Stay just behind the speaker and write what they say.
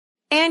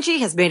Angie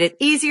has made it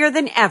easier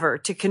than ever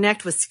to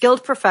connect with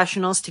skilled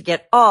professionals to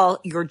get all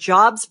your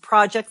jobs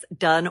projects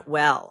done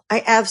well.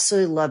 I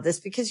absolutely love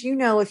this because,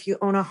 if you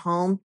own a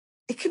home,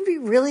 it can be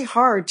really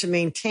hard to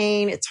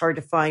maintain. It's hard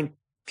to find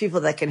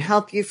people that can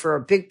help you for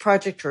a big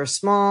project or a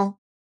small.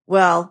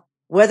 Well,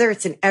 whether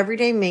it's in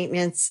everyday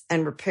maintenance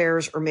and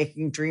repairs or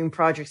making dream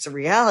projects a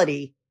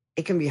reality,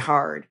 it can be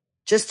hard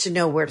just to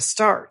know where to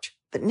start.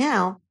 But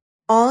now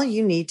all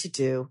you need to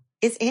do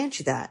is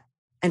Angie that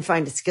and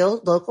find a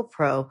skilled local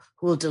pro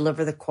who will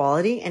deliver the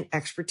quality and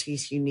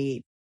expertise you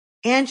need.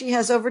 Angie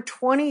has over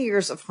 20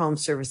 years of home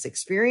service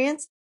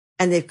experience,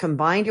 and they've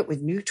combined it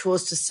with new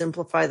tools to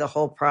simplify the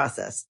whole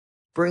process.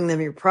 Bring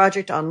them your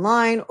project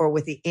online or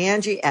with the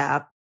Angie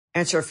app,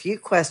 answer a few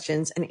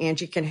questions, and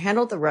Angie can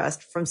handle the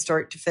rest from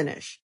start to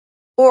finish.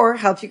 Or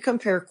help you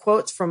compare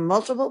quotes from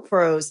multiple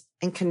pros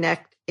and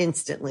connect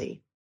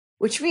instantly,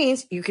 which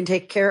means you can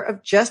take care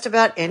of just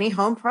about any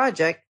home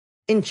project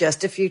in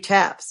just a few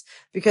taps.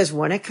 Because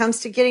when it comes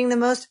to getting the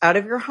most out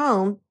of your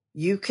home,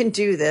 you can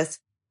do this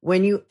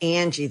when you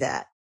Angie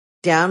that.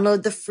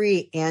 Download the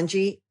free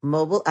Angie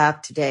mobile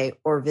app today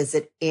or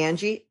visit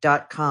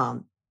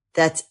Angie.com.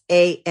 That's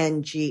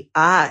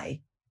ANGI.com.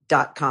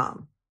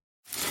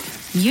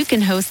 You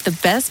can host the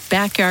best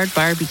backyard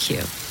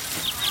barbecue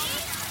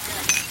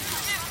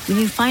when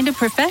you find a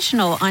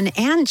professional on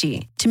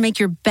Angie to make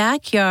your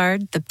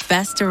backyard the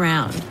best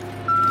around.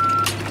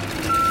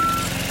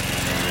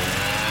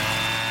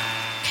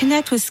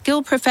 Connect with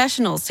skilled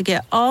professionals to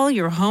get all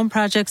your home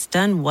projects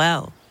done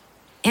well.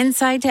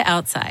 Inside to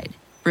outside,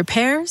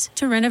 repairs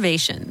to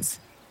renovations.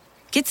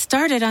 Get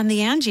started on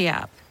the Angie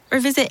app or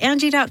visit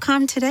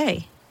Angie.com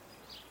today.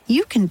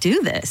 You can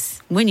do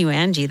this when you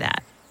Angie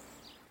that.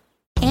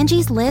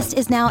 Angie's List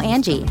is now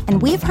Angie,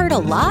 and we've heard a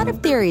lot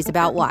of theories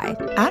about why.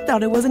 I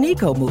thought it was an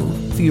eco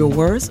move. Fewer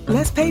words,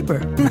 less paper.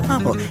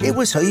 No, it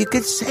was so you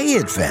could say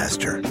it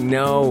faster.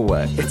 No,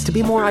 it's to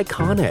be more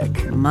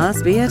iconic.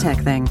 Must be a tech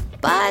thing.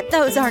 But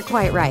those aren't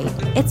quite right.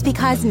 It's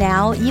because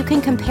now you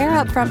can compare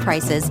upfront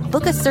prices,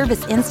 book a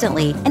service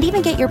instantly, and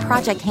even get your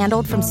project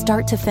handled from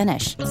start to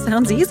finish.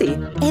 Sounds easy.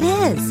 It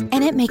is,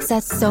 and it makes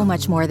us so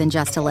much more than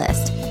just a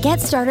list. Get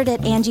started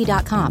at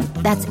Angie.com.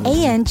 That's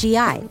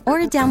ANGI, or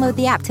download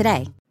the app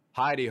today.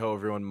 Hi-de-ho,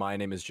 everyone. My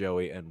name is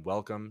Joey, and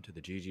welcome to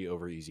the GG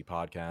Over Easy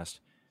podcast.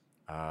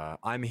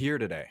 I'm here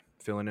today,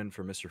 filling in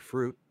for Mr.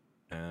 Fruit,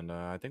 and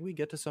I think we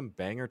get to some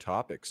banger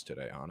topics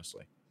today,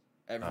 honestly.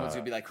 Everyone's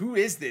going to be like, who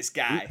is this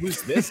guy?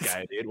 Who's this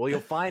guy, dude? Well, you'll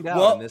find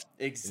out in this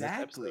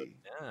exactly. In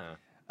this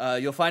yeah.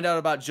 You'll find out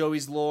about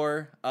Joey's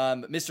lore.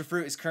 Mr.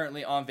 Fruit is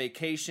currently on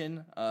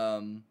vacation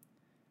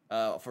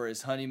for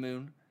his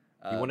honeymoon.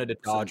 He wanted to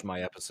dodge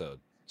my episode.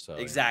 So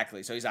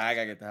exactly. So he's like, I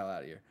got to get the hell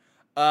out of here.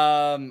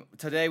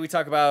 Today we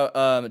talk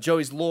about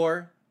Joey's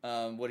lore,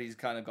 what he's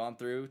kind of gone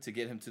through to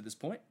get him to this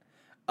point.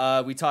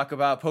 We talk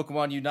about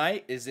Pokemon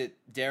Unite. Is it,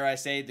 dare I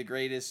say, the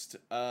greatest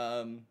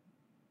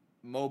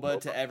MOBA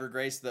to ever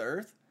grace the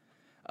earth?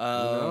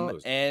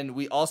 And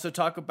we also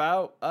talk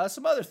about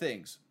some other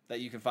things that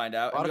you can find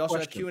out. And we also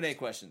have Q&A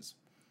questions.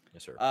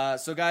 Yes, sir.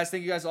 So guys,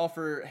 thank you guys all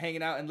for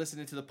hanging out and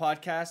listening to the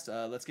podcast.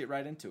 Let's get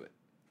right into it.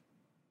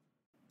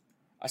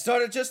 I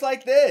started just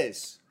like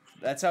this.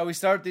 That's how we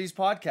start these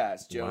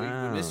podcasts, Joey.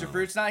 Wow. When Mr.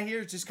 Fruit's not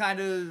here, it's just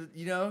kind of,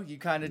 you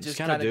kind of just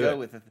go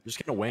with it. Just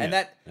kind of wing and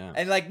it.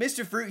 And like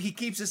Mr. Fruit, he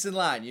keeps us in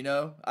line,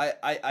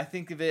 I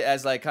think of it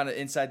as like kind of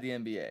inside the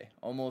NBA.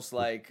 Almost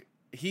like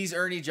he's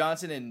Ernie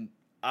Johnson and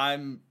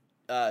I'm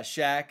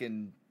Shaq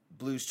and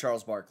Blues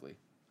Charles Barkley.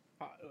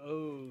 I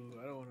don't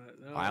want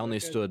to.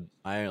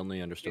 I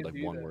only understood like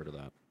one word of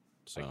that.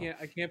 So.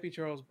 I can't be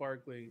Charles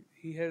Barkley.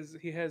 He has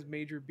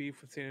major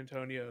beef with San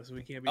Antonio, so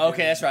we can't be.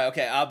 Okay, that's right.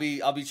 Okay, I'll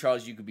be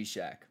Charles. You could be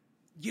Shaq.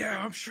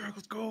 Yeah, I'm sure.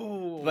 Let's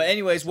go. But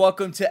anyways,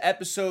 welcome to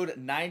episode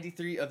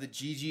 93 of the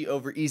GG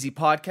Over Easy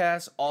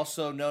podcast,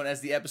 also known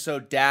as the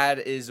episode "Dad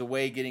is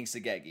away getting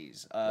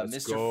Sagegis."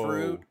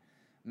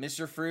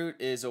 Mr. Fruit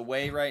is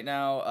away right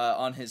now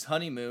on his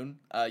honeymoon.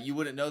 You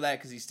wouldn't know that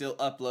because he's still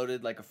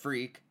uploaded like a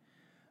freak,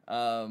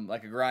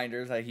 like a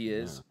grinder that he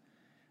is. Yeah.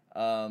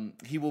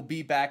 He will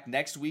be back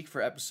next week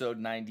for episode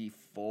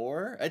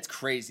 94. It's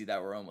crazy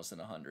that we're almost in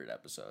 100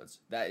 episodes.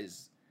 That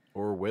is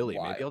Or will he?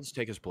 wild. Maybe I'll just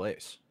take his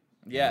place.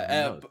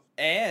 Yeah,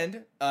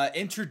 and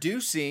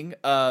introducing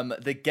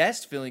the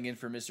guest filling in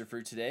for Mr.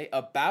 Fruit today,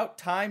 About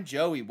Time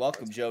Joey.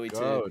 Welcome, Joey.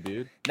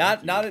 Dude.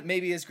 Not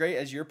maybe as great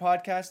as your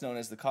podcast, known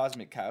as the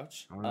Cosmic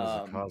Couch.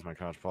 The Cosmic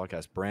Couch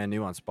podcast, brand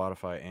new on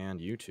Spotify and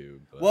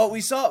YouTube. But... Well,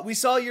 we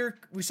saw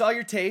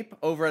your tape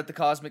over at the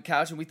Cosmic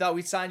Couch, and we thought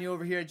we'd sign you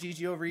over here at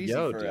GG Over Easy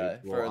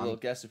for a little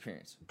guest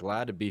appearance.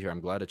 Glad to be here.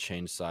 I'm glad to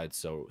change sides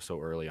so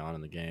early on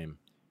in the game.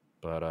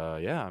 But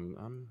yeah,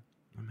 I'm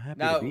happy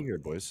to be here,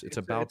 boys. It's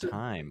about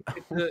time.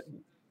 God.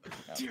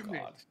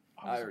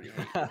 I already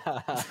hate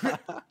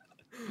that.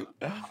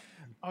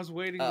 I was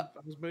waiting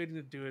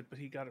to do it, but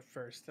he got it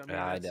first.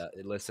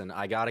 Listen,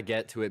 I got to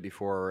get to it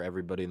before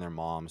everybody and their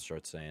mom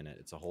starts saying it.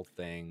 It's a whole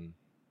thing.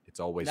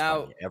 It's always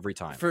funny every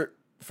time.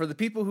 for the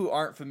people who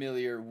aren't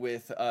familiar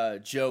with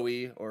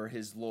Joey or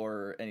his lore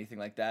or anything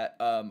like that,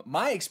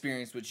 my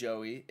experience with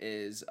Joey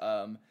is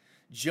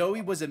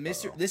Joey was a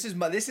Mr. This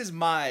is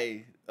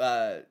my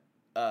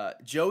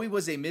Joey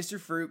was a Mr.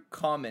 Fruit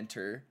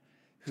commenter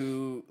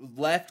who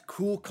left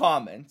cool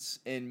comments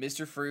in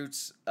Mr.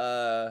 Fruit's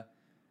Pokemon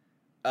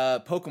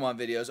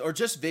videos, or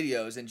just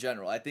videos in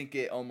general. I think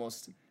it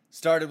almost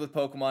started with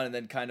Pokemon and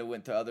then kind of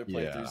went to other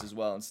playthroughs as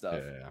well and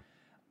stuff.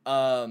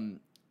 And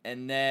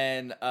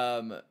then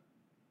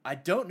I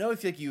don't know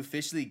if you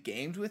officially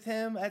gamed with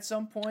him at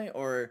some point,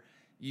 or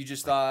you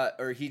just thought,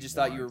 or he just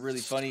thought you were really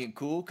funny and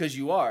cool, because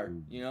you are.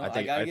 You know,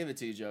 I gotta give it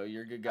to you, Joe.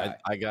 You're a good guy.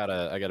 I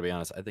gotta be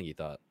honest. I think he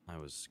thought I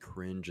was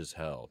cringe as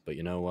hell. But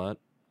you know what?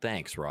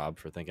 Thanks, Rob,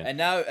 for thinking. And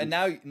now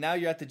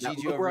you're at the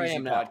GG Over Easy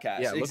podcast.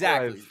 Yeah,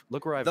 exactly.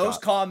 Look where I've those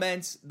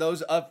comments,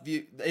 those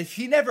upview. If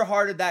he never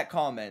hearted that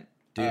comment,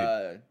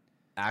 dude.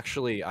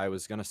 Actually, I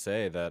was gonna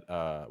say that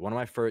one of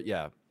my first,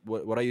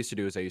 what I used to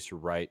do is I used to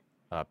write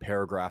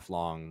paragraph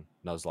long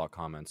Nuzlocke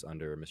comments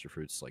under Mr.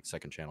 Fruit's like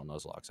second channel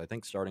Nuzlocke. I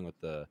think starting with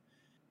the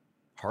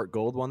Heart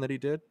Gold one that he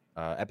did,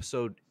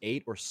 episode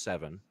 8 or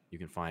 7. You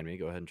can find me.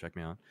 Go ahead and check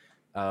me out.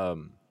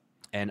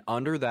 And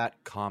under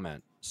that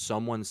comment,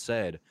 someone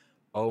said,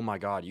 "Oh my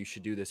God, you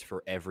should do this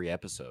for every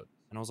episode."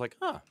 And I was like,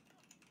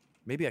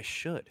 maybe I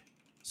should.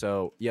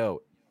 So,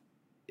 yo,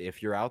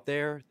 if you're out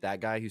there, that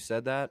guy who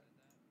said that,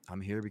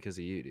 I'm here because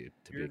of you, dude.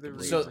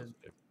 So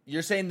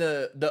you're saying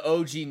the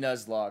OG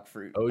Nuzlocke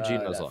Fruit. OG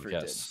Nuzlocke,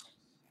 yes.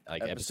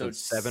 Like episode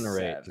 7 or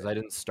 8, because I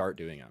didn't start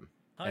doing them.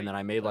 And then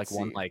I made like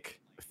one like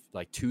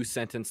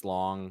 2-sentence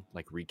long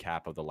like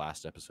recap of the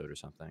last episode or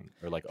something,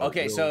 or like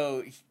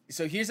so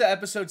here's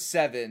episode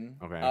 7.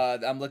 Okay,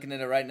 I'm looking at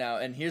it right now,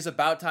 and here's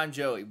About Time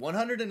Joey,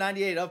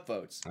 198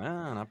 upvotes.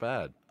 Not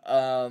bad.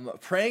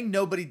 Praying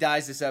nobody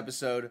dies this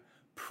episode.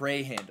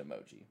 Pray hand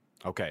emoji.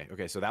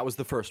 Okay, so that was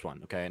the first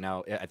one. Okay,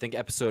 now I think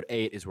episode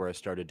 8 is where I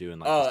started doing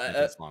like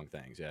sentence long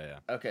things. Yeah.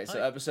 Okay,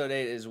 so episode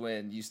 8 is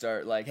when you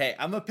start like, hey,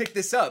 I'm gonna pick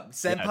this up.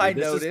 Senpai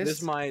noticed. This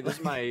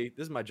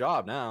is my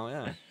job now.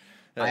 Yeah.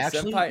 I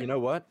actually, you know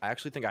what? I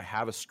actually think I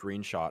have a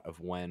screenshot of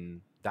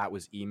when that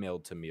was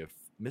emailed to me of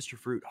Mr.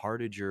 Fruit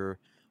hearted your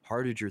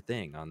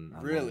thing on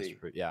really? Mr.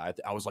 Fruit. Yeah,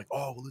 I was like,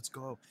 oh, well, let's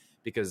go,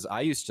 because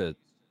I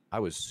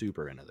was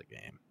super into the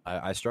game.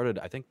 I started,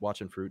 I think,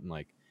 watching Fruit in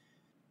like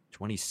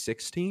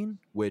 2016,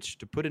 which,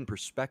 to put in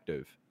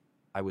perspective,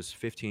 I was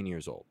 15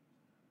 years old.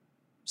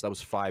 So that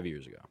was 5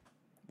 years ago.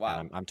 Wow.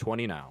 And I'm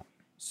 20 now.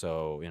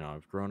 So,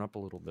 I've grown up a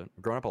little bit.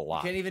 I've grown up a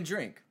lot. Can't even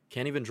drink.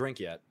 Can't even drink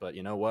yet. But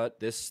you know what?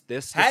 This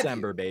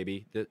December,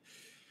 baby.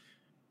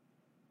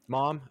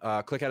 Mom,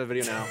 click out of the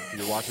video now.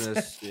 You're watching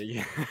this.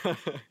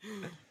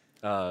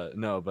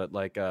 No, but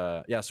like,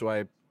 so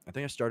I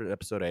think I started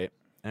episode 8,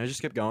 and I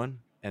just kept going.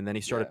 And then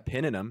he started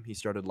pinning them. He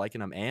started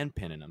liking them and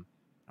pinning them.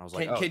 I was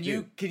like, can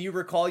you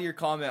recall your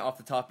comment off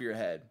the top of your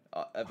head?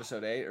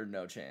 Episode 8 or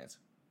no chance?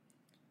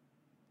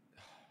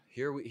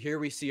 Here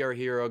we see our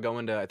hero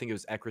going to, I think it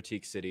was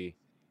Ecruteak City.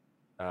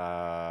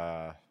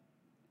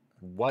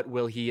 What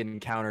will he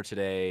encounter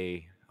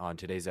today on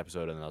today's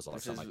episode? And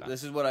something like that.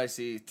 This is what I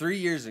see 3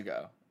 years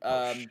ago.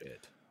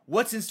 Shit.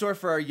 What's in store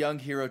for our young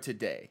hero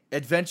today?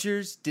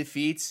 Adventures,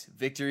 defeats,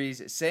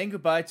 victories, saying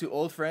goodbye to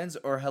old friends,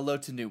 or hello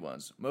to new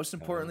ones? Most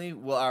importantly,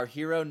 will our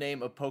hero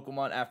name a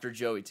Pokemon after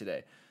Joey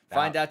today?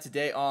 Find out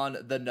today on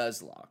the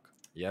Nuzlocke.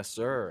 Yes,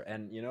 sir.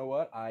 And you know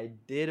what? I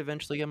did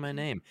eventually get my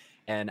name.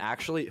 And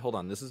actually, hold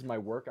on. This is my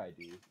work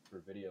ID for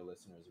video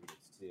listeners who get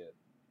to see it.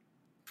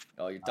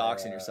 Oh, you're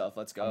doxing yourself.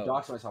 Let's go. I'm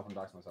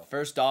doxing myself.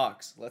 First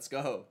dox. Let's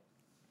go.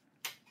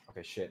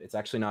 Okay, shit. It's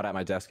actually not at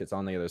my desk. It's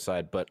on the other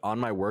side. But on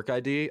my work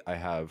ID, I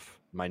have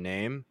my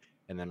name,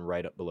 and then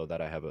right up below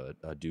that, I have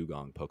a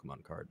Dugong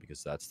Pokemon card,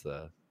 because that's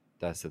the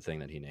thing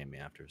that he named me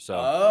after.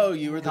 So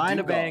you were the kind Dugong.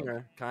 of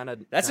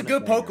banger. That's a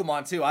good banger.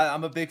 Pokemon too.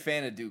 I'm a big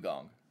fan of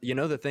Dugong. You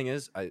know, the thing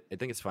is, I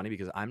think it's funny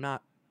because I'm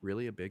not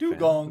really a big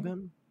fan of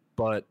him,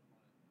 but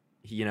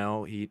he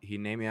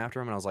named me after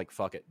him, and I was like,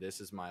 fuck it, this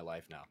is my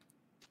life now.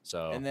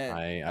 So and then,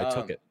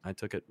 I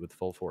took it with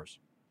full force.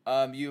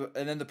 And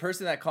then the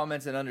person that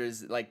commented under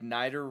is like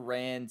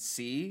Nider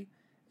C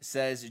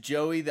says,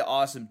 Joey the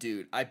awesome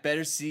dude. I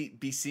better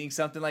be seeing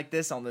something like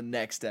this on the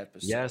next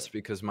episode. Yes,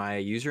 because my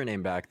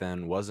username back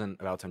then wasn't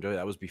About Time Joey.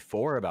 That was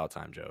before About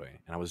Time Joey,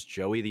 and I was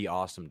Joey the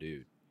awesome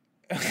dude.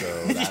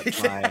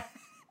 So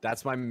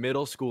that's my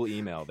middle school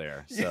email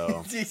there.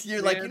 So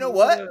you're like, you know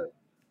what?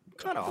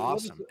 Kind of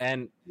awesome.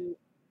 And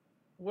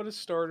what a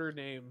starter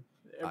name.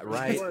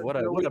 Right?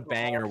 What a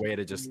banger way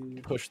to just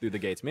push through the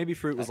gates. Maybe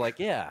Fruit was like,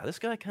 yeah, this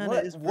guy kind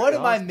of is. What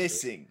am I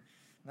missing?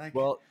 Like,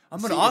 well,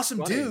 I'm an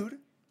awesome dude.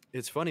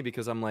 It's funny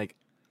because I'm like,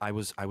 I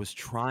was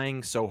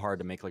trying so hard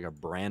to make like a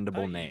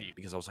brandable name,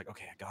 because I was like,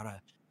 okay,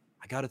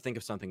 I gotta think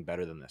of something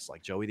better than this.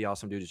 Like Joey the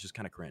awesome dude is just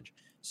kind of cringe.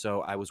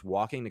 So I was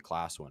walking to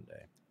class one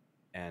day,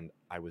 and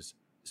I was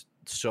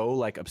so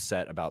like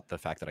upset about the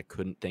fact that I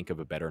couldn't think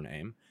of a better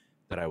name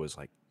that I was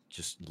like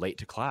just late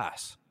to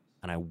class.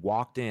 And I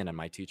walked in, and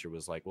my teacher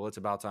was like, well, it's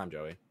about time,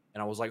 Joey.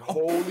 And I was like,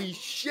 holy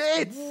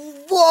shit.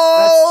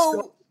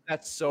 Whoa!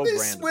 That's so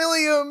Miss brandable.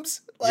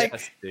 Williams. Like,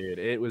 yes, dude,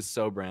 it was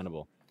so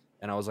brandable.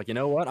 And I was like, you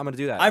know what? I'm gonna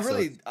do that.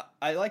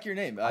 I like your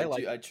name. I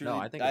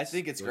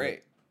think it's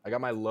great. I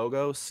got my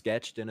logo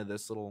sketched into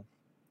this little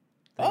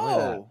thing.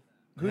 Oh,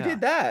 who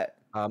did that?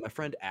 My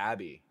friend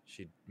Abby.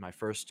 My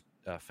first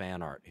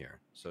fan art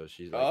here. So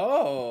she's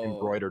like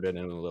embroidered it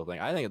into a little thing.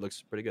 I think it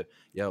looks pretty good.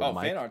 Yeah,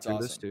 fan art's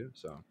awesome. This too.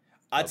 So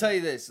I'll tell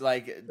you this,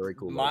 like, very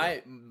cool.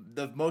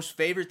 The most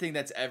favorite thing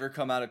that's ever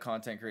come out of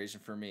content creation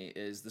for me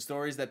is the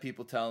stories that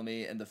people tell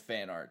me and the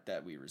fan art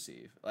that we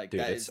receive. Like, dude,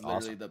 that is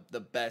literally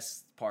the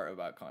best part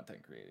about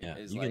content creating. Yeah,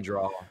 is you can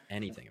draw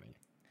anything. I mean,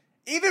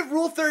 even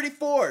Rule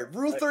 34.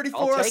 Rule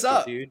 34 us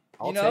up. Dude.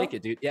 I'll take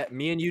it, dude. Yeah,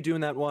 me and you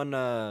doing that one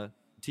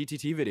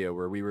TTT video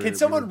where we were. Can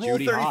someone Rule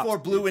Judy 34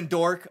 Hopps, Blue and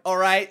Dork? All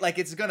right, like,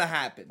 it's gonna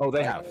happen. Oh,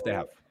 they have.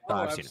 Oh,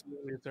 I've seen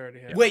absolutely, it's already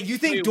happened. Wait, you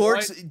think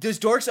does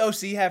Dork's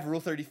OC have Rule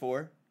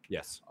 34?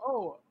 Yes.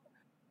 Oh,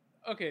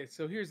 okay.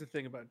 So here's the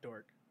thing about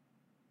Dork.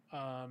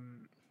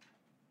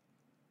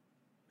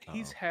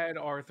 He's had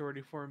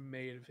R34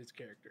 made of his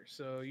character.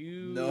 So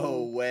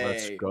No way.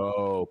 Let's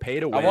go. Pay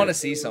to win. I want to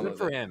see some Good of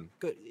for it. him.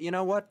 Good. You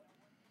know what?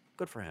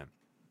 Good for him.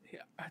 Yeah,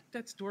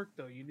 that's Dork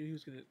though. You knew he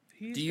was gonna.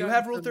 Do you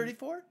have Rule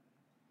 34?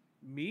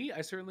 Me? I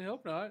certainly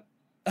hope not.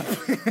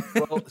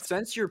 Well,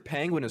 since your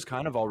penguin is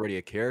kind of already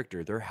a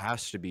character, there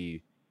has to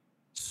be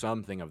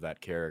something of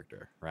that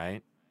character,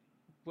 right?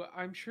 Well,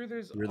 I'm sure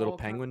there's your little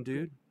penguin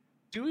dude.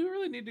 Do we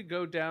really need to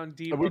go down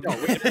deep? We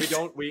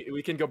don't.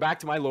 We can go back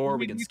to my lore.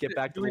 We can skip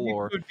back to the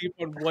lore. Go deep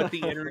on what the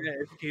internet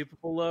is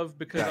capable of,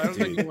 because I don't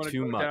think you want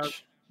to go down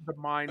the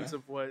minds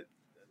of what.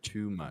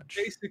 Too much.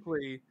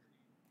 Basically,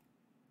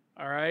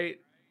 all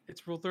right.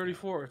 It's Rule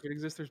 34. If it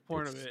exists, there's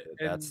porn of it.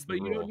 But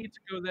you don't need to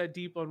go that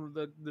deep on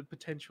the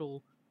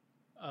potential.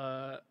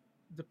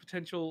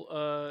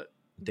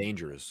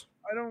 Dangerous.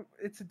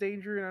 It's a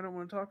danger, and I don't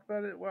want to talk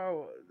about it.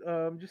 Wow.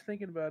 I'm just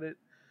thinking about it.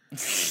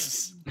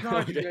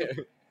 God,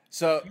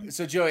 So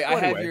Joey, I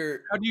have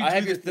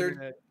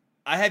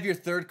your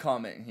third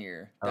comment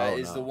here. That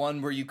is the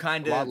one where you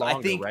kind of I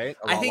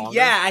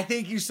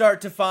think you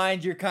start to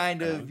find your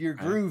kind of your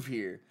groove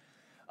here.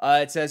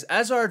 It says,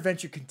 as our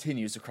adventure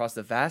continues across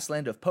the vast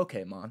land of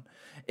Pokemon,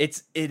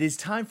 it is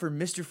time for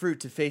Mr.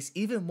 Fruit to face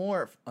even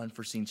more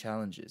unforeseen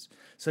challenges,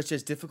 such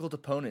as difficult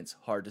opponents,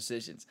 hard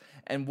decisions,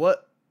 and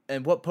what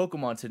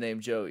Pokemon to name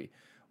Joey.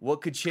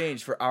 What could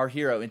change for our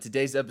hero in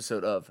today's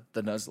episode of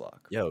The Nuzlocke?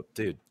 Yo,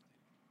 dude.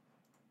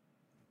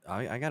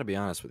 I gotta be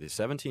honest with you.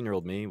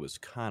 17-year-old me was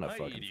kind of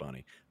fucking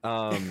funny.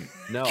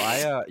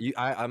 No,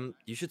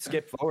 you should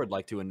skip forward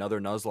like to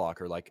another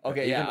Nuzlocke or like.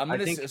 Okay, yeah,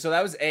 so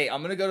that was 8.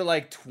 I'm gonna go to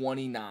like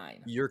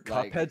 29. Your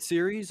Cuphead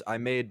series, I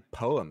made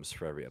poems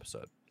for every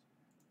episode.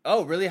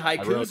 Oh, really?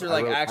 Haikus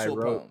or actual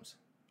poems?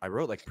 I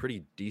wrote like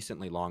pretty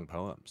decently long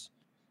poems.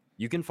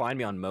 You can find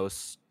me on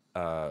most.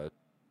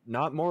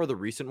 Not more of the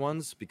recent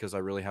ones because I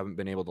really haven't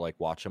been able to like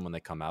watch them when they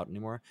come out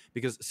anymore.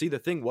 Because see, the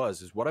thing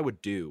is what I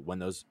would do when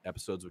those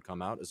episodes would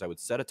come out is I would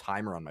set a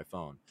timer on my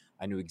phone.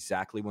 I knew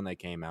exactly when they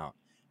came out,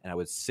 and I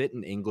would sit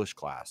in English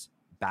class,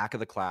 back of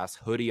the class,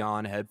 hoodie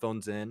on,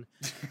 headphones in,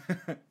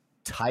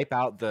 type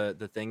out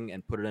the thing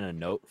and put it in a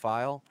note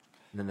file.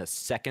 And then the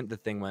second the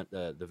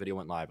video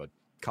went live, I'd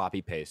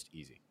copy paste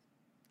easy.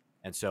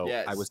 And so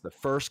I was the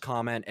first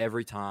comment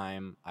every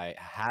time. I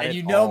had and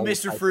it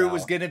Mr. Fruit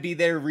was gonna be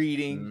there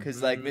reading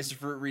because like Mr.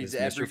 Fruit reads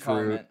every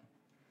comment.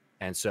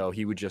 And so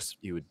he would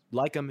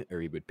like him or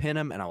he would pin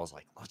him, and I was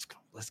like, let's go,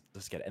 let's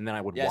get it. And then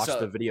I would watch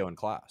the video in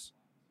class.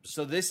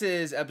 So this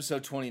is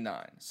episode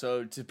 29.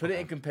 So to put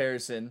it in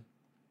comparison,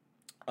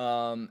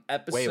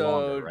 episode way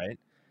longer, right?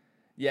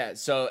 Yeah.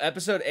 So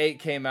episode 8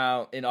 came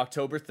out in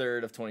October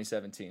 3rd of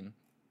 2017.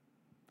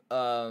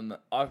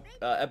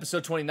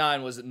 Episode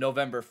 29 was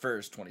November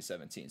 1st,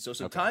 2017. So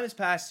some time has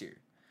passed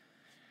here.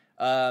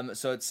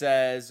 So it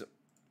says,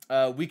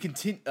 we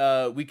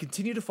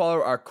continue to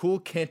follow our cool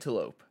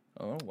Cantaloupe.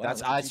 Oh, wow.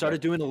 I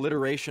started doing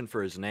alliteration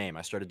for his name.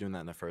 I started doing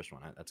that in the first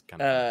one. That's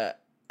kind of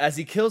as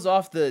he kills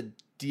off the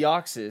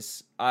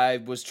Deoxys I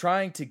was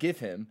trying to give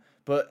him,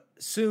 but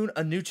soon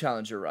a new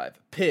challenge arrived.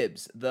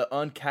 Pibbs, the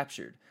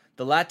uncaptured.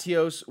 The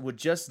Latios would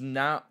just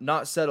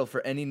not settle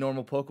for any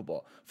normal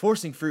Pokeball,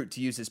 forcing Fruit to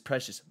use his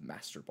precious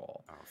Master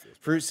Ball.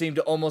 Fruit seemed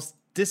almost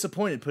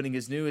disappointed putting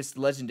his newest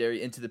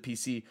legendary into the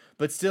PC,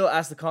 but still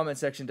asked the comment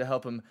section to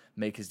help him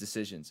make his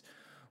decisions.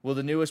 Will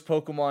the newest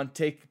Pokemon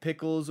take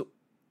Pickle's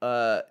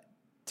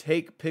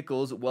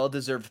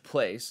well-deserved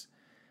place,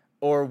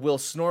 or will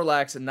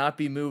Snorlax not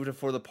be moved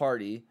for the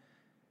party,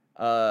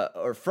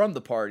 or from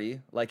the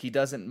party, like he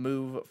doesn't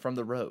move from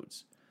the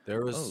roads?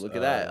 There was look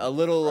at that. A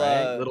little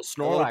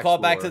Snorlax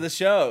callback to the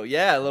show.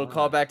 Yeah, a little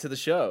callback to the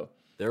show.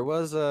 There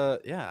was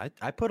I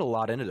put a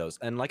lot into those.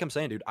 And like I'm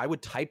saying, dude, I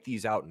would type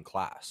these out in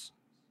class.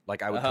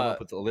 Like I would come up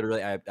with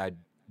literally I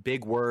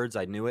big words,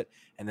 I knew it.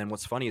 And then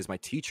what's funny is my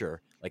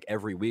teacher, like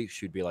every week,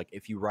 she'd be like,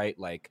 if you write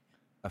like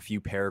a few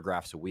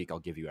paragraphs a week, I'll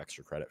give you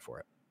extra credit for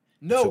it.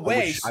 No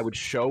way. I would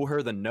show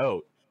her the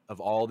note of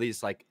all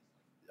these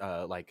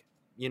because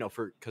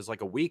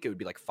like a week it would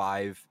be like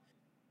 5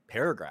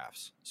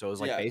 paragraphs. So it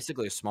was like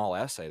basically a small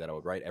essay that I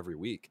would write every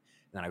week.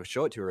 And then I would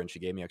show it to her, and she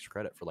gave me extra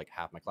credit for like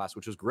half my class,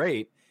 which was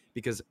great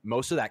because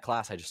most of that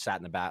class I just sat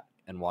in the back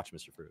and watched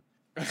Mr. Fruit.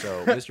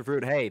 So Mr.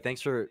 Fruit, hey,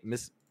 thanks for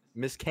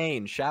Miss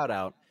Kane, shout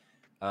out.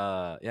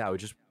 I would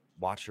just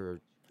watch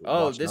her.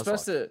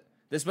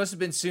 This must have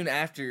been soon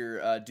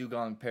after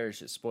Dugong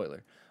perishes.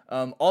 Spoiler.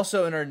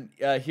 Also, in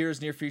our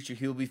hero's near future,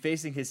 he will be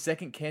facing his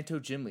second Kanto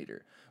gym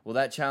leader. Will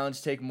that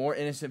challenge take more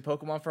innocent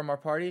Pokemon from our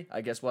party?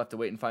 I guess we'll have to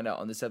wait and find out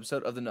on this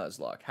episode of the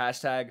Nuzlocke.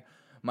 Hashtag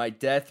my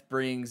death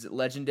brings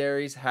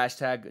legendaries.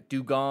 Hashtag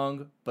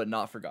Dugong, but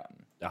not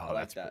forgotten. Oh, I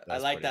like that. That's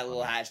I like that funny.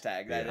 little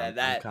hashtag. Yeah,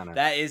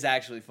 That is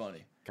actually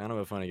funny. Kind of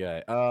a funny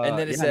guy. And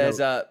then it says,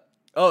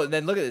 and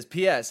then look at this.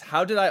 P.S.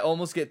 How did I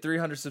almost get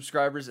 300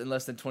 subscribers in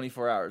less than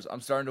 24 hours?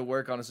 I'm starting to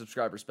work on a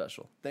subscriber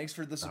special. Thanks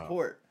for the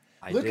support.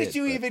 Look at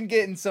you even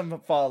getting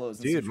some follows.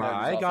 Dude,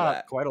 I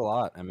got quite a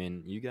lot. I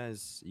mean, you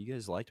guys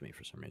liked me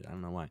for some reason. I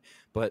don't know why.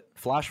 But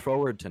flash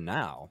forward to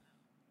now,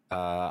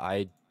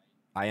 I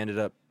ended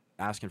up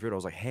asking Fruit. I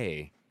was like,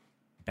 hey,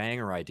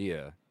 banger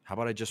idea. How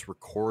about I just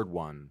record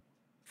one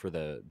for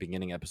the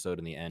beginning episode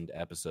and the end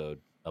episode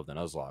of the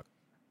Nuzlocke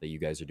that you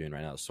guys are doing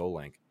right now, Soul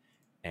Link.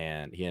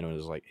 And he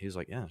was like,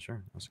 yeah,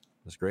 sure. That's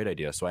a great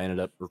idea. So I ended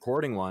up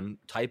recording one,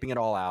 typing it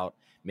all out,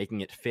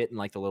 making it fit in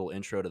like the little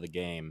intro to the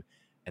game.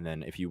 And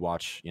then if you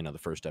watch, the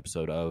first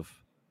episode of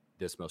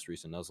this most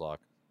recent Nuzlocke,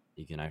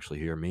 you can actually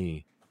hear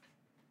me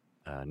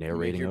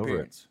narrating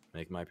over it,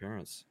 make my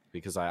appearance.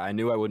 Because I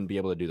knew I wouldn't be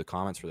able to do the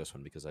comments for this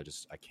one because I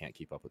can't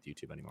keep up with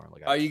YouTube anymore.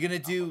 Like, are you gonna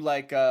do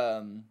like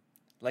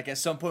at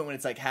some point when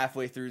it's like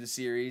halfway through the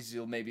series,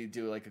 you'll maybe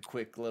do like a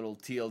quick little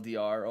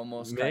TLDR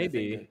almost?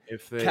 Maybe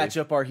if they catch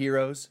up our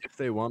heroes, if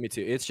they want me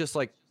to. It's just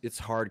like it's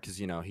hard because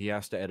he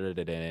has to edit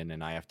it in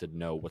and I have to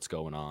know what's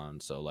going on.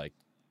 So like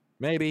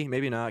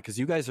maybe not because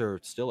you guys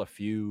are still a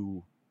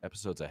few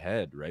episodes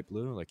ahead, right,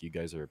 Blue? Like you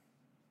guys are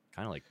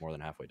kind of like more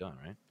than halfway done,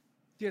 right?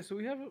 Yeah. So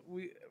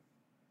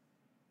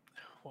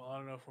Well, I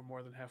don't know if we're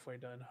more than halfway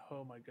done.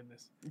 Oh my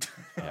goodness.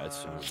 Yeah,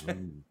 it's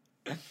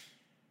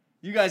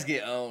you guys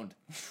get owned.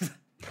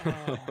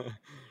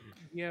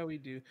 Yeah, we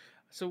do.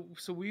 So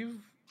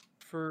we've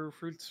for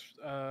Fruit's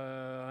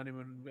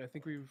honeymoon. I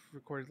think we've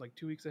recorded like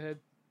 2 weeks ahead.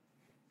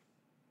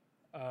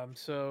 And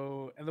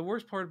the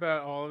worst part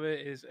about all of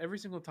it is every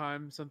single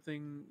time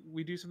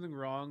we do something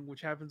wrong,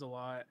 which happens a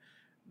lot,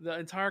 the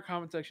entire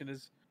comment section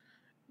is,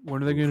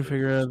 when are they going to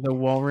figure out the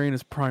Walrein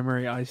is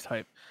primary ice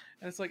type?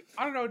 And it's like,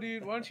 I don't know,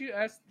 dude. Why don't you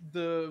ask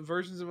the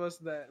versions of us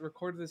that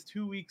recorded this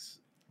 2 weeks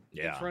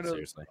in front of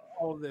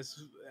all of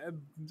this?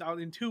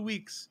 In 2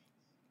 weeks,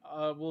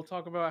 we'll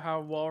talk about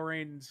how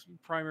Walrein's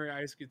primary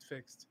ice gets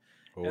fixed.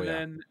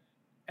 And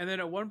then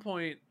at one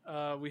point,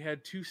 we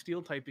had 2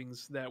 steel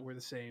typings that were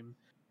the same.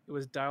 It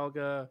was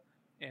Dialga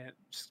and,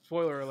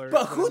 spoiler alert.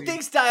 But who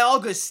thinks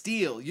Dialga's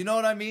steel? You know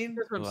what I mean?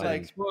 That's what I'm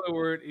saying. Spoiler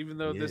word, even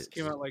though this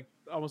came out like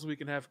almost a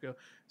week and a half ago.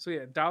 So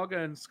yeah,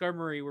 Dialga and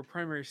Skarmory were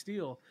primary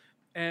steel.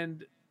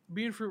 And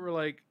me and Fruit were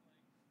like,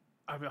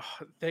 I mean,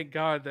 thank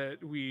God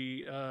that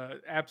we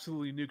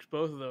absolutely nuked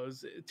both of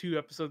those 2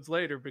 episodes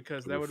later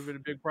because that would have been a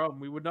big problem.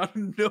 We would not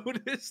have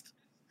noticed.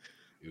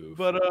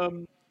 But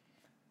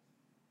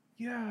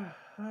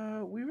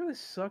we really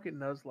suck at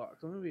Nuzlocke.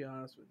 I'm gonna be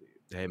honest with you.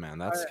 Hey man,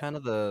 that's kind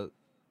of the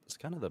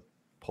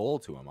pull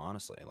to him,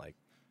 honestly. Like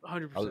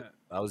 100%.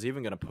 I was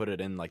even gonna put it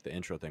in like the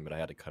intro thing, but I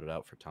had to cut it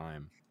out for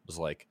time. It was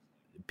like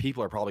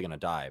people are probably gonna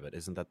die, but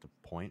isn't that the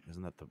point?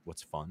 Isn't that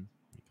what's fun?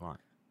 Come on.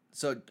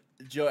 So,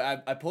 Joe,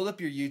 I pulled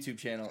up your YouTube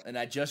channel and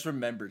I just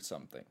remembered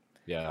something.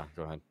 Yeah,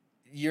 go ahead.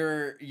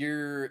 Your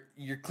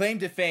claim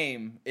to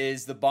fame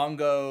is the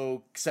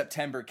Bongo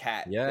September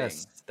cat.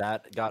 Yes, thing.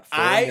 That got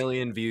 4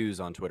 million views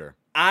on Twitter.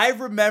 I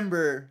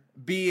remember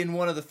being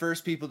one of the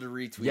first people to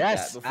retweet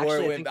that before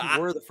actually, it went. I think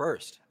you were the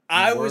first.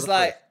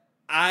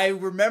 I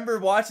remember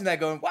watching that,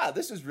 going, "Wow,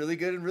 this was really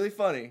good and really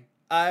funny."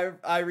 I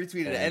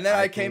retweeted it, and then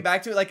I came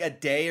back to it like a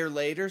day or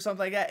later, something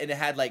like that, and it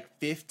had like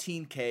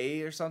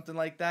 15K or something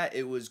like that.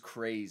 It was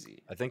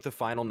crazy. I think the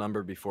final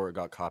number before it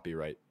got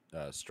copyright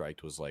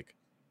striked was like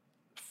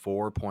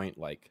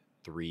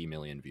 4.3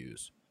 million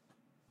views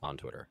on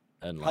Twitter.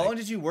 And how long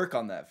did you work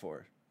on that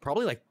for?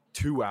 Probably like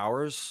 2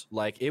 hours.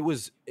 Like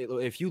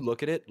if you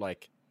look at it,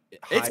 like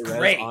it's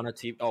great on a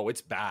TV. Oh,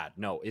 it's bad.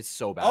 No, it's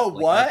so bad. Oh,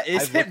 like, what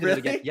is it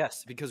really?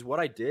 Yes, because what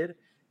I did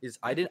is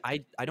I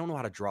don't know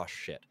how to draw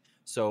shit.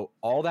 So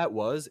all that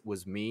was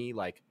me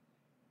like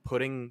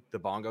putting the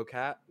Bongo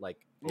cat like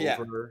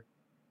over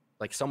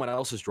like someone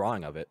else's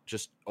drawing of it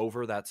just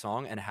over that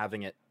song and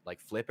having it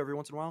like flip every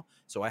once in a while.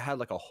 So I had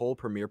like a whole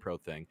Premiere Pro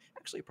thing.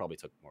 Actually, it probably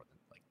took more than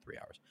like 3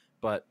 hours.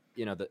 But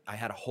I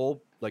had a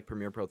whole like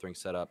Premiere Pro thing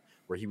set up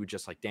where he would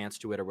just like dance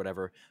to it or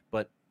whatever.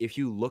 But if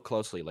you look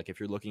closely, like if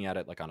you're looking at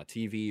it like on a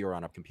TV or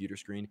on a computer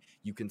screen,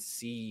 you can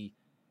see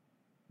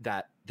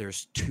that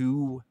there's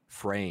 2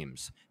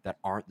 frames that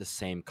aren't the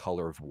same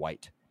color of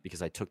white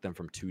because I took them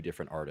from 2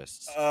 different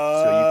artists. So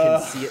you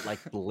can see it like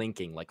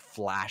blinking, like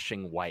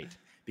flashing white.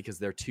 because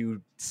they're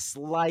too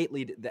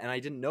slightly, and I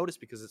didn't notice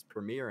because it's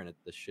Premiere and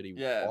the shitty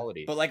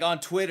quality. But like on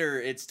Twitter,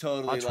 it's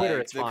totally on Twitter,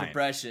 like it's the fine.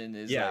 compression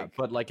is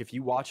but like if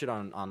you watch it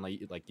on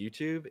like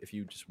YouTube, if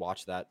you just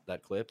watch that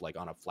clip like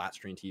on a flat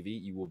screen TV,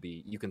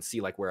 you can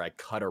see like where I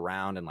cut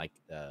around and like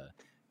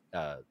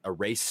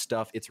erase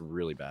stuff. It's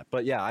really bad.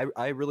 But yeah,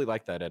 I really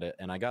like that edit,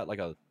 and I got like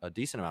a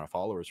decent amount of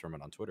followers from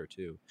it on Twitter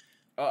too.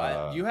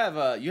 You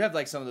have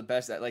like some of the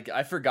best. Like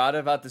I forgot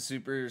about the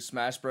Super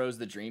Smash Bros.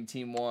 The Dream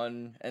Team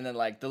one, and then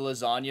like the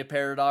Lasagna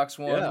Paradox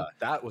one. Yeah,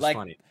 that was like,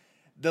 funny.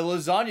 The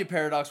Lasagna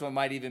Paradox one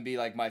might even be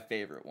like my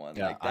favorite one.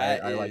 Yeah, like,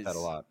 I like that a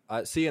lot.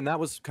 See, and that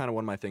was kind of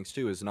one of my things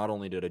too. Is not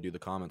only did I do the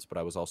comments, but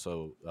I was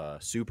also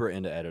super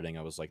into editing.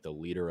 I was like the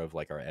leader of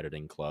like our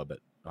editing club at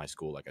my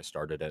school. Like I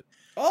started it.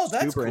 Oh,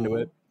 that's super cool. into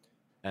it,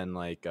 and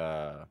like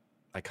I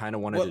kind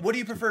of wanted. What do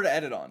you prefer to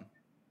edit on?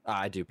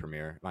 I do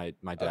Premiere.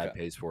 My dad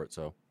pays for it,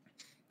 so.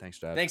 Thanks,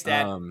 Dad. Thanks,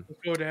 Dad.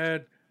 Let's go,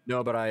 Dad.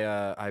 No, but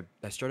I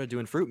started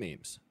doing fruit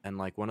memes, and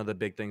like one of the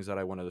big things that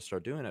I wanted to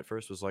start doing at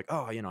first was like,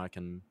 oh, I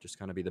can just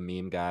kind of be the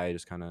meme guy,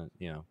 just kind of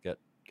get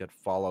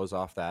follows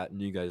off that,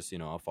 and you guys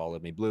all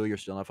followed me. Blue, you're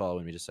still not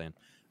following me, just saying.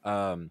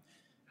 But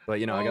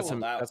I got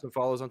some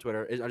follows on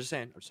Twitter. I'm just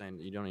saying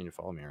you don't need to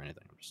follow me or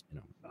anything. I'm just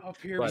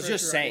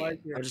just saying.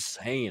 I'm just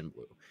saying,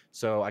 Blue.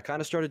 So I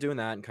kind of started doing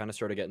that and kind of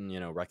started getting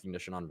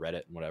recognition on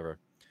Reddit and whatever,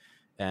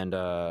 and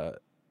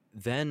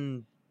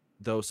then.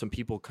 Though some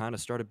people kind of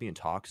started being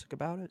toxic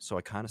about it, so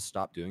I kind of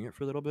stopped doing it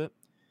for a little bit,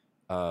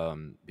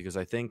 because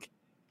I think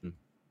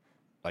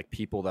like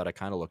people that I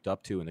kind of looked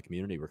up to in the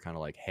community were kind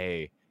of like,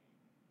 hey,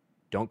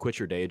 don't quit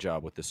your day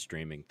job with this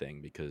streaming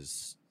thing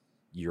because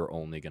you're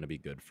only going to be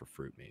good for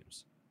fruit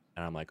memes.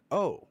 And I'm like,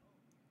 oh,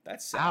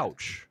 that's sad.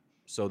 Ouch.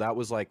 So that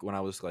was like when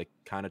I was like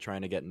kind of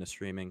trying to get into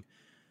streaming.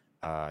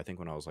 I think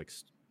when I was like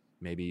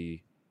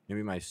maybe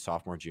my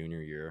sophomore,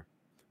 junior year,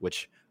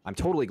 which I'm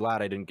totally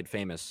glad I didn't get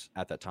famous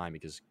at that time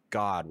because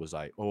God was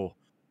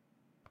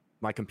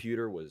my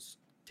computer was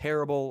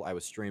terrible. I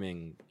was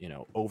streaming,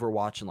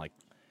 Overwatch in like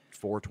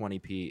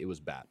 420p. It was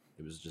bad.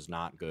 It was just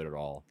not good at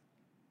all.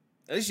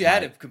 At least you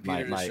had a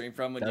computer to stream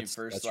from when you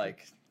first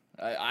like.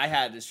 I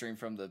had to stream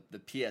from the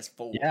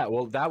PS4. Yeah,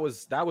 well, that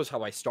was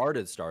how I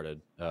started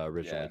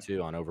originally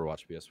too on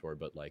Overwatch PS4.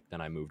 But like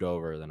then I moved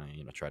over. Then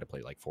I tried to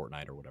play like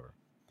Fortnite or whatever.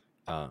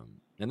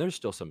 And there's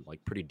still some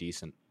like pretty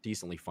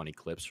decently funny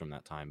clips from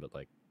that time, but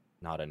like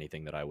not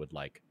anything that I would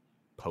like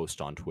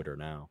post on Twitter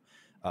now.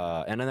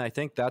 And then I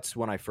think that's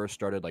when I first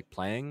started like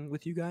playing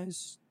with you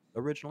guys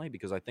originally,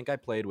 because I think I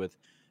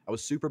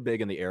was super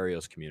big in the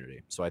Arios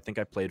community. So I think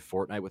I played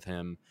Fortnite with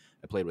him.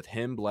 I played with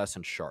him, Bless,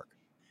 and Shark.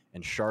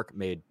 And Shark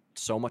made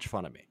so much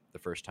fun of me the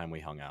first time we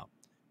hung out.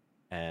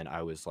 And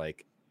I was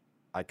like,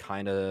 I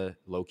kind of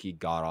low-key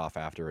got off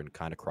after and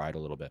kind of cried a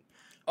little bit.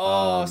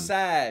 Oh,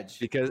 Sag.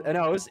 Because and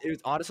it was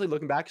honestly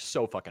looking back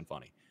so fucking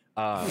funny.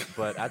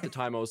 But at the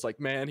time I was like,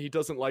 man, he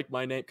doesn't like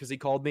my name because he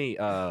called me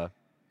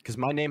because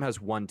my name has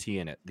one T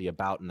in it. The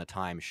about and the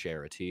time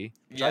share a T,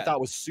 which I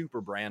thought was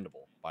super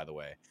brandable, by the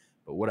way.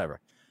 But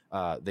whatever.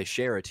 They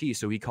share a T,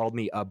 so he called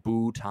me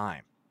Abu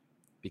Time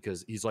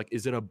because he's like,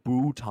 is it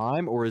Abu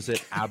Time or is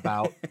it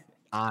about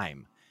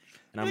time?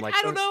 And I'm like,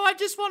 I don't know. I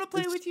just want to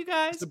play with you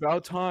guys. It's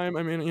about time.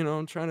 I mean,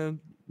 I'm trying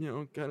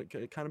to,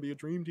 kind of be a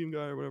dream team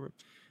guy or whatever.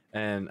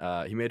 And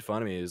he made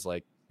fun of me. He was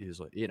like,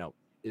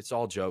 it's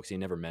all jokes. He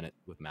never meant it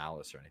with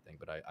malice or anything.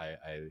 But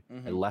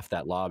I left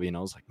that lobby and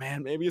I was like,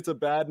 man, maybe it's a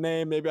bad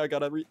name. Maybe I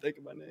gotta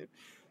rethink my name.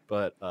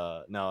 But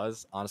no, it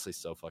was honestly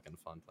so fucking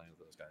fun playing with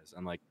those guys.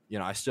 And like,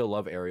 I still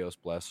love Arios,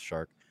 Bless,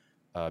 Shark,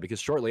 because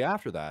shortly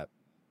after that,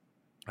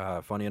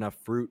 funny enough,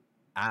 Fruit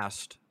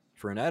asked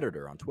for an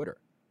editor on Twitter.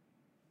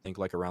 I think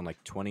like around like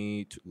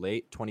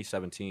late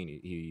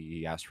 2017,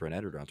 he asked for an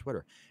editor on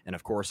Twitter, and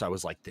of course I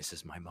was like, "This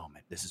is my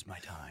moment. This is my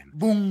time."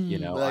 Boom! I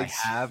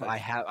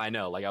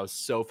know. Like I was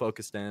so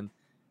focused in,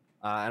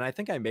 and I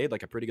think I made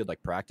like a pretty good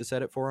like practice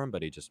edit for him,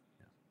 but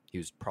he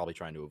was probably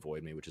trying to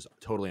avoid me, which is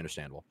totally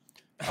understandable.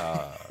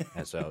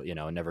 And so it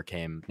never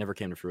came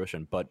to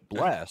fruition. But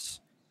Bless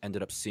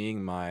ended up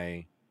seeing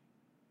my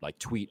like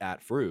tweet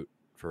at Fruit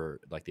for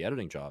like the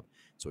editing job,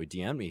 so he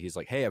DM'd me. He's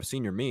like, "Hey, I've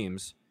seen your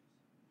memes.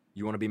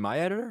 You want to be my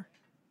editor?"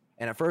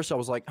 And at first I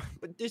was like,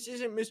 but this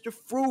isn't Mr.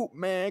 Fruit,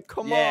 man.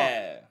 Come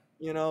on.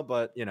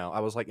 But I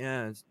was like,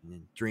 it's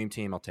dream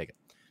team. I'll take it.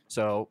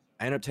 So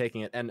I ended up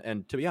taking it.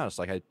 And to be honest,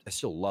 like I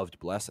still loved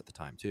Bless at the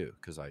time too.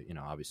 Cause I,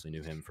 obviously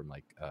knew him from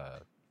like,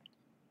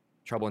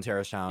 Trouble in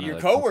Terrace Town. Your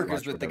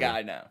coworkers with the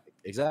guy now.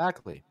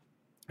 Exactly.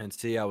 And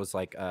see, I was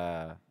like,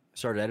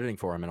 started editing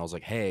for him and I was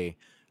like, hey,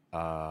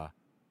 I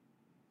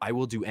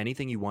will do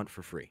anything you want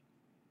for free.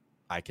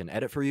 I can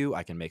edit for you.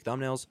 I can make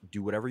thumbnails,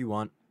 do whatever you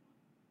want.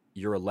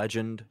 You're a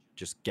legend.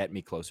 Just get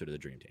me closer to the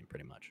dream team,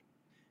 pretty much.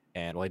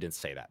 And well, I didn't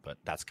say that, but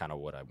that's kind of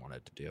what I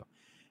wanted to do.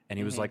 And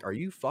he was like, are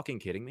you fucking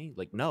kidding me?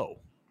 Like,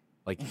 no.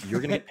 Like, you're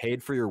going to get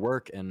paid for your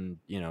work and,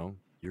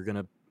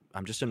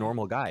 I'm just a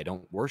normal guy.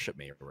 Don't worship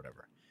me or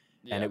whatever.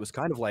 Yeah. And it was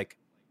kind of like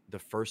the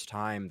first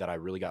time that I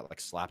really got like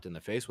slapped in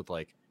the face with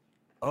like,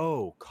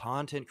 oh,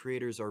 content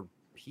creators are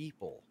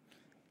people.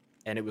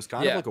 And it was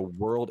kind of like a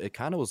world. It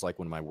kind of was like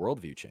when my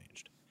worldview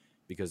changed,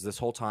 because this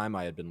whole time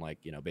I had been like,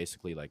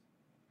 basically like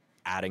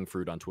adding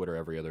Fruit on Twitter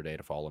every other day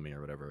to follow me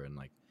or whatever. And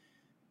like,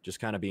 just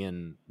kind of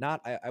being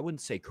I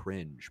wouldn't say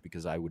cringe,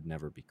 because I would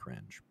never be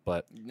cringe,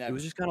 but it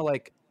was just kind of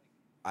like,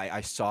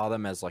 I saw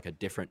them as like a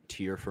different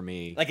tier for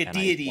me. Like a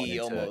deity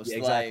almost. Yeah,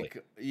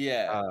 exactly.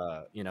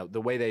 Like,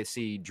 the way they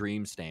see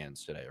Dream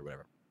stands today or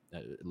whatever.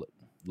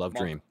 Love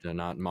Dream,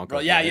 not Monk. Bro,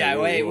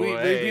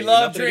 we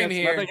love Dream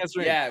here.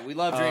 Yeah, we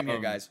love Dream here,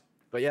 guys.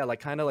 But yeah, like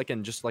kind of like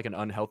in just like an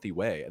unhealthy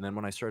way. And then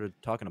when I started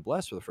talking to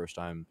Bless for the first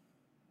time,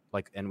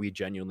 like, and we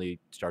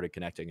genuinely started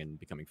connecting and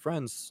becoming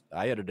friends,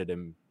 I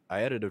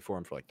edited for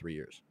him for like 3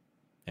 years.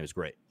 It was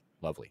great.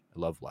 Lovely. I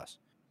love Bless.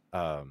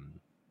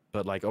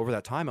 But like over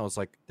that time, I was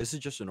like, this is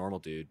just a normal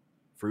dude.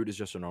 Fruit is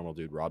just a normal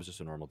dude. Rob's just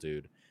a normal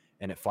dude.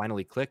 And it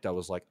finally clicked. I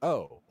was like,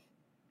 oh,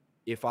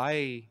 if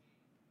I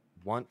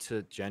want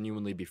to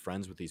genuinely be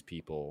friends with these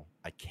people,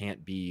 I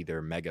can't be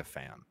their mega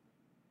fan,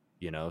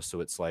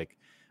 So it's like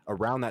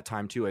around that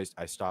time too,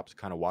 I stopped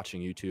kind of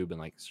watching YouTube and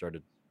like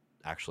started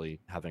actually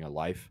having a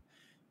life,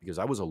 because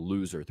I was a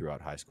loser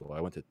throughout high school.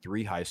 I went to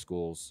 3 high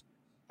schools.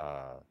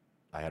 I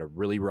had a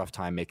really rough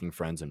time making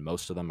friends in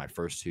most of them. My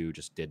first 2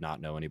 just did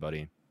not know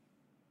anybody.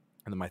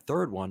 And then my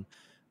third one,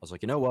 I was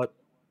like, you know what?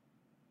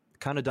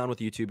 Kind of done with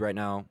YouTube right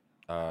now.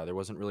 There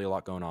wasn't really a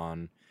lot going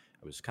on.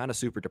 I was kind of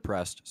super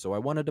depressed, so I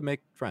wanted to make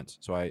friends.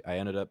 So I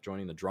ended up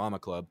joining the drama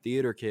club,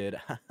 theater kid.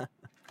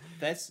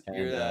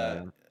 You're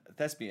the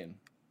thespian.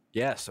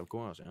 Yes, of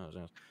course.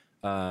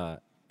 Yes.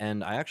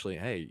 And I actually,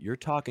 hey, you're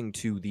talking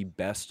to the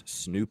best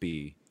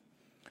Snoopy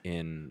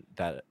in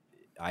that.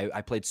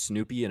 I played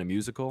Snoopy in a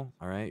musical.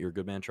 All right, Your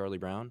Good Man, Charlie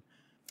Brown.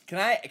 Can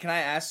I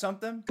ask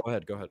something? Go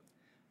ahead.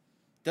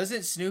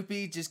 Doesn't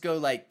Snoopy just go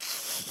like,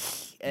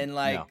 and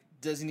like, no.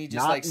 Doesn't he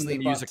just Not like in sleep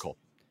the musical?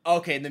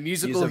 Okay, in the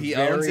musical he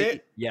owns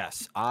it?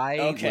 Yes,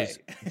 I was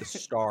the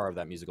star of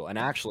that musical. And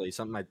actually,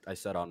 something I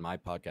said on my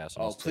podcast.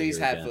 Oh, please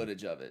have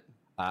footage of it.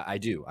 I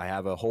do. I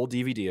have a whole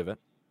DVD of it.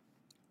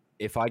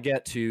 If I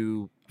get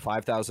to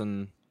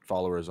 5,000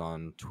 followers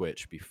on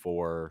Twitch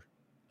before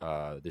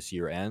this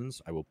year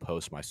ends, I will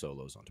post my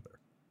solos on Twitter.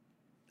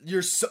 You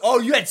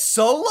had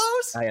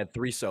solos? I had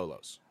 3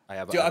 solos. I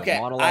have a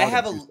monologue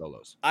and 2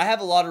 solos. I have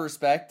a lot of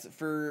respect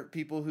for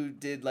people who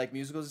did like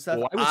musicals and stuff.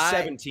 Well, I was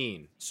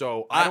 17,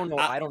 so I don't know.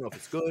 I don't know if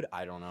it's good.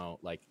 I don't know.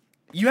 Like,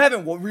 you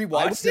haven't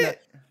rewatched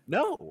it?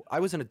 No, I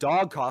was in a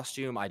dog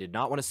costume. I did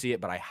not want to see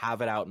it, but I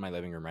have it out in my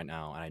living room right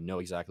now, and I know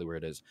exactly where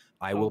it is.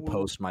 I will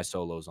post my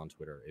solos on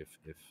Twitter if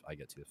I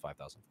get to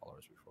 5,000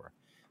 followers before,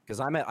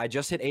 because I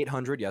just hit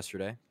 800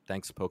 yesterday,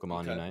 thanks to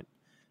Pokemon Unite,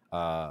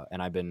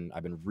 and I've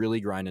been really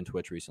grinding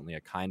Twitch recently.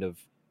 I kind of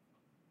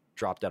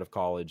dropped out of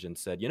college and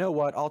said, you know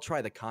what, I'll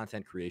try the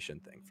content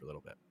creation thing for a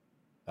little bit.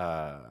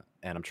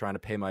 And I'm trying to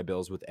pay my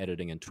bills with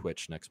editing and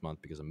Twitch next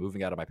month because I'm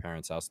moving out of my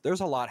parents' house.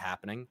 There's a lot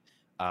happening.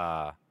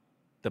 The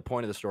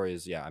point of the story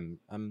is,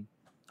 I'm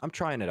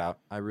trying it out.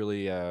 I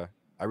really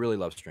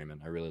love streaming.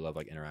 I really love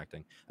like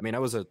interacting. I mean, I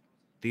was a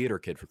theater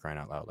kid, for crying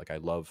out loud. Like, I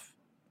love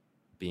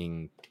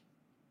being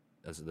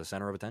as the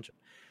center of attention.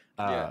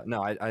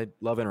 No, I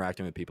love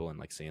interacting with people and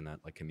like seeing that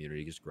like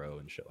community just grow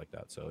and shit like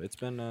that. So it's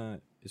been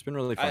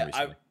really fun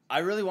recently. I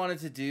really wanted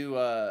to do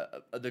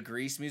the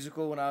Grease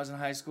musical when I was in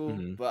high school,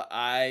 but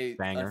I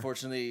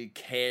unfortunately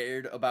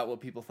cared about what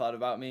people thought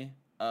about me.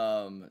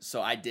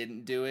 So I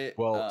didn't do it.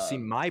 Well, see,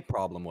 my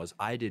problem was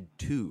I did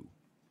too,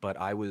 but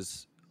I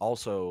was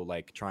also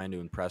like trying to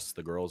impress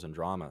the girls in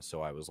drama.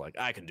 So I was like,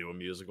 I can do a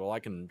musical. I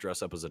can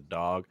dress up as a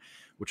dog,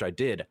 which I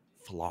did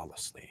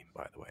flawlessly,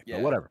 by the way. Yeah.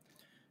 But whatever.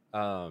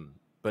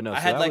 But no, I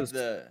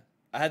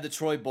had the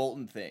Troy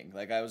Bolton thing.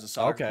 Like, I was a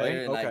soccer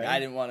player, and like I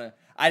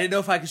didn't know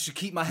if I should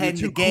keep my head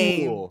in the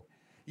game. Cool.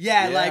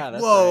 Yeah,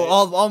 like, whoa,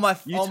 right.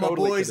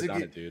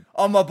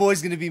 all my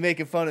boys gonna be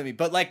making fun of me.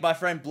 But like, my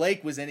friend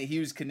Blake was in it. He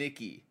was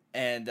Kaneki,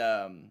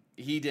 and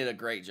he did a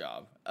great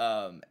job.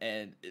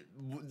 To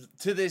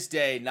this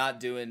day, not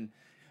doing,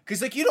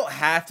 because like, you don't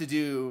have to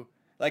do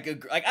like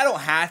I don't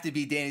have to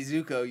be Danny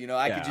Zuko, you know.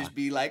 I could just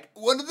be like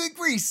one of the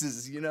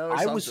Greases, you know.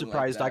 I was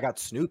surprised I got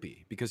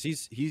Snoopy because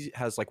he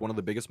has like one of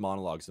the biggest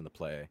monologues in the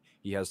play.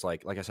 He has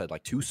like I said,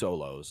 like 2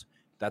 solos.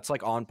 That's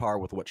like on par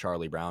with what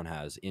Charlie Brown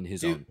has in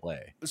his own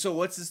play. So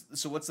what's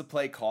the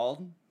play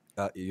called?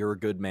 You're a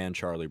Good Man,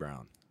 Charlie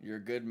Brown. You're a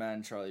Good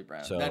Man, Charlie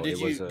Brown. So now,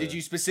 did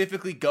you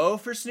specifically go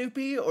for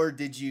Snoopy, or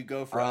did you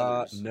go for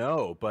others?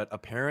 No, but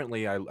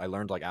apparently I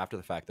learned like after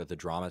the fact that the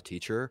drama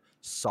teacher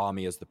saw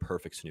me as the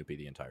perfect Snoopy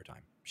the entire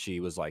time. She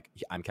was like,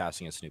 I'm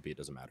casting as Snoopy. It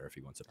doesn't matter if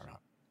he wants it or not.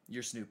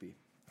 You're Snoopy.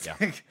 Yeah.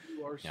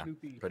 You are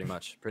Snoopy. Yeah, pretty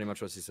much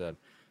what she said.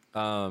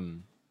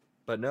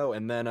 But no,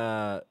 and then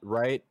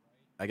right,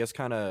 I guess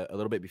kind of a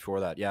little bit before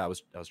that, I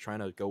was trying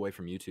to go away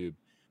from YouTube,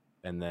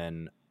 and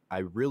then I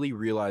really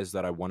realized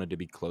that I wanted to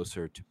be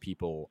closer to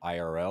people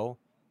IRL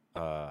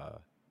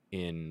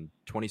in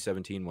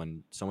 2017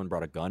 when someone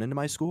brought a gun into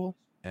my school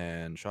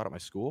and shot at my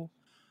school.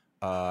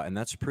 And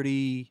that's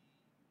pretty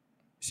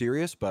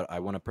serious, but I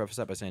want to preface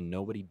that by saying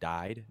nobody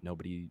died.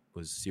 Nobody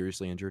was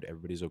seriously injured.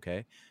 Everybody's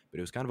okay. But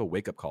it was kind of a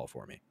wake-up call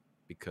for me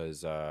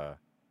because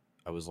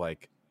I was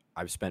like,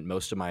 I've spent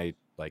most of my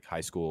like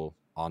high school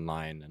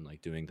online and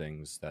like doing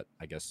things that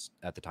I guess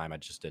at the time I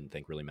just didn't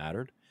think really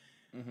mattered.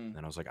 And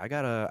I was like, I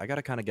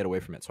gotta kind of get away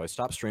from it. So I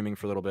stopped streaming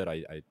for a little bit.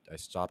 I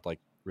stopped like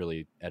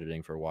really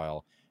editing for a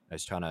while. I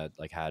just kind of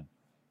like had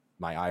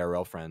my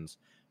IRL friends.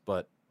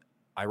 But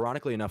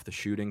ironically enough, the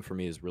shooting for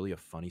me is really a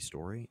funny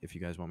story. If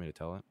you guys want me to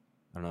tell it,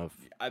 I don't know if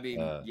I mean,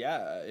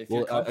 yeah. If well,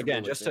 you're comfortable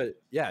again,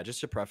 with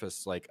just to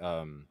preface, like,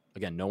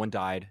 again, no one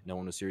died, no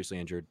one was seriously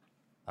injured.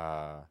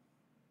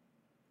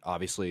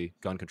 Obviously,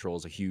 gun control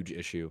is a huge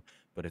issue,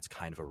 but it's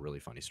kind of a really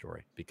funny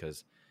story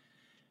because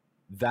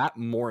that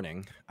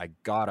morning I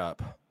got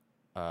up,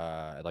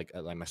 like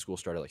my school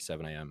started at like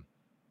 7 a.m.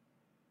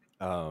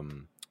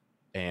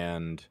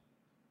 And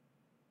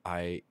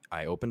I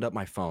opened up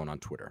my phone on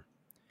Twitter,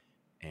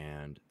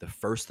 and the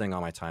first thing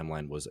on my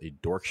timeline was a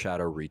Dork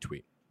Shadow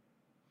retweet.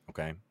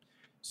 Okay,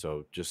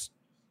 so just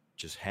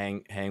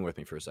hang with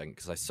me for a second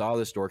because I saw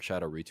this Dork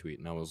Shadow retweet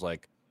and I was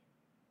like,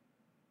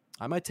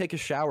 I might take a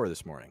shower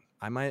this morning.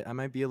 I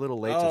might be a little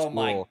late to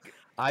school.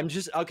 I'm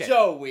just okay.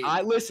 Joey,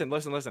 listen.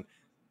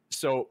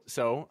 So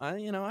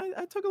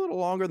I took a little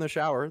longer in the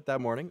shower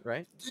that morning,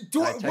 right?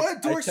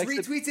 What Dork's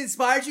retweets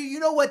inspired you? You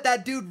know what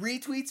that dude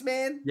retweets,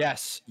 man?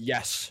 Yes.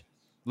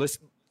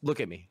 Listen, look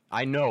at me.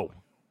 I know.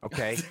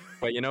 Okay,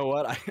 but you know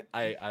what?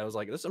 I was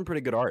like, this is some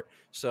pretty good art.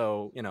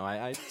 So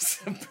I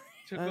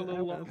took a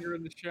little longer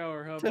in the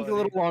shower. Huh, took a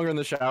little longer in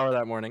the shower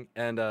that morning,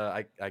 and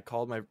I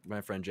called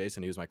my friend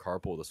Jason. He was my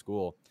carpool to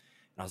school,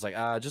 and I was like,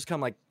 just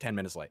come like 10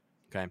 minutes late.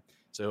 Okay,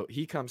 so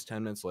he comes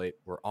 10 minutes late.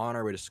 We're on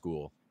our way to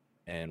school,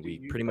 and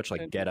we pretty much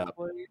like get up.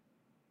 Late?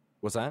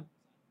 What's that?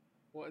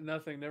 What?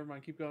 Nothing. Never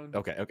mind. Keep going.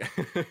 Okay.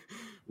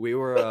 we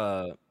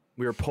were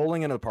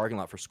pulling into the parking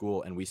lot for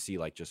school, and we see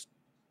like just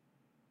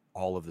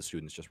all of the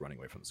students just running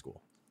away from the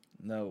school.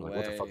 No way. Like,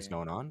 what the fuck is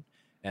going on?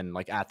 And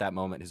like at that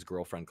moment, his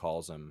girlfriend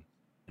calls him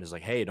and is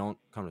like, "Hey, don't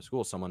come to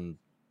school. Someone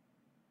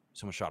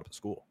shot up the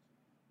school."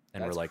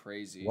 And That's we're like,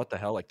 crazy. What the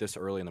hell? Like this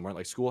early in the morning,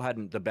 like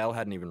the bell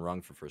hadn't even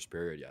rung for first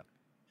period yet.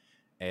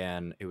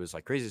 And it was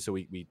like crazy. So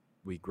we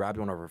grabbed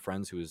one of our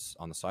friends who was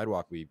on the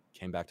sidewalk. We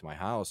came back to my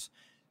house,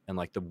 and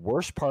like the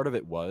worst part of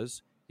it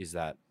is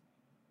that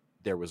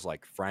there was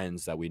like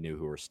friends that we knew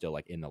who were still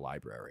like in the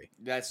library.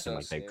 That's so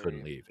like scary. They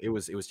couldn't leave. It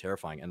was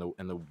terrifying. And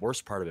the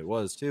worst part of it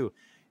was too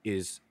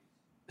is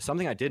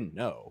something I didn't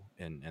know,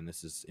 and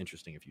this is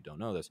interesting if you don't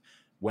know this.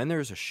 When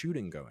there's a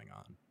shooting going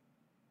on,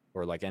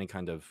 or like any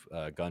kind of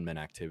gunman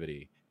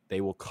activity, they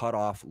will cut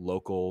off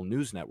local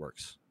news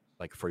networks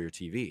like for your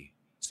TV,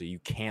 so you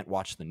can't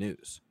watch the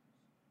news.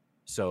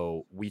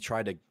 So we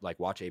tried to like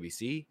watch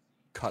ABC,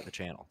 cut the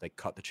channel. They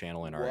cut the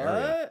channel in our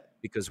area.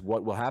 Because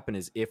what will happen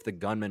is if the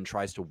gunman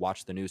tries to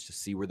watch the news to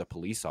see where the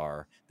police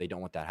are, they don't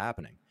want that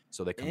happening.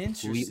 So they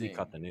completely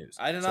cut the news.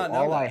 I did not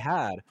know that. I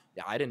had,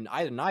 I didn't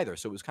either.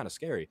 So it was kind of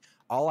scary.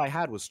 All I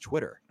had was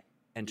Twitter,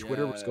 and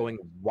Twitter was going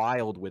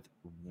wild with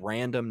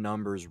random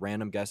numbers,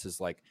 random guesses.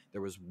 Like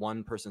there was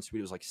one person's tweet,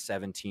 it was like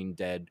 17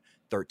 dead,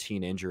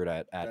 13 injured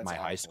at my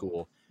high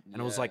school.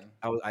 And I was like,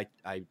 I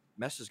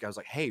messaged this guy. I was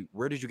like, hey,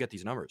 where did you get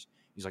these numbers?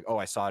 He's like, oh,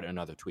 I saw it in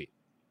another tweet.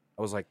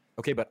 I was like,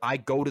 okay, but I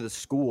go to the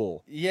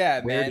school.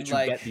 Yeah, where man, did you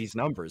get these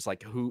numbers?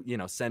 Like, who,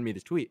 send me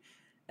the tweet.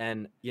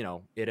 And,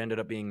 it ended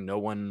up being no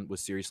one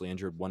was seriously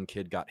injured. One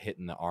kid got hit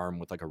in the arm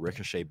with like a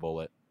ricochet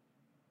bullet.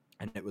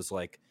 And it was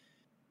like,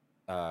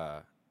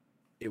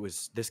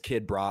 this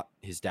kid brought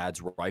his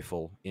dad's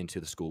rifle into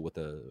the school with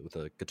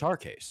a guitar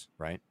case,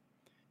 right?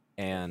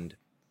 And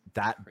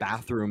that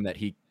bathroom that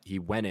he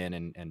went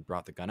in and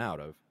brought the gun out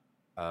of,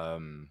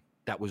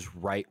 that was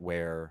right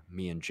where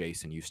me and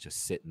Jason used to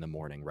sit in the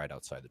morning right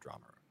outside the drama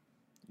room.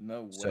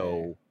 No way.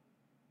 So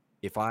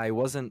if I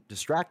wasn't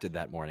distracted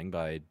that morning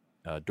by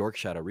Dork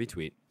Shadow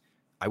retweet,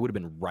 I would have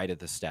been right at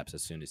the steps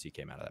as soon as he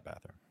came out of that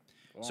bathroom.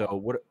 Wow.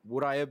 So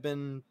would I have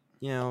been,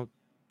 taken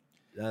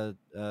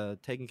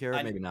care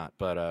of? Maybe not.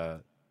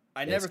 But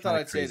I never thought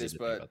I'd say this,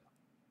 but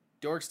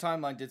Dork's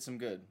timeline did some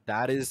good.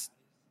 It's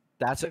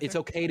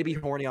okay to be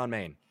horny on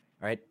main.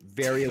 All right,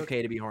 very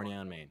okay to be horny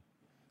on main.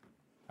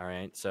 All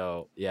right,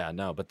 so yeah,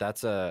 no, but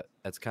that's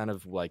kind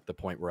of like the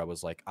point where I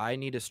was like, I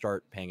need to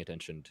start paying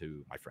attention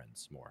to my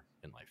friends more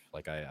in life.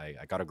 Like I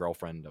got a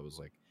girlfriend. I was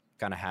like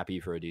kind of happy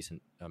for a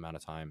decent amount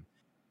of time,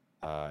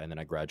 and then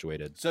I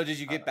graduated. So did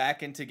you get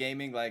back into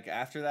gaming like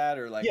after that,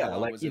 or like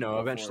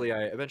eventually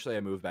I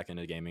moved back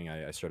into gaming.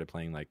 I started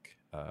playing like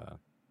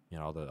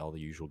all the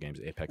usual games,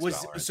 Apex.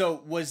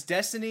 So was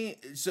Destiny?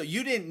 So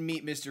you didn't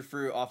meet Mr.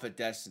 Fruit off of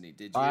Destiny,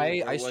 did you?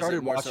 I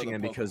started watching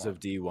him because of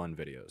D1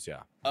 videos.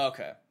 Yeah.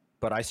 Okay.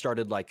 But I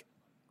started like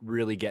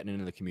really getting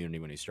into the community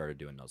when he started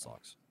doing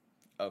Nuzlocke.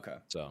 Okay.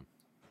 So,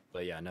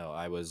 but yeah, no,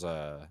 I was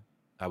a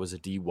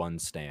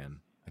D1 stan.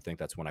 I think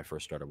that's when I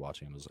first started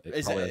watching him. Is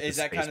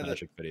that kind of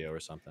the video or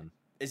something?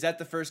 Is that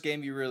the first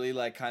game you really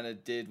like kind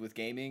of did with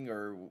gaming,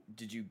 or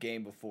did you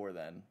game before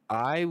then?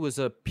 I was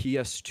a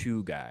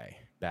PS2 guy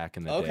back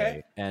in the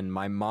day, and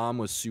my mom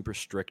was super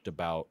strict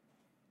about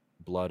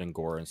blood and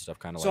gore and stuff.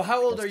 Kind of. So like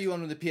how old are you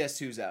when the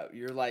PS2's out?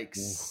 You're like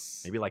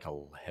maybe like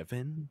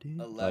 11, dude.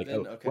 11.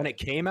 Like, okay. When it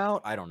came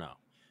out, I don't know,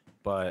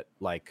 but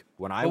like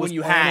when I But was when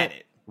you playing had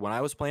it, when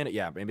I was playing it,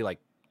 yeah, maybe like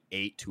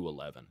 8 to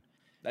 11.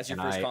 That's your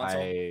And first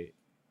console.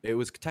 It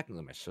was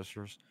technically my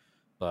sister's,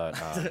 but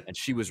and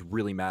she was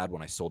really mad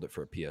when I sold it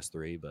for a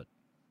PS3, but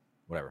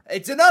whatever.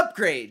 It's an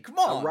upgrade. Come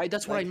on. Right,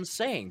 that's what I'm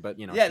saying. But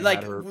you know, yeah, she like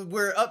had her-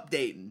 we're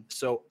updating.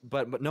 So,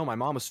 but no, my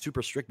mom was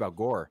super strict about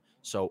gore.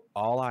 So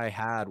all I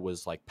had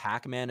was like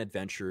Pac-Man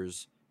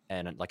Adventures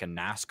and like a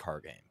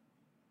NASCAR game.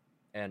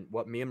 And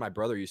what me and my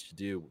brother used to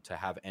do to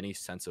have any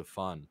sense of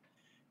fun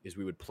is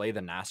we would play the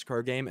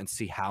NASCAR game and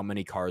see how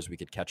many cars we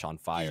could catch on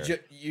fire.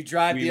 You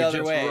drive We the would other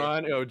just way.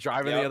 Run,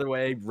 driving Yep. the other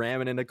way,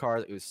 ramming into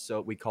cars. It was so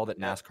we called it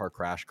Yep. NASCAR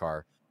Crash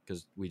Car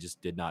because we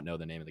just did not know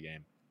the name of the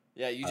game.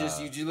 Yeah, you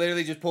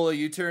literally just pull a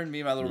U-turn. Me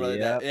and my little brother,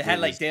 Yep, it had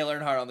it like was- Dale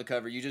Earnhardt on the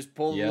cover. You just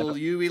pull Yep. a little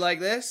U like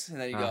this, and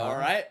then you go, Uh-huh. all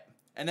right.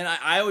 And then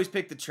I always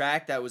picked the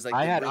track that was like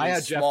I the had really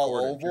Jeff small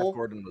Gordon. oval. Jeff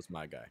Gordon was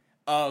my guy.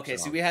 Oh, okay.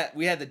 So- See,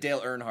 we had the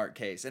Dale Earnhardt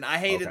case, and I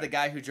hated Okay. the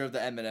guy who drove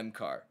the M&M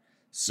car.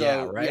 So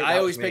Yeah, right? I That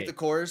always was picked me. the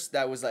course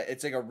that was like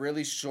it's like a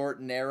really short,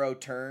 narrow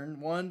turn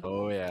one.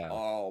 Oh yeah.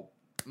 Oh,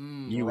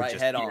 You would right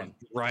just head get on.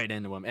 right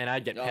into him, and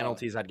I'd get Oh.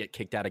 penalties. I'd get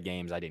kicked out of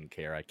games. I didn't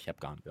care. I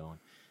kept on going.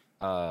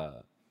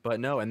 But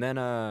no, and then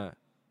I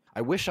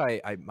wish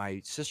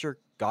my sister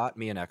got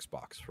me an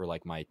Xbox for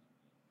like my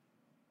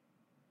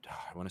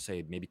I want to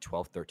say maybe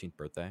 12th, 13th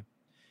birthday.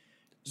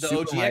 The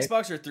Super OG hype.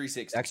 Xbox or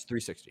 360?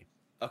 X360.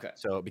 Okay.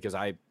 So because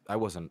I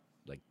wasn't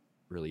like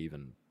really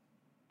even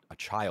a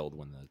child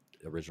when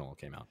the original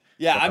came out.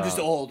 Yeah, But, I'm just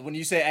old. When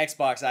you say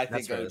Xbox, I That's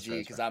think fair, OG that's fair,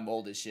 that's because fair. I'm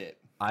old as shit.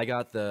 I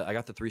got the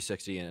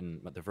 360,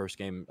 and the first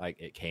game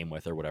it came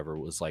with or whatever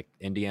was like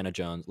Indiana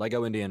Jones,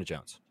 Lego Indiana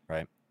Jones,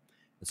 right?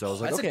 And so I was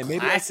Oh, like, that's a okay,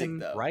 maybe I classic, can,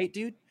 though. right,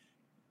 dude?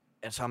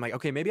 And so I'm like,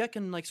 okay, maybe I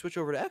can like switch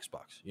over to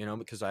Xbox,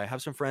 because I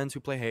have some friends who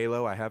play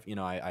Halo. I have,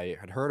 I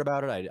had heard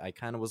about it. I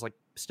kind of was like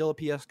still a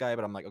PS guy,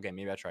 but I'm like, okay,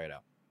 maybe I try it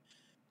out.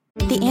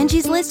 The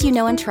Angie's List you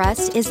know and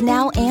trust is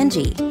now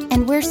Angie,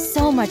 and we're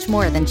so much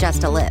more than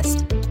just a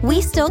list.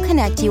 We still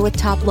connect you with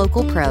top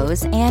local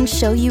pros and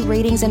show you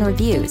ratings and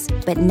reviews,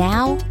 but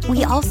now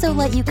we also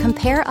let you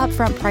compare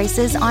upfront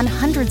prices on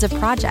hundreds of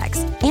projects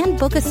and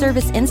book a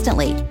service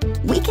instantly.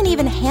 We can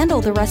even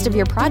handle the rest of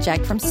your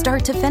project from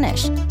start to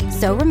finish.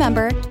 So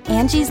remember,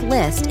 Angie's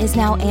List is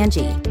now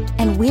Angie,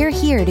 and we're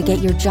here to get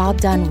your job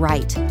done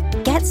right.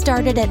 Get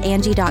started at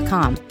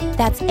Angie.com.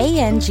 That's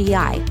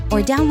ANGI,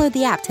 or download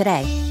the app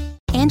today.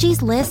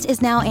 Angie's List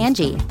is now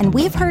Angie, and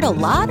we've heard a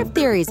lot of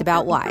theories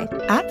about why.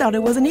 I thought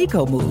it was an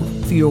eco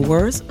move. Fewer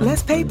words,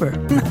 less paper.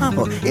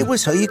 No, it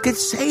was so you could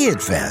say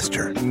it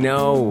faster.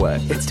 No,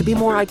 it's to be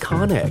more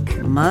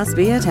iconic. Must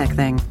be a tech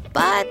thing.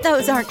 But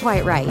those aren't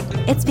quite right.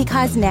 It's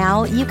because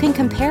now you can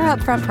compare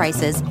upfront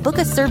prices, book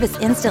a service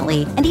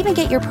instantly, and even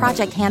get your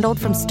project handled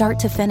from start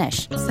to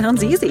finish.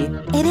 Sounds easy.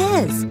 It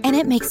is, and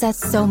it makes us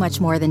so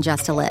much more than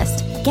just a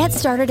list. Get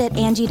started at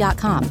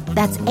Angie.com.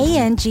 That's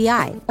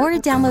ANGI, or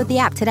download the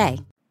app today.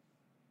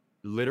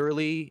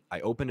 Literally,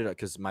 I opened it up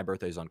because my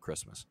birthday is on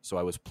Christmas. So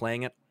I was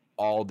playing it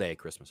all day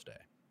Christmas Day.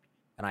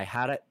 And I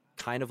had it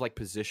kind of like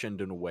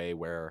positioned in a way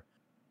where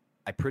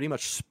I pretty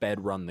much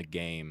sped run the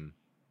game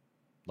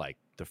like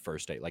the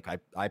first day. Like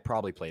I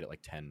probably played it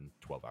like 10,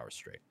 12 hours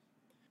straight.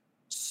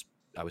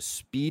 I was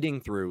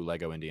speeding through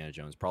Lego Indiana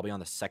Jones, probably on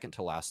the second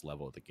to last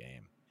level of the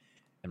game.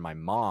 And my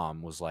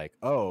mom was like,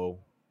 "Oh,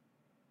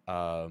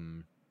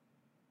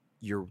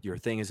 your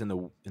thing is in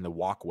the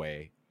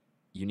walkway.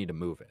 You need to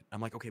move it."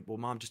 I'm like, "Okay, well,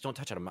 Mom, just don't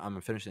touch it.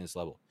 I'm finishing this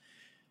level."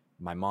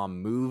 My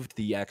mom moved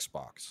the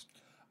Xbox,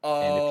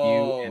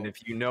 Oh. and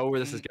if you know where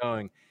this is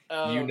going,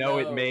 no.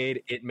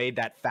 it made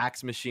that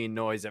fax machine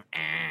noise of.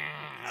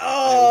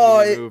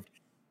 Oh,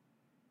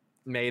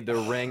 made the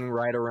ring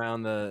right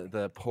around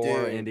the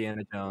poor Dude.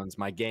 Indiana Jones.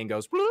 My game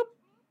goes bloop,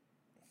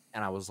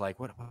 and I was like,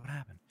 "What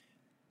happened?"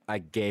 I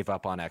gave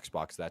up on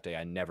Xbox that day.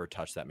 I never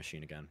touched that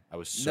machine again. I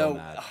was so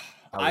mad.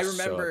 I was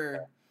so remember.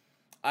 upset.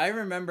 I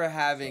remember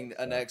having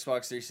an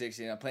Xbox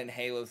 360 and I'm playing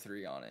Halo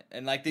 3 on it,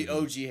 and like the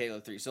OG Halo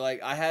 3. So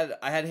like I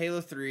had Halo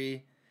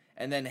 3,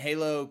 and then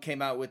Halo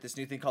came out with this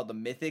new thing called the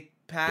Mythic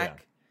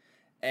Pack,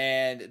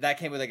 and that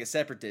came with like a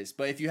separate disc.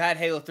 But if you had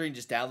Halo 3 and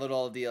just download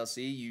all the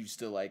DLC, you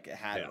still like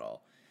had it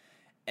all.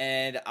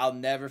 And I'll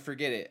never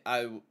forget it.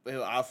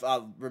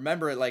 I'll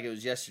remember it like it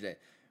was yesterday.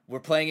 We're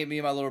playing it, me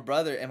and my little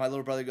brother, and my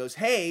little brother goes,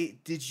 "Hey,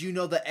 did you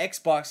know the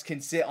Xbox can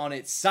sit on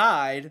its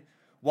side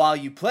while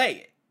you play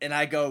it?" And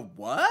I go,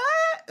 "What?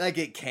 Like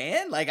it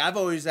can? Like I've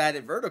always had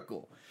it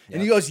vertical." Yeah.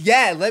 And he goes,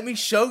 "Yeah, let me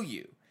show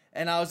you."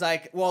 And I was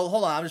like, "Well,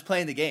 hold on, I'm just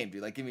playing the game,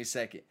 dude. Like, give me a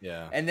second."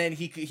 Yeah. And then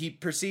he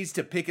proceeds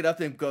to pick it up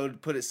and go to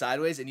put it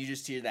sideways, and you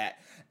just hear that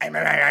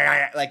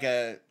like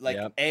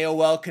Yep.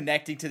 AOL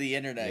connecting to the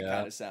internet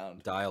kind of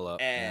sound. Dial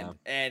up. And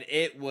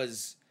it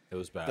was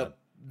bad.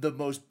 the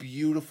most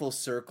beautiful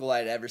circle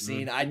I'd ever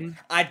seen. Mhm.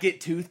 I'd get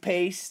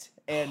toothpaste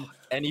and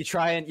you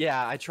try and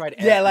I tried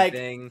Yeah, like,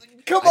 everything.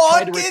 come I on,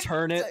 tried to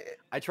return it.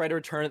 I tried to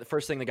return it. The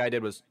first thing the guy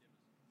did was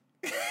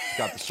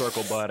got the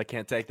circle bud. I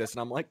can't take this.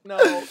 And I'm like,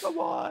 no, come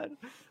on.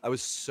 I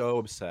was so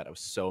upset. I was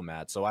so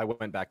mad. So I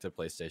went back to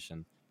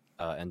PlayStation,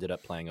 ended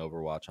up playing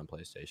Overwatch on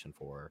PlayStation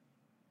 4,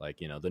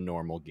 like, you know, the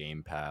normal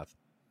game path.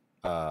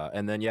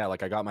 And then, yeah,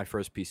 like I got my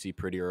first PC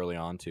pretty early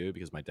on too,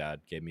 because my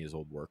dad gave me his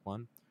old work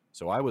one.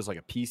 So I was like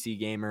a PC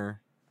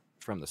gamer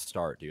from the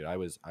start, dude. I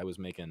was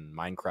making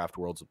Minecraft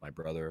worlds with my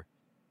brother.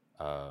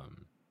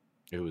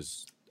 It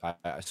was,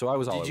 so I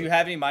was all. Did you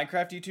have any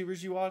Minecraft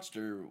YouTubers you watched,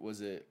 or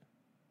was it,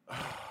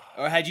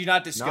 or had you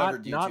not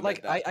discovered YouTube? Not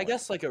like I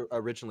guess like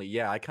originally,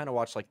 yeah. I kind of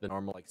watched like the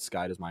normal like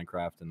Sky Does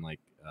Minecraft and like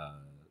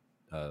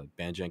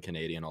Banjo and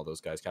Canadian, all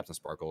those guys, Captain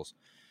Sparkles.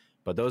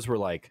 But those were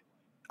like,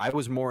 I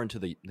was more into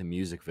the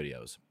music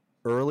videos,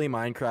 early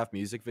Minecraft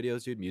music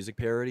videos, dude. Music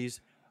parodies.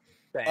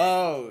 Bang.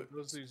 Oh,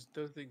 those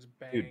things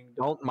bang. Dude,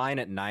 Don't Mine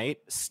at Night,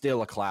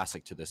 still a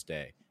classic to this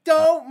day.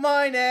 Don't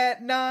Mine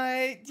at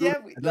Night. Yeah,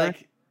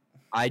 like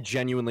I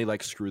genuinely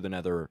like Screw the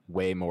Nether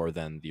way more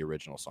than the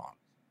original song.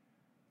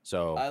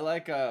 So I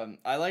like the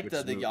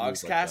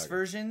Yogscast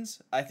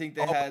versions. I think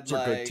they had those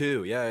are good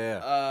too.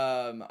 Yeah.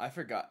 I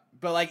forgot,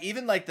 but like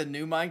even like the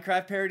new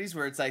Minecraft parodies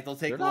where it's like they'll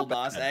take Lil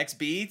Nas X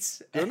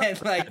beats they're and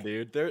like bad,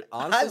 dude. They're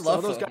honestly, some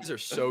of those guys are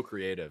so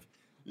creative.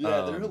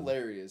 Yeah, they're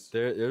hilarious.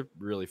 They're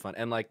really fun,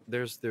 and like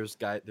there's those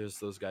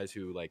guys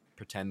who like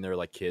pretend they're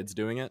like kids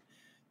doing it,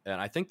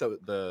 and I think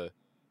the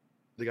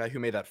guy who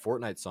made that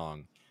Fortnite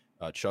song,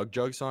 Chug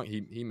Jug song,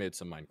 he made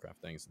some Minecraft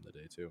things in the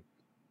day too.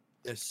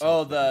 It's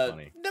so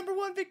funny.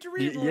 #1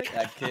 victory, boy.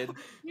 That kid.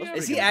 Yeah,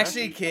 Is he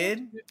actually a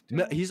kid?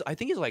 No, I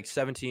think he's like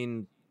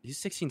 17. He's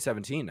 16,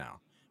 17 now.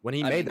 When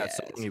he made that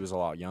song, he was a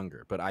lot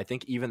younger, but I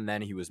think even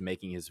then he was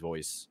making his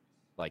voice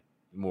like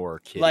more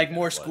kid, like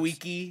more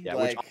squeaky. Yeah,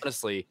 like... which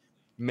honestly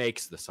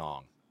makes the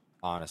song.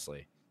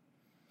 Honestly,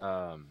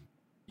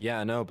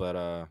 yeah, no, but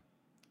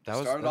that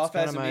was started off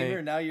as a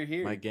gamer. Now you're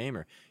here. My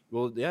gamer.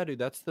 Well, yeah, dude,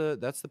 that's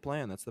the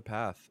plan. That's the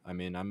path. I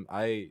mean,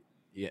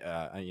 you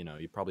know,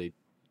 you probably,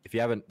 if you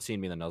haven't seen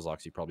me in the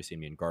Nuzlocke, you've probably seen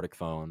me in Gartic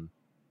Phone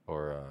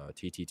or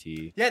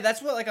TTT. Yeah,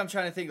 that's what like I'm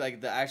trying to think.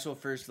 Like the actual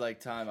first like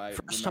time I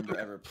remember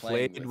ever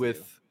played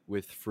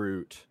with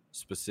Fruit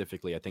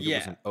specifically. I think it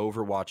was an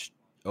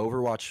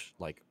Overwatch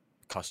like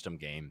custom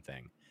game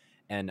thing,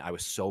 and I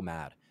was so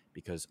mad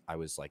because I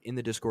was like in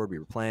the Discord. We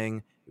were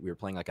playing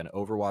like an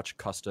Overwatch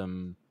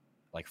custom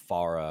like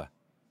Pharah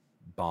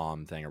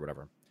bomb thing or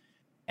whatever,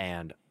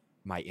 and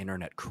my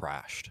internet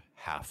crashed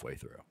halfway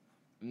through.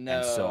 No.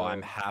 And so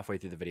I'm halfway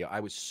through the video. I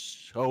was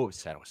so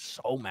upset. I was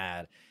so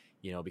mad,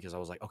 you know, because I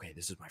was like, okay,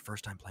 this is my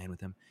first time playing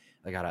with him.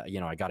 I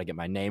gotta get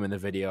my name in the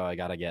video. I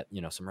gotta get,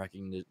 you know, some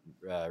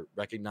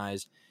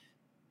recognized.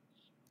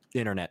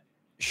 Internet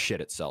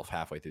shit itself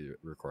halfway through the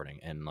recording,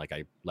 and like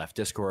I left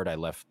Discord, I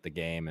left the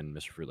game, and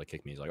Mr. Fruit like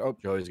kicked me. He's like, "Oh,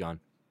 Joey's gone."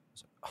 I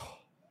was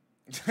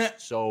like, "Oh,"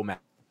 so mad.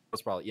 That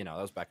was probably, you know,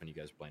 that was back when you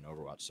guys were playing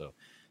Overwatch, so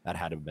that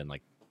had to have been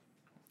like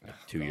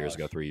 3 years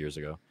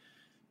ago.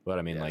 But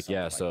I mean,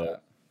 so.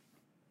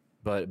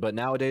 But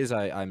nowadays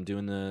I'm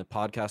doing the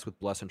podcast with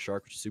Bless and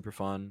Shark, which is super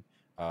fun.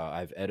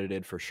 I've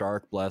edited for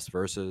Shark, Bless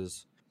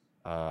versus.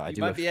 You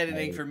might be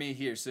editing for me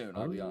here soon.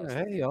 I'll be honest.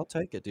 Hey, I'll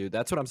take it, dude.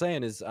 That's what I'm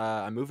saying. Is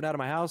I'm moving out of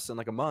my house in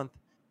like a month,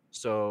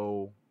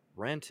 so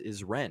rent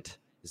is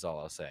all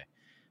I'll say.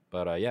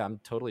 But yeah, I'm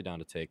totally down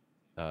to take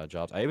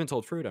jobs. I even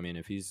told Fruit. I mean,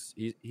 if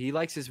he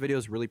likes his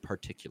videos really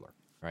particular,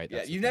 right?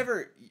 Yeah.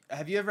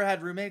 Have you ever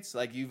had roommates?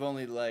 Like you've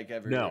only like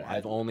ever? No,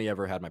 I've only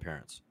ever had my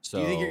parents. So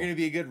do you think you're gonna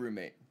be a good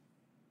roommate?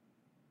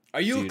 Are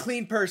you a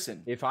clean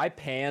person? If I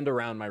panned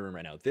around my room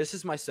right now, this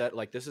is my set.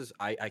 Like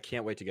I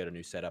can't wait to get a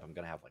new setup. I'm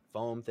gonna have like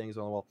foam things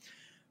on the wall.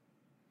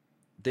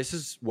 This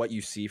is what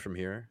you see from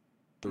here.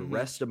 The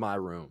rest of my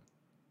room,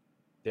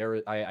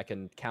 I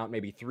can count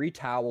maybe 3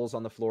 towels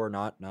on the floor,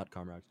 not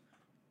comrades.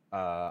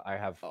 I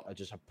have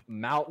just a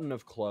mountain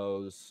of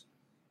clothes.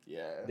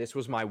 Yeah. This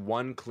was my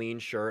one clean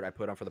shirt I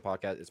put on for the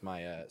podcast. It's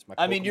my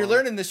I mean, you're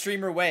learning the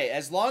streamer way.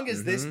 As long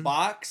as this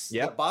box,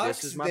 the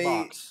box, this is my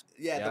box.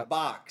 Yeah, the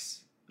box.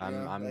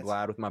 I'm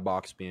glad with my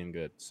box being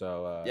good.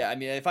 So yeah, I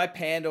mean, if I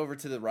panned over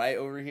to the right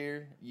over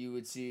here, you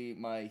would see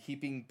my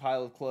heaping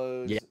pile of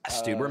clothes.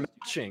 Yes, dude, we're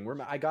matching.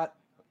 I got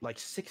like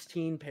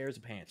 16 pairs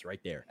of pants right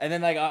there. And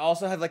then like I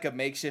also have like a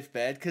makeshift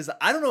bed because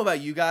I don't know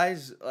about you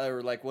guys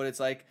or like what it's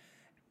like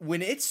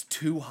when it's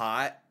too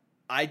hot.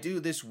 I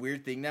do this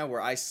weird thing now where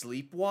I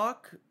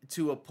sleepwalk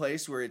to a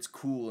place where it's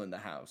cool in the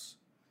house.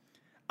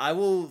 I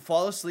will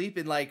fall asleep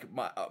in like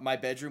my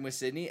bedroom with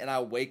Sydney, and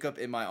I'll wake up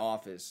in my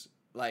office.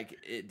 Like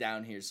it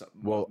down here,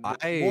 more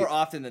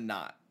often than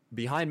not.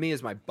 Behind me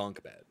is my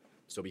bunk bed.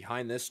 So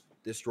behind this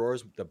drawer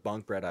is the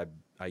bunk bed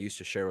I used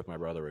to share with my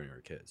brother when we were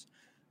kids.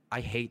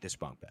 I hate this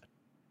bunk bed.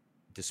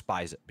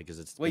 Despise it because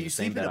it's. Wait, you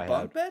sleep in a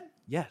bunk bed?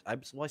 Yeah, I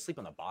sleep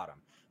on the bottom,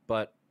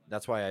 but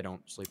that's why I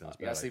don't sleep in this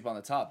bed. You gotta sleep on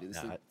the top.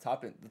 The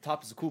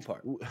top is the cool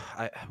part.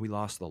 We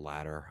lost the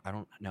ladder. I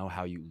don't know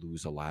how you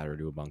lose a ladder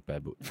to a bunk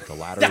bed, but the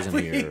ladder is in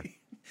here.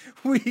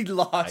 We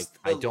lost.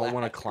 I don't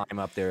want to climb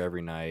up there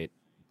every night.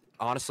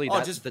 Honestly,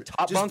 the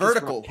top bunk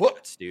vertical is for my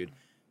cats, dude.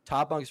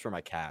 Top bunk is for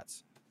my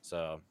cats.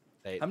 So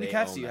how many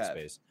cats do you have?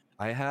 Space.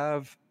 I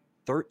have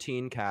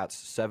 13 cats,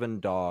 7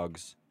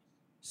 dogs,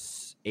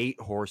 8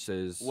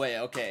 horses. Wait,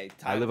 okay.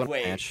 I live on a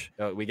ranch.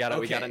 We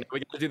gotta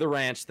do the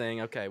ranch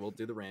thing. Okay, we'll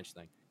do the ranch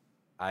thing.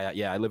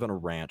 I live on a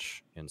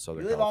ranch in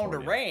Southern California. You live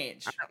on the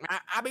ranch.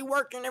 I be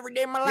working every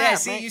day of my life. Yeah,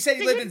 see, man. you said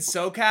you live in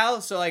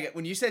SoCal, so like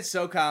when you said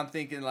SoCal, I'm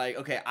thinking like,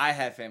 okay, I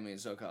have family in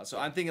SoCal, so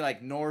I'm thinking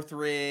like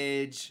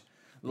Northridge,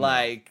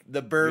 like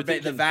the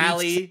Burbank, the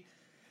Valley.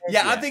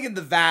 Yeah, I'm thinking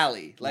the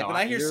Valley. Like when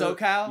I hear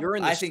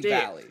SoCal, I think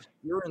Valley.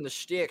 You're in the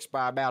sticks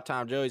by about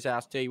time Joey's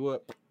house. Tell you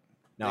what.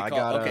 No,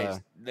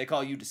 they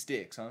call you the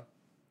sticks, huh?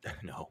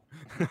 No,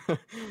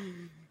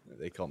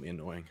 they call me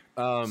annoying.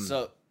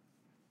 So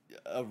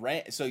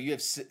you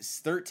have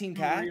 13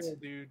 cats? Too real,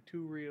 dude.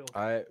 Too real.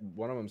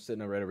 One of them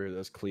sitting right over here.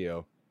 That's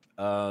Cleo.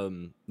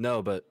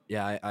 No, but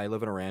yeah, I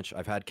live in a ranch.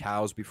 I've had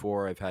cows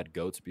before. I've had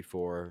goats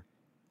before.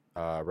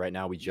 Right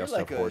now we just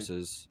have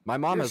horses. My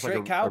mom has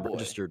like a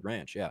registered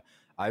ranch. Yeah,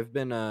 I've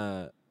been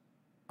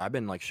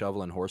like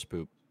shoveling horse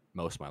poop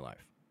most of my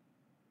life.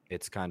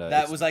 It's kind of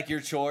that was like your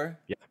chore.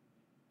 Yeah,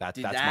 that's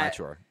my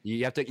chore.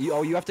 You have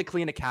to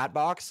clean a cat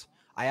box.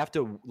 I have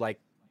to like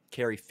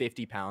carry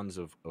 50 pounds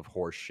of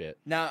horse shit.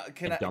 Now,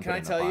 can I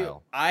tell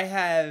you, I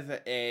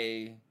have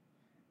a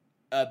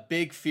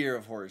big fear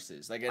of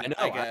horses. Like I know.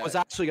 I was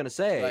actually gonna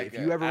say, like if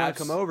you ever want to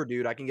come over,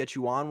 dude, I can get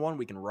you on one.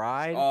 We can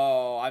ride.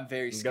 Oh, I'm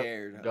very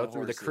scared. Go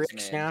through the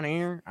creeks down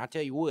here. I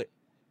tell you what.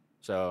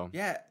 So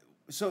yeah.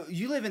 So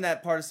you live in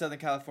that part of Southern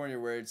California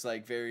where it's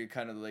like very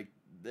kind of like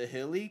the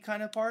hilly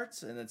kind of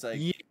parts, and it's like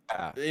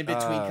in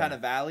between kind of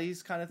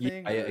valleys kind of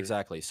thing. Yeah,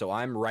 exactly. So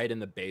I'm right in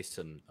the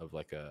basin of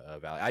like a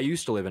valley. I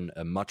used to live in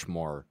a much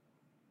more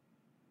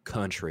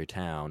country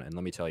town, and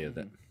let me tell you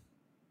that.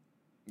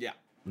 Yeah.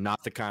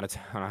 Not the kind of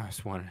town I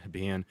was wanted to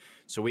be in.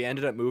 So we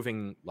ended up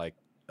moving like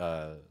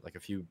a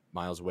few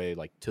miles away,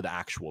 like to the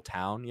actual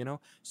town, you know?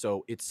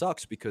 So it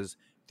sucks because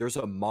there's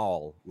a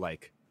mall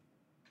like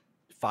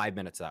 5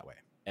 minutes that way,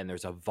 and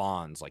there's a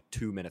Vons like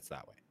 2 minutes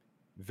that way.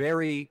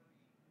 Very,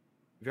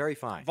 very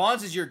fine.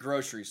 Vons is your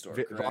grocery store.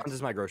 Vons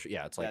is my grocery.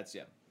 Yeah, it's like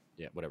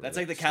whatever. That's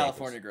like the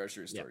California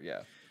grocery store.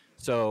 Yeah.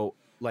 So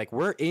like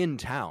we're in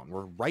town.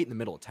 We're right in the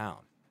middle of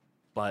town,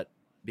 but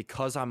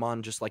because I'm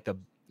on just like the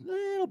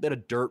little bit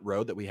of dirt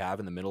road that we have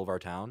in the middle of our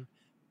town,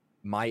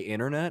 my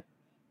internet,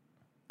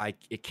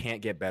 it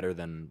can't get better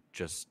than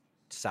just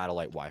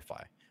satellite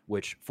Wi-Fi,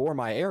 which for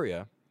my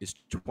area is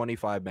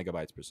 25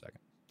 megabytes per second,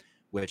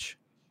 which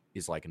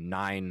is like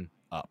 9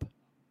 up,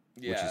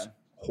 which is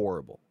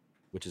horrible.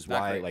 Which is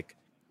why like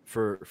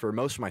for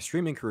most of my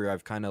streaming career,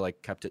 I've kind of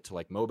like kept it to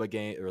like MOBA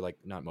game or like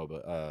not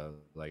MOBA,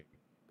 like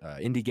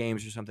indie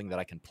games or something that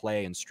I can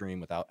play and stream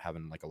without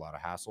having like a lot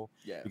of hassle.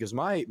 Yeah. Because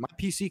my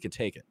PC can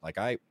take it. Like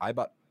I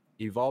bought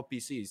Evolve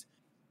PCs,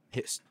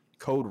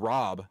 code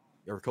Rob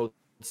or code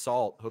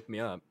Salt hooked me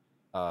up.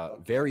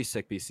 Very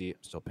sick PC. I'm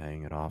still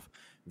paying it off.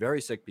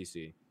 Very sick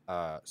PC.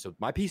 So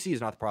my PC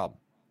is not the problem.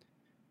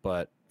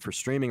 But for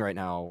streaming right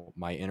now,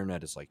 my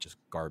internet is like just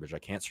garbage. I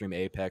can't stream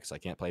Apex. I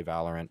can't play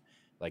Valorant.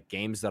 Like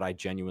games that I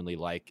genuinely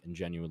like and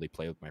genuinely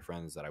play with my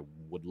friends that I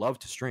would love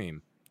to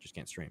stream, just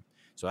can't stream.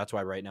 So that's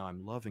why right now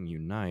I'm loving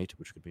Unite,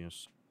 which could be a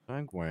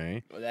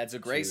segue. Well, that's a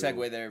great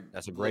segue there.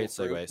 That's a great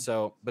segue.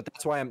 So, but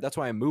that's why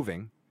I'm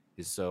moving,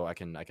 is so I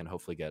can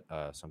hopefully get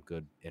some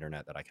good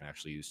internet that I can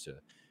actually use to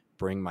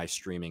bring my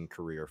streaming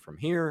career from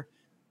here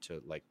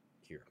to like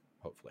here.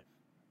 Hopefully,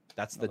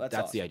 that's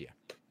awesome. The idea.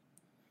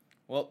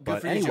 Well,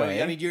 good for you,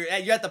 Joey. I mean, you're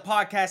at the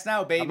podcast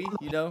now, baby.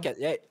 You know.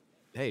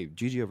 Hey,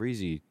 GG Over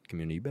Easy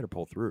community, you better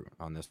pull through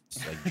on this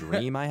like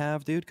dream I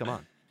have, dude. Come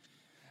on.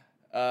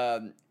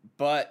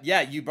 But yeah,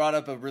 you brought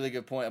up a really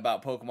good point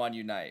about Pokemon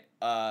Unite.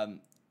 I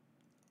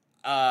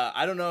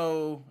don't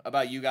know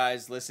about you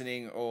guys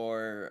listening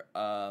or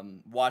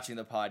watching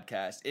the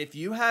podcast. If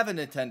you have a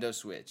Nintendo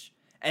Switch,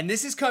 and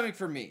this is coming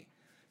from me,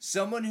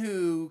 someone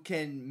who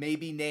can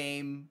maybe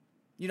name,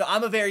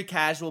 I'm a very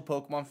casual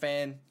Pokemon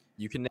fan.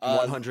 You can name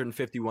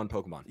 151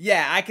 Pokemon.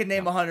 Yeah, I can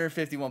name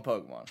 151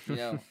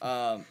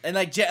 Pokemon. And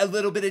like a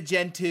little bit of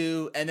Gen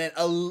 2, and then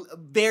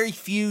very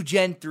few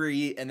Gen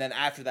 3, and then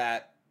after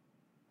that,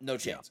 no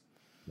chance.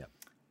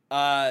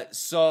 Yeah.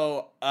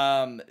 So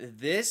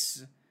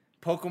this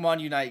Pokemon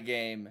Unite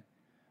game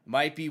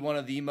might be one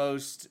of the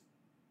most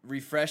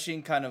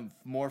refreshing, kind of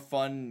more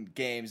fun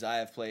games I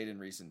have played in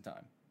recent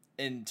time.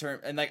 And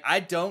like I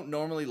don't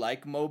normally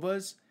like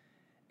MOBAs.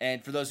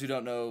 And for those who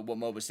don't know what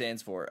MOBA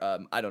stands for,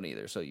 I don't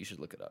either, so you should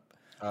look it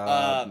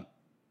up.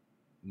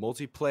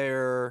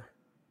 Multiplayer.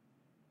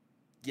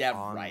 Yeah,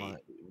 online,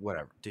 right.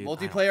 Whatever, dude.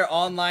 Multiplayer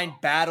online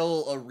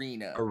battle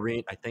arena.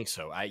 I think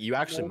so. You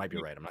actually might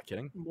be right. I'm not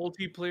kidding.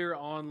 Multiplayer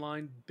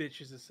online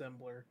bitches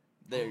assembler.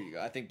 There you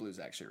go. I think Blue's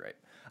actually right.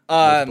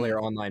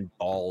 Multiplayer online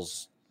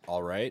balls.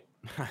 All right.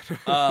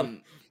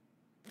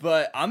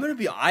 But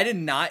I did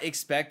not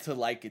expect to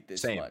like it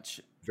this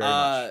much. Very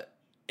much.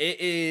 It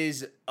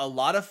is a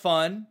lot of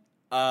fun.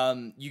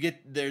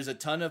 There's a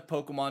ton of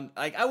Pokemon.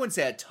 Like I wouldn't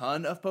say a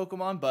ton of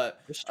Pokemon,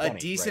 but a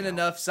decent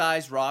enough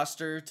size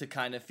roster to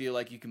kind of feel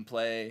like you can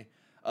play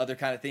other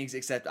kind of things.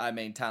 Except I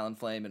main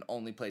Talonflame and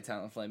only play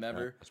Talonflame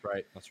ever. That's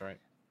right.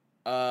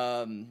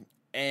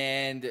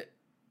 And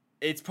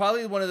it's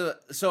probably one of the.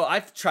 So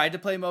I've tried to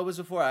play MOBAs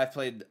before. I've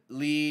played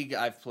League.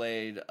 I've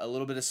played a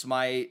little bit of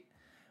Smite.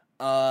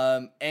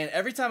 And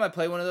every time I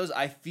play one of those,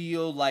 I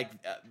feel like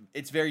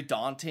it's very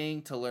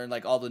daunting to learn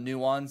like all the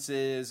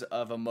nuances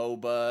of a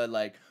MOBA.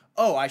 Like,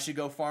 oh, I should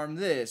go farm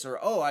this, or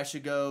oh, I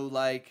should go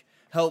like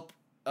help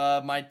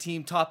my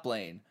team top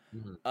lane.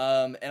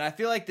 Mm-hmm. And I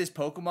feel like this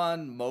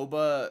Pokemon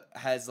MOBA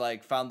has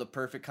like found the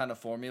perfect kind of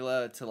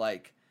formula to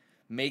like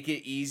make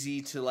it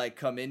easy to like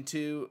come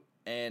into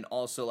and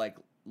also like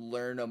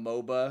learn a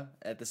MOBA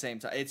at the same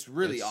time. It's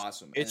really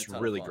awesome. It's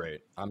really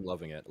great. I'm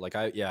loving it. Like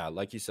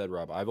like you said,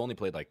 Rob, I've only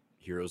played like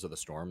Heroes of the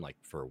Storm like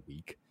for a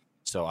week,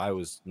 so I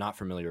was not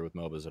familiar with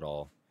MOBAs at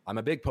all. I'm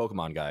a big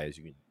Pokemon guy, as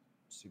you can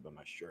see by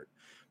my shirt,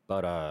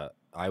 but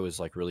I was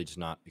like really just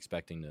not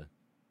expecting to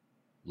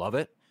love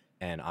it,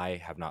 and I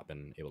have not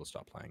been able to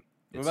stop playing.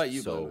 What about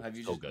you, Blue? Have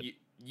you so just good.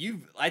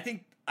 you've I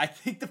think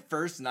the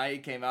first night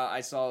it came out,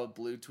 I saw a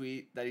Blue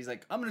tweet that he's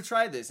like, I'm gonna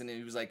try this, and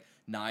it was like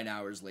 9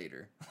 hours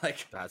later.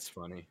 Like, that's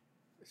funny.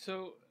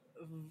 So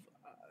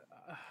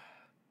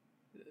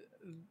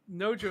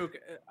no joke,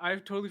 I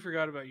totally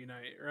forgot about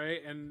Unite,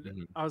 right?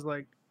 And I was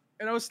like,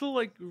 and I was still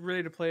like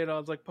ready to play it. I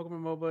was like,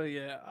 Pokemon MOBA,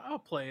 yeah, I'll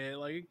play it.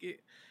 Like,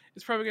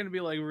 it's probably gonna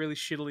be like really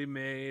shittily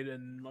made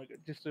and like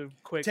just a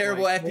quick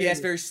terrible like,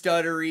 FPS, very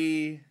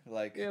stuttery.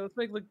 Like, yeah, let's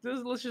make like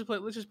this. Let's just put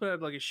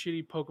out like a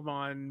shitty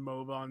Pokemon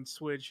MOBA on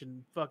Switch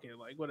and fuck it,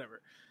 like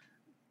whatever.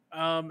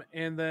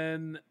 And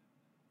then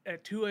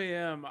at 2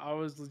 a.m. I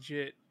was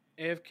legit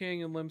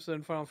AFKing and Limsa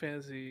and Final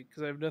Fantasy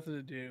because I have nothing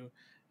to do,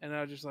 and I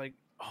was just like,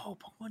 oh,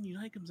 Pokemon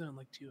Unite comes out in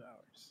like 2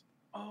 hours.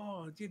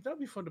 Oh, dude, that'd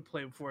be fun to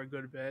play before I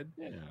go to bed.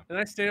 Yeah. And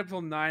I stayed up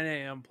till 9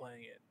 a.m.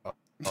 playing it.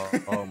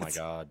 Oh my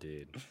god,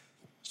 dude.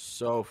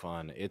 So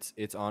fun.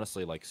 It's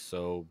honestly like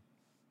so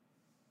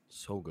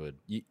good.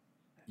 You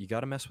got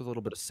to mess with a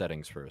little bit of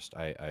settings first.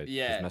 I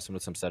was messing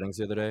with some settings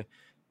the other day.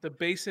 The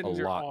base settings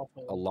are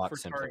awful. A lot for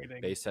simpler.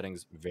 Targeting. Base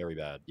settings very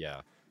bad.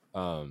 Yeah.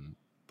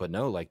 But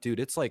no, like,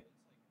 dude, it's like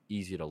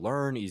easy to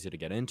learn, easy to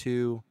get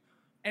into,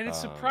 and it's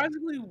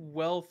surprisingly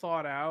well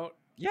thought out.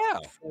 Yeah.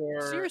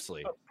 For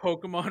seriously, a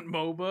Pokemon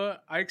MOBA,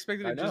 I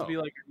expected it to just be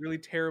like a really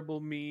terrible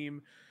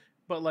meme.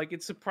 But like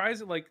it's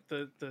surprising, like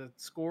the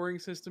scoring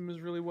system is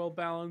really well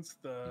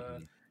balanced.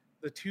 The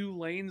 2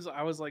 lanes,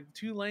 I was like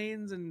 2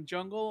 lanes and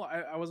jungle.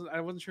 I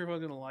wasn't sure if I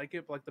was gonna like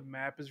it, but like the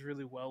map is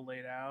really well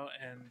laid out,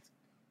 and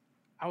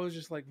I was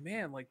just like,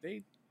 man, like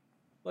they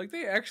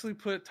actually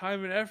put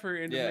time and effort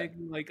into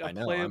making like a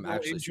playable,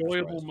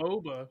 enjoyable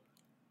MOBA.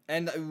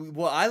 And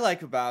what I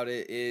like about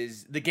it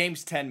is the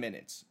game's 10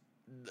 minutes.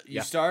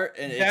 You start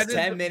and it's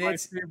 10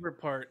 minutes. My favorite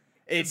part.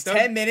 It's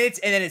 10 minutes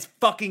and then it's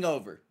fucking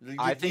over.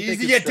 I think they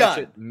could stretch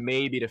it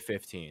maybe to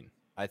 15.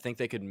 I think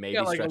they could maybe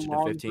stretch it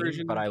to 15.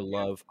 Version, but I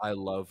love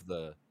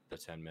the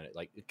 10-minute,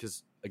 like,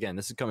 because again,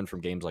 this is coming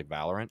from games like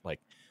Valorant.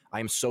 Like, I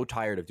am so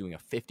tired of doing a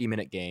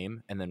 50-minute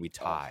game and then we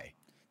tie.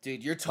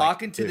 Dude, you're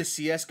talking to the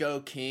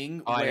CSGO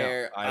king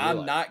where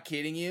I'm not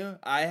kidding you.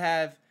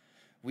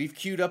 We've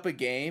queued up a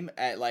game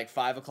at like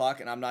 5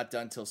 o'clock and I'm not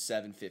done till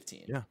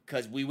 7:15. Yeah.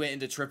 Because we went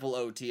into triple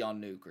OT on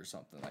Nuke or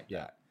something like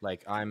that.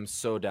 Like, I'm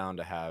so down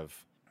to have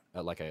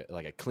like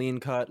a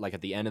clean cut. Like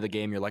at the end of the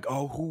game, you're like,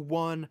 oh, who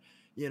won?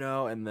 You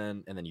know, and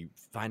then you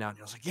find out and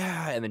you're like,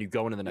 yeah, and then you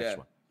go into the next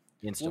one.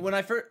 Instantly.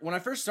 Well, when I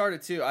first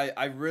started too,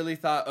 I really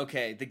thought,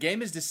 okay, the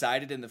game is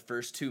decided in the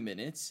first 2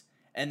 minutes.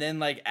 And then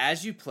like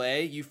as you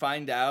play, you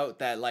find out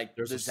that like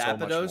the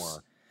Zapdos.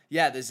 So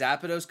yeah, the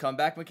Zapdos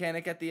comeback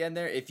mechanic at the end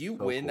there. If you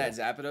win that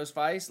Zapdos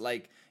fight,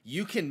 like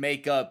you can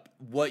make up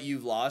what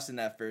you've lost in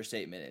that first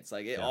 8 minutes.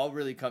 Like it all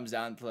really comes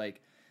down to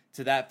like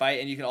to that fight,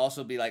 and you can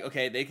also be like,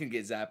 okay, they can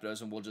get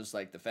Zapdos, and we'll just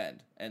like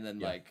defend, and then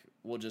like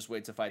we'll just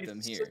wait to fight them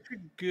here.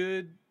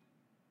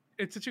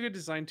 It's such a good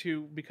design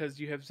too, because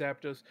you have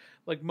Zapdos.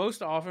 Like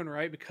most often,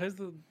 right? Because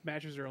the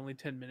matches are only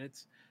 10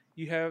 minutes.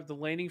 You have the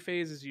laning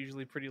phase is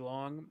usually pretty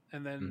long,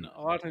 and then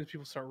a lot of times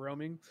people start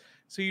roaming,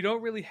 so you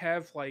don't really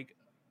have like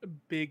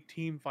big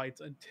team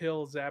fights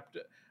until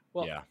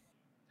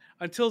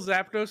until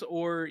Zapdos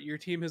or your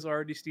team has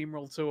already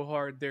steamrolled so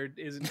hard there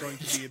isn't going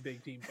to be a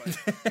big team fight.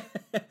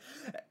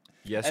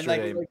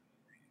 Yesterday, like,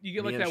 you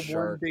get like that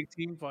one big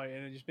team fight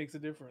and it just makes a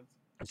difference.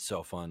 It's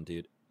so fun,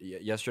 dude.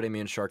 Yesterday, me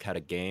and Shark had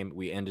a game.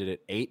 We ended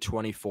it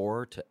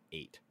 8-24 to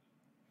 8.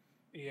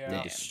 Yeah,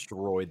 we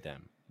destroyed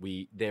them.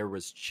 There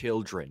was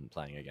children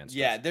playing against us.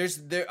 Yeah,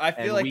 I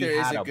feel like there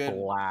is a good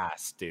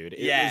blast, dude.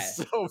 It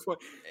was so fun.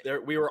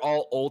 We were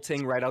all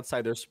ulting right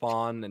outside their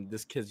spawn, and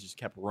this kid just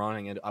kept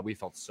running, and we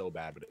felt so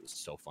bad, but it was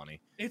so funny.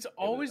 It's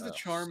always the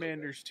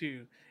Charmanders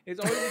too.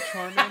 It's always the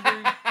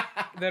Charmanders.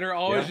 that are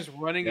always Yeah, just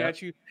running yeah.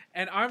 at you,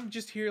 and I'm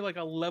just here like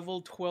a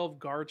level 12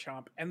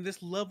 Garchomp, and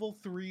this level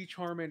 3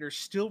 Charmander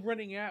still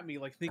running at me,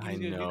 like thinking I he's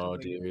gonna do know,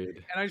 something.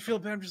 dude. And I feel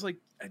bad. I'm just like,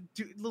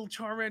 dude, little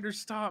Charmander,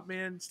 stop,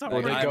 man, stop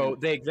Or running.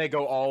 they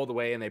go all the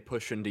way and they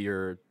push into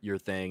your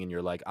thing, and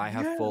you're like, I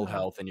have full Yeah.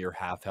 health and you're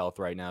half health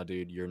right now,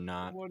 dude. You're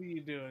not. What are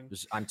you doing?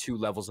 I'm 2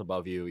 levels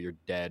above you. You're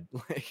dead.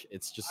 Like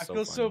it's just. I so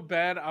feel funny. so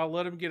bad. I'll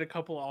let him get a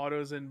couple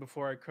autos in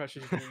before I crush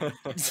his dream.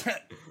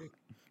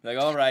 Like,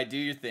 all right, do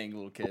your thing,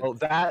 little kid. Well,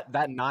 that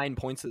 9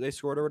 points that they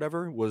scored or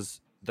whatever was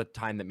the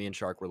time that me and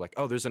Shark were like,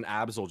 oh, there's an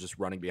Absol just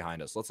running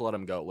behind us. Let's let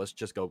him go. Let's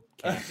just go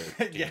camp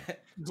it. Yeah.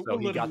 So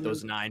he got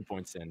those 9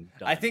 points in.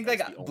 Done. I think That's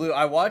like the only- Blue.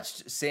 I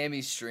watched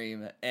Sammy's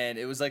stream, and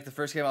it was like the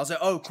first game. I was like,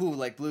 "Oh, cool!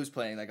 Like Blue's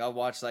playing. Like I'll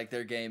watch like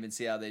their game and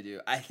see how they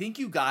do." I think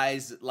you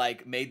guys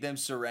like made them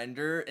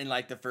surrender in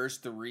like the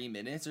first 3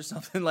 minutes or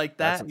something like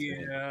that. That's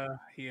insane.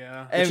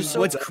 Yeah. And Which is so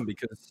what's dumb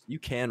because you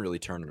can really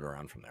turn it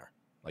around from there.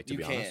 Like to you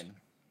be honest. can.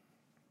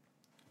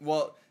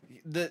 Well,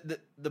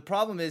 the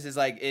problem is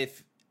like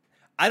if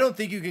I don't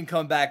think you can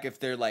come back if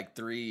they're like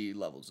 3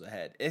 levels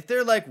ahead. If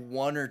they're like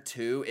 1 or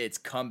 2, it's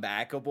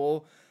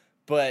comebackable.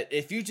 But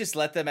if you just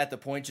let them at the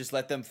point, just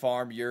let them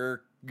farm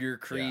your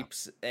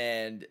creeps,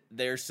 and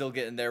they're still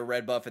getting their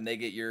red buff, and they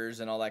get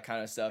yours, and all that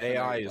kind of stuff.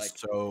 AI and is like,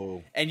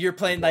 so. and you're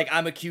playing like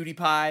I'm a cutie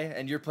pie,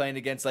 and you're playing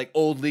against like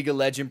old League of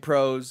Legend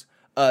pros.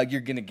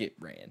 You're gonna get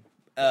ran.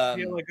 Yeah,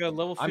 like a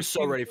level 15 I'm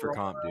so ready for Zoroark.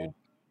 comp, dude.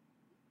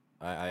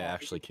 I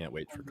actually can't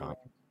wait for comp.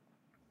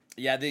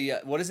 Yeah, the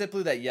what is it,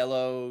 Blue? That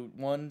yellow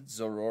one,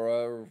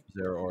 Zorora.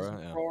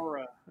 Zeraora, yeah.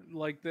 Zoroark.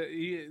 Like that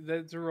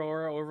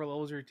Zoroark over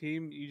levels your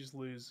team, you just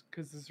lose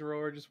because the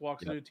Zoroark just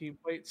walks into a team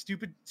fight.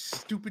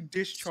 Stupid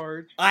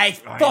discharge. I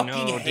fucking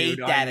know, hate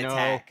dude, that I know.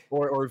 attack.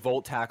 Or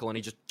Volt Tackle, and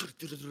he just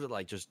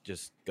like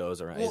just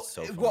goes around. Well, it's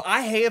so fun. what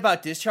I hate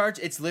about discharge,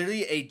 it's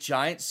literally a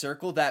giant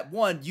circle that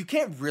you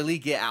can't really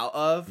get out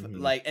of. Mhm.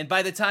 Like, and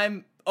by the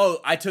time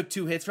I took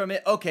 2 hits from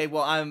it, okay,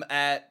 well I'm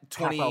at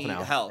 20 health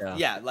now. health. Yeah.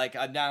 Yeah, like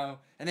I'm now,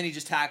 and then he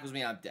just tackles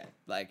me, I'm dead.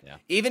 Like, Yeah.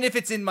 even if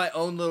it's in my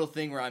own little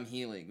thing where I'm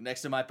healing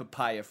next to my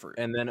papaya fruit.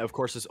 And then of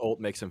course his ult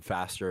makes him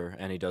faster,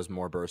 and he does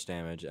more burst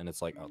damage, and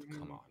it's like, oh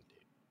come on, dude,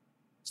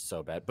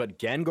 so bad. But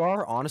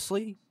Gengar,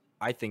 honestly,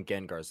 I think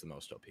Gengar is the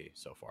most OP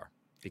so far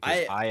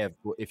because I have.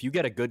 If you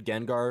get a good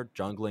Gengar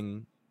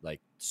jungling like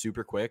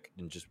super quick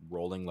and just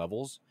rolling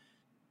levels,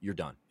 you're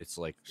done. It's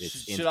like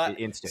it's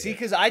instant. See,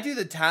 because I do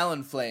the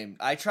Talonflame.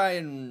 I try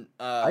and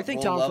I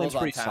think roll levels Talonflame's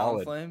on pretty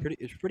solid. Talonflame.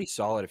 It's pretty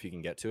solid if you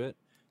can get to it.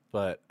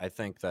 But I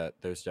think that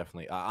there's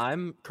definitely.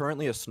 I'm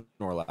currently a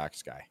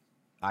Snorlax guy.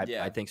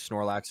 I think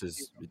Snorlax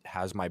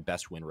has my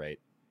best win rate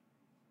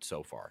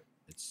so far.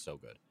 It's so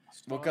good.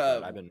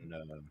 I've been.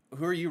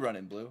 Who are you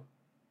running, Blue?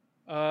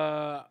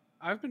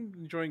 I've been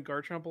enjoying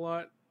Garchomp a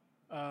lot.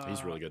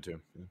 He's really good too.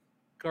 Yeah.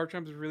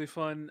 Garchomp is really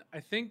fun. I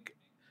think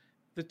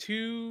my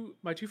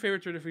two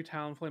favorites are definitely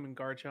Talonflame and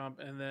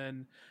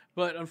Garchomp,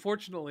 but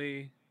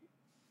unfortunately,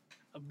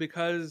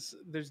 because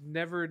there's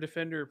never a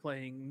defender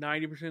playing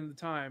 90% of the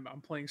time,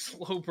 I'm playing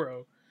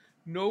Slowbro.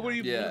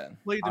 Nobody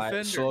play defender.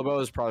 Slowbro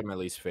is probably my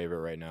least favorite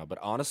right now, but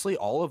honestly,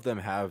 all of them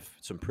have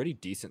some pretty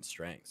decent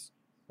strengths.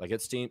 Like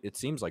it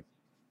seems like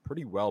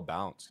pretty well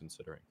balanced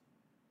considering.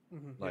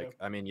 Mm-hmm, like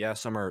I mean, yeah,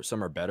 some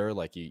are better.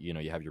 Like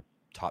you have your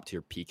top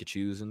tier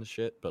Pikachus and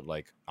shit, but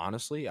like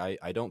honestly,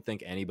 I don't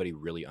think anybody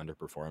really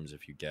underperforms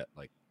if you get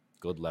like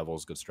good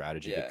levels, good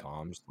strategy, good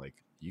comms. Like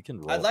you can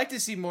roll. I'd like to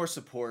see more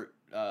support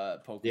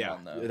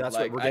Pokemon though. That's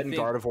like, what we're getting.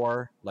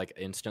 Gardevoir like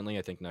instantly.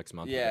 I think next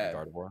month we're getting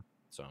Gardevoir.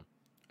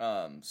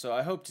 So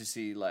I hope to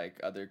see like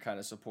other kind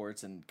of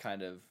supports and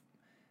kind of.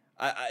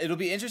 It'll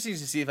be interesting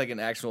to see if like an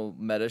actual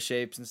meta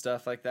shapes and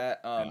stuff like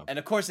that. And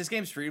of course, this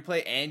game's free to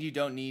play, and you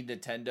don't need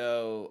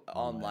Nintendo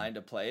Online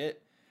to play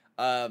it.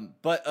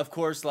 But of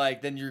course,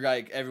 like then you're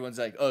like everyone's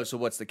like, oh, so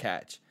what's the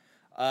catch?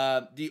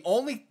 The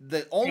only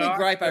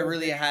gripe I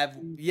really have,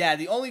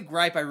 the only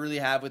gripe I really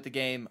have with the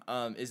game,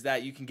 is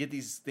that you can get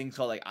these things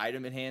called like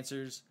item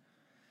enhancers.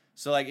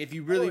 So like if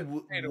you really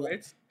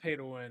it's pay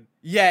to win.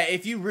 Yeah,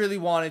 if you really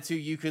wanted to,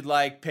 you could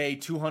like pay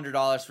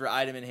 $200 for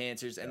item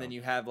enhancers, and then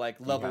you have like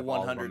level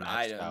 100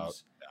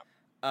 items.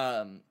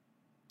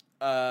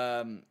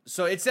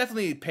 So it's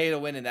definitely pay to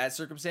win in that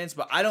circumstance,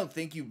 but I don't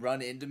think you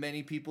run into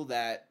many people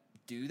that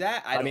do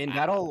that. I mean,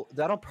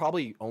 that'll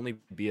probably only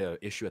be an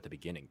issue at the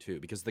beginning too,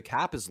 because the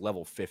cap is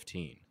level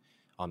 15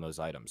 on those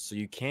items, so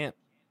you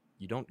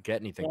don't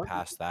get anything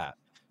past that.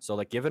 So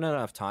like, given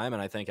enough time,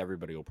 and I think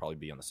everybody will probably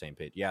be on the same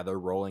page. Yeah, they're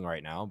rolling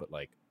right now, but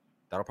like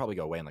that'll probably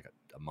go away in like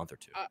a month or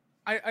two.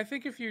 I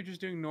think if you're just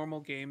doing normal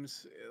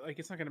games, like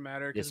it's not going to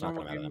matter because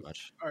normal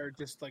games are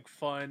just like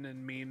fun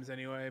and memes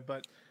anyway.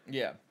 But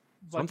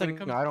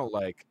something I don't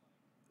like.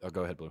 Oh,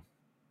 go ahead, Blue.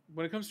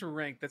 When it comes to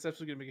rank, that's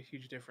absolutely going to make a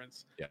huge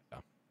difference. Yeah.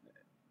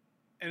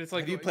 And it's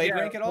like, have you played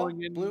rank at all,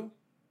 Blue?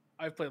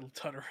 I've played a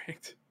ton of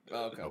ranked.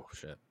 Oh, okay. Oh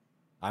shit.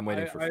 I'm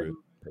waiting for fruit.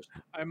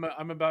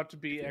 I'm about to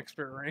be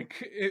expert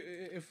rank.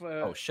 If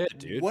oh shit,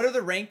 dude. What are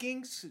the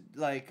rankings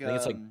like? I think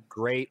it's like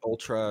great,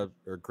 ultra,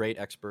 or great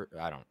expert.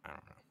 I don't know.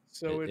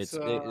 So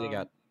they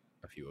got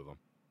a few of them.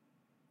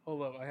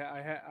 Hold up.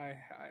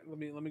 Let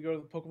me go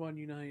to the Pokemon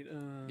Unite.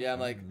 Yeah, I'm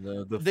like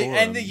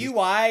the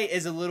UI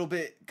is a little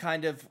bit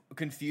kind of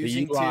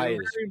confusing the UI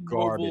too. is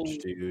garbage,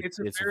 dude. It's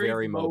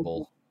very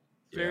mobile.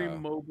 Very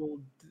mobile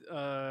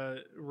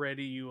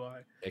ready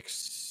UI.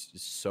 It's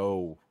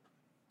so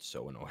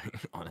annoying,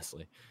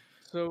 honestly.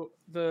 So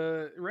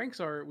the ranks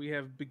are: we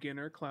have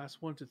beginner class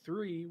 1 to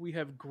 3, we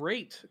have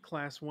great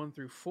class 1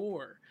 through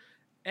 4,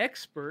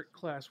 expert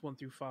class 1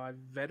 through 5,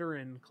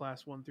 veteran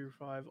class 1 through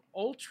 5,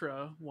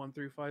 ultra 1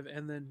 through 5,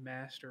 and then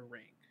master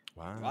rank.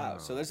 Wow.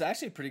 So there's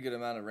actually a pretty good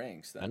amount of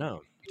ranks then. I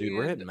know, dude.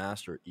 We're hitting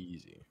master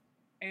easy.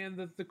 And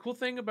the cool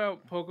thing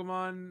about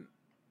Pokemon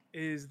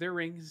is their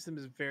ranking system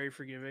is very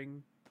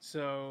forgiving.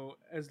 So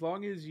as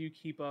long as you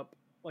keep up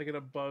like an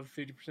above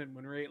 50%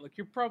 win rate, like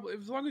you're probably,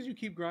 as long as you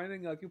keep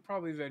grinding, like you'll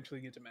probably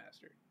eventually get to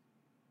master.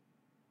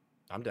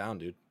 I'm down,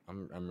 dude.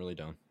 I'm really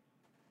down.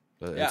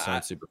 It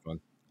sounds super fun.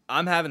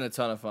 I'm having a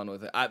ton of fun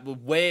with it.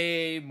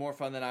 Way more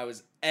fun than I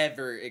was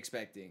ever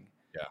expecting.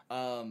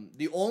 Yeah.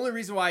 The only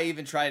reason why I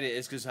even tried it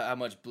is because how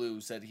much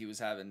Blue said he was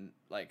having,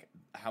 like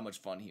how much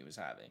fun he was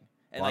having,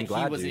 and well, like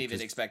glad, he wasn't dude,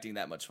 even expecting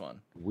that much fun.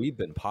 We've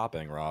been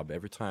popping, Rob.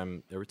 Every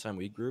time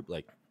we group,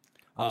 like.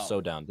 I'm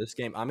so down. This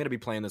game, I'm gonna be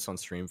playing this on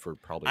stream for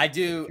probably. I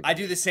do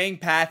the same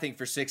pathing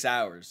for 6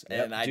 hours,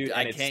 and I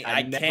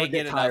can't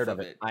get enough of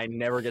it. I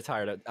never get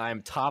tired of it.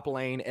 I'm top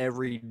lane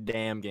every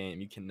damn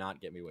game. You cannot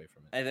get me away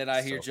from it. And then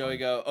I hear Joey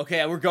go,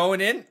 "Okay, we're going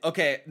in.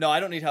 Okay, no, I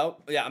don't need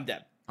help. Yeah, I'm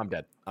dead. I'm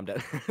dead.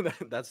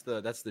 That's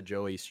the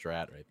Joey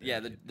strat right there. Yeah,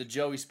 the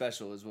Joey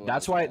special is what.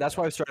 That's why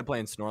I started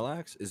playing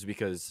Snorlax, is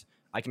because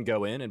I can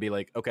go in and be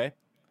like, okay.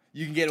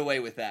 You can get away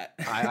with that.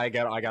 I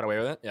got away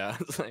with it. Yeah,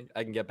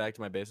 I can get back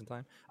to my base in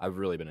time. I've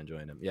really been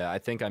enjoying them. Yeah, I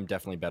think I'm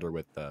definitely better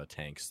with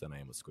tanks than I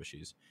am with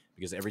squishies,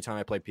 because every time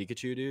I play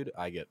Pikachu, dude,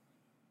 I get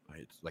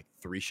like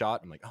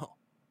 3-shot. I'm like, oh,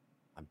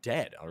 I'm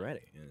dead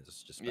already. And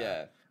it's just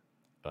bad.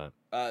 Yeah.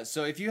 But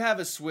so if you have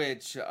a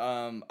Switch,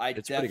 I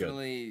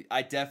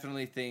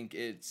definitely think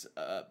it's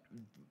an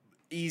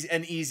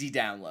easy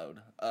download.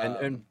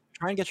 And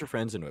try and get your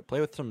friends into it.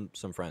 Play with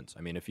some friends.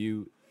 I mean, if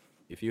you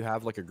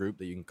have like a group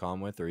that you can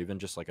calm with, or even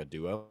just like a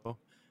duo,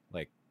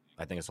 like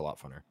I think it's a lot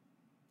funner.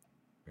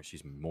 Or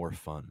she's more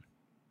fun.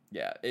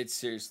 Yeah, it's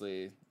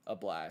seriously a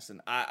blast,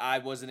 and I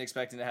wasn't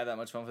expecting to have that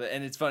much fun with it.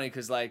 And it's funny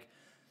because like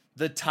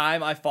the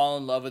time I fall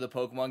in love with a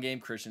Pokemon game,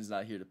 Christian's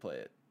not here to play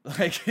it.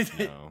 Like,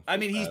 no, I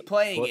mean, he's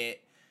playing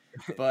it,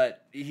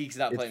 but he's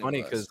not playing. It's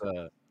funny because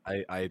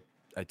I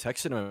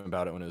texted him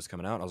about it when it was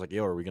coming out. I was like,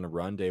 "Yo, are we gonna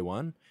run day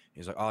one?"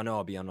 He's like, "Oh no,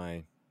 I'll be on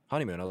my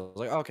honeymoon." I was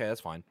like, oh, "Okay, that's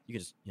fine. You can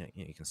just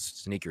you can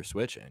sneak your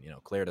Switch in.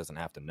 Claire doesn't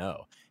have to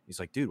know." He's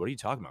like, "Dude, what are you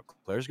talking about?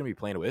 Claire's gonna be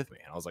playing it with me."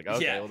 And I was like,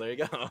 "Okay, well there you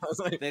go." I was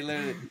like, they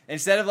literally,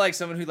 instead of like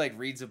someone who like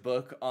reads a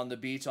book on the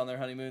beach on their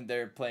honeymoon,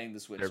 they're playing the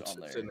Switch on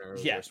their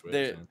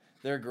Switch.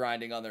 They're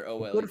grinding on their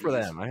OLEDs. Good for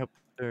them. I hope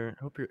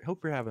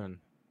you're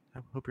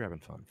having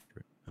fun.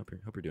 Hope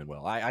you're doing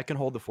well. I can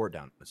hold the fort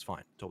down. It's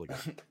fine. Totally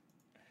good.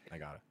 I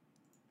got it.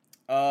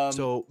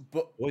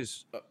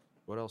 Boys,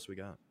 what else we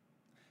got?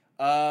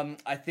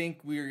 I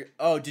think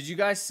did you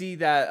guys see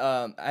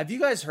that? Have you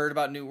guys heard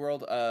about New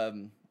World?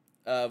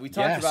 We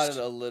talked about it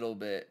a little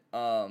bit.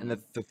 And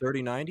the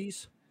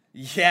 3090s?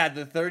 Yeah,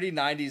 the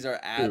 3090s are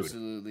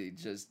absolutely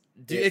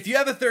dude, if you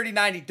have a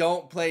 3090,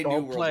 don't play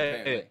New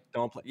World.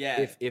 Don't play.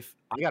 Yeah. If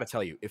I gotta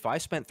tell you, if I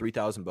spent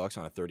 $3,000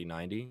 on a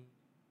 3090,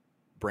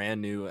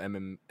 brand new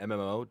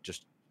MMO,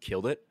 just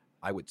killed it,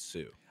 I would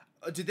sue.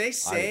 Did they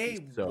say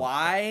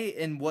why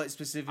and what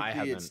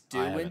specifically it's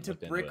doing to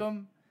brick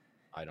them?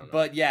 I don't know.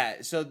 But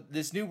yeah, so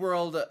this New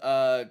World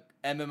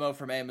MMO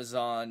from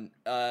Amazon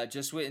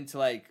just went into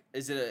like,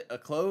 is it a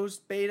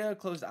closed beta,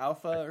 closed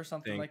alpha, or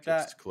something like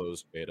that? It's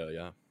closed beta,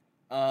 yeah.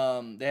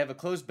 They have a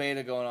closed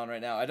beta going on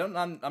right now.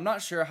 I'm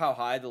not sure how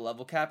high the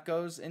level cap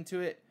goes into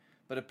it,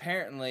 but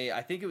apparently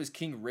I think it was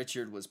King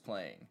Richard was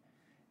playing,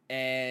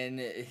 and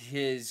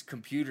his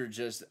computer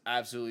just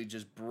absolutely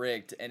just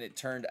bricked, and it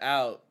turned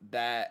out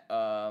that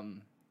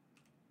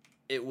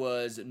it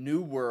was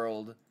New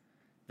World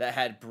that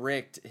had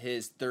bricked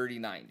his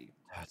 3090.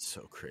 That's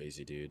so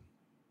crazy, dude.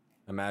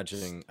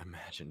 Imagine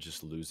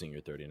just losing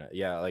your 3090.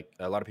 Yeah, like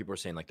a lot of people are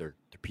saying like their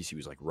PC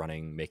was like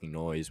running, making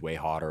noise, way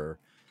hotter,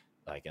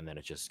 like, and then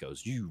it just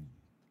goes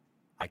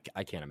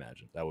I can't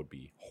imagine. That would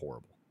be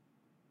horrible.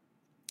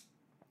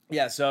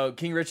 Yeah, so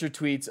King Richard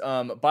tweets,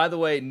 by the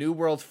way, New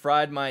World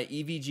fried my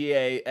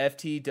EVGA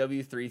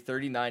FTW3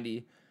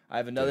 3090. I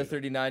have another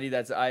 3090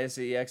 that's the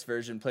ISEX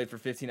version, played for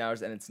 15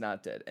 hours, and it's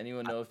not dead.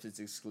 Anyone know if it's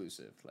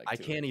exclusive? Like, I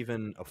can't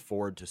even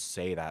afford to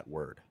say that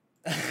word.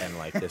 And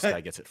like this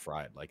guy gets it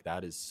fried. Like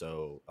that is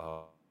so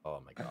oh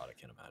my god, I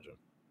can't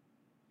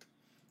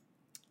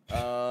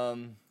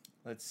imagine.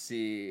 Let's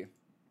see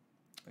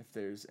if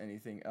there's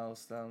anything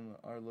else down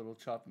our little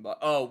chopping block.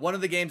 Oh, one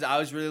of the games I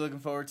was really looking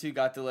forward to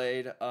got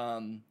delayed.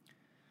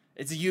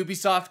 It's a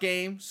Ubisoft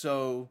game,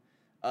 so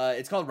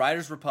it's called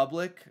Riders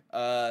Republic.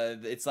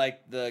 It's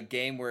like the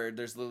game where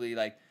there's literally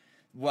like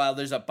while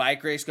there's a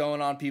bike race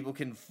going on, people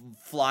can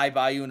fly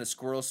by you in a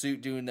squirrel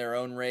suit doing their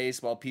own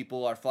race, while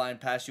people are flying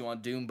past you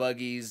on dune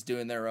buggies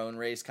doing their own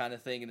race kind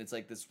of thing. And it's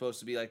like this supposed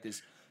to be like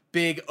this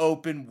big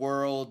open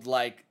world,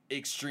 like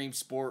extreme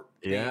sport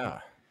thing. Yeah,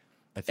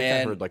 I think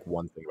I heard like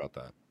one thing about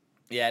that.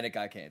 Yeah, and it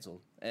got canceled,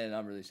 and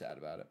I'm really sad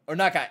about it. Or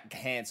not got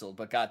canceled,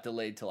 but got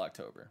delayed till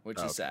October,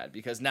 which is sad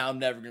because now I'm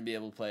never going to be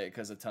able to play it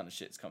because a ton of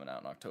shit's coming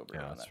out in October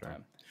around that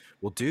time.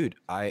 Well, dude,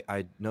 I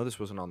know this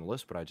wasn't on the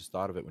list, but I just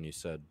thought of it when you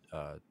said,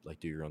 like,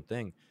 do your own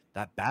thing.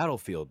 That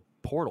Battlefield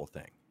Portal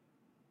thing.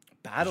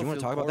 Battlefield you want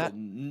to talk Portal? about that?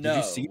 No. Did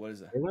you see what is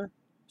that?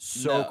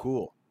 So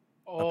cool.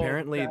 Oh,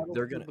 apparently, they're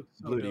Battlefield gonna. looks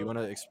so Blue, do you dope. want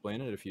to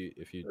explain it if you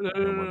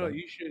No.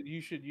 You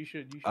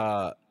should.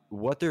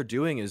 What they're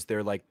doing is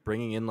they're like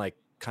bringing in like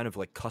kind of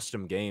like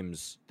custom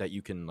games that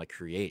you can like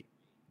create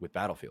with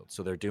Battlefield.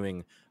 So they're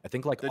doing, I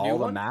think, like all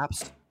the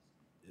maps.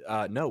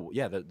 No,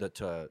 yeah, the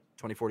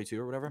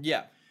 2042 or whatever.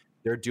 Yeah,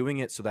 they're doing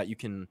it so that you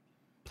can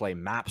play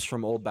maps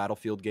from old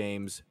Battlefield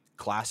games,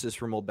 classes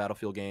from old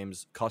Battlefield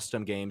games,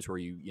 custom games where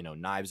you know,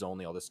 knives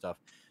only, all this stuff.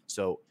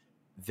 So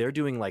they're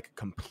doing like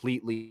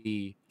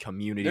completely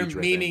community. They're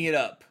meaning it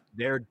up.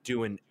 They're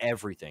doing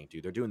everything,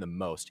 dude. They're doing the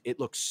most. It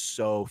looks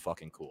so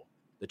fucking cool.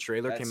 The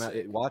trailer came out.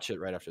 Watch it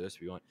right after this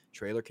if you want.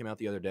 Trailer came out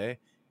the other day.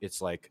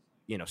 It's like,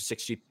 you know,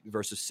 60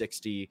 versus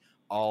 60,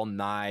 all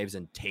knives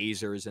and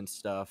tasers and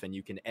stuff, and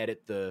you can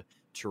edit the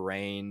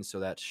terrain so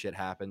that shit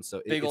happens.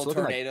 So big it's old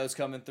tornadoes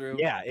coming through.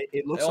 Yeah,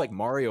 it looks like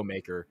Mario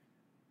Maker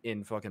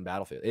in fucking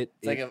Battlefield.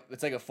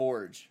 It's like a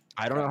Forge.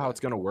 I don't know how it's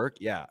gonna work.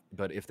 Yeah,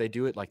 but if they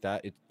do it like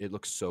that, it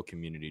looks so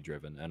community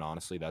driven, and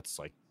honestly, that's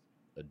like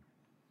a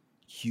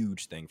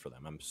huge thing for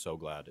them. I'm so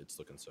glad it's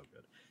looking so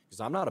good because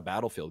I'm not a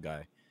Battlefield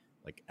guy,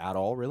 like at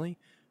all, really.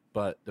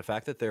 But the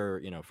fact that they're,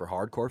 you know, for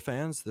hardcore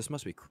fans, this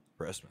must be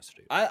Christmas,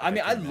 dude.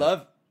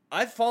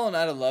 I've fallen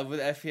out of love with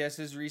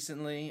FPSs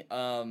recently.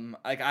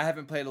 Like I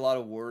haven't played a lot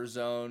of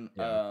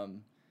Warzone,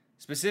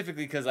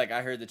 specifically because like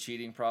I heard the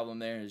cheating problem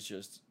there is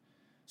just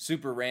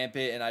super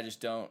rampant, and I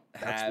just don't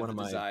have one of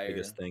the my desire.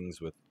 biggest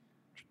things with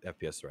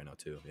FPS right now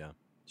too. Yeah,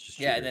 it's just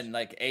and then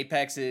like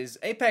Apex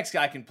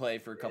I can play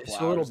for a couple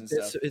hours and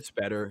stuff. It's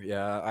better.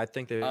 Yeah, I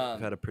think they've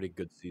had a pretty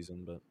good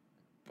season, but.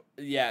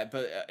 Yeah,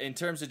 but in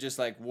terms of just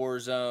like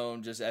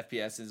Warzone, just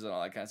FPSs and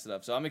all that kind of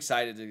stuff. So I'm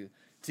excited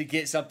to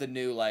get something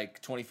new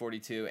like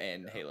 2042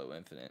 and Halo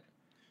Infinite.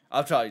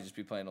 I'll probably just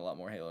be playing a lot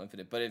more Halo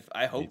Infinite, but if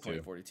I hope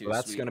 2042. Well,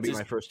 that's going to be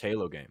my first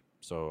Halo game,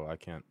 so I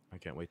can't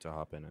wait to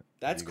hop in it.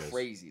 That's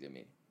crazy to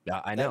me.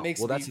 Yeah, I know.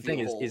 Well, that's the thing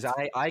is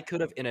I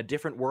could have in a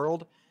different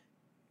world.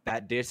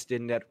 That disc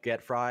didn't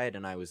get fried,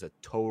 and I was a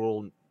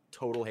total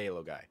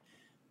Halo guy,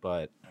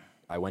 but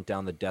I went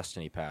down the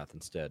Destiny path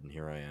instead, and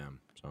here I am.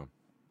 So.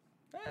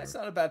 It's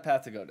not a bad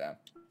path to go down.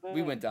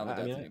 We went down the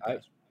Destiny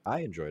path. I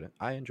enjoyed it.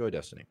 I enjoy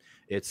Destiny.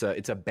 It's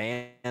a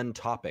banned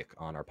topic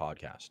on our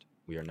podcast.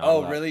 We are not.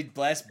 Oh, really?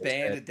 Blessed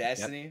banned a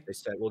Destiny? Yep, they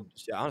said, well,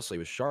 honestly, it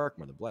was Shark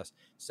more than Blessed.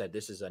 Said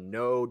this is a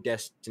no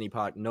Destiny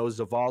pod, no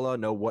Zavala,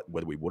 no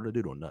whether we wanted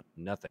it or not,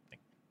 nothing.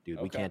 Dude,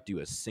 we can't do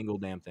a single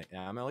damn thing. And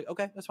I'm like,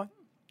 okay, that's fine.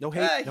 No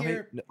hate, no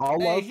hate. All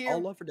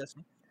love for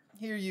Destiny.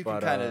 Here you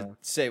can kind of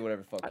say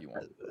whatever fuck you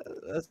want.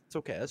 That's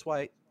okay. That's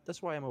why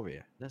I'm over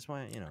here. That's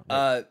why, you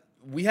know.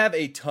 We have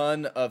a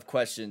ton of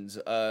questions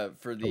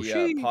for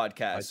the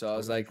podcast, so I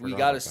was like, we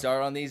got to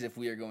start on these if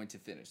we are going to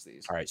finish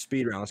these. All right,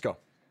 speed round. Let's go.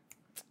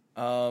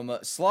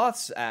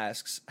 Sloths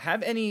asks,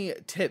 have any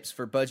tips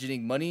for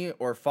budgeting money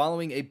or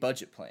following a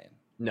budget plan?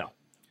 No.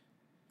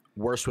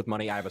 Worse with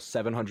money. I have a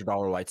 $700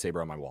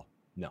 lightsaber on my wall.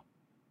 No.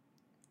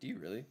 Do you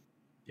really?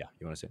 Yeah.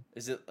 You want to see it?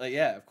 Is it like,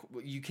 yeah,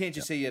 you can't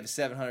just say you have a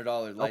 $700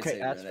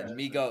 lightsaber and then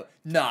me go,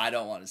 no, I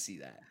don't want to see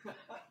that.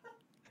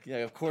 Yeah,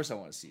 of course I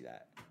want to see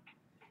that.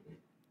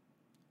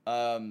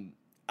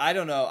 I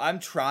don't know. I'm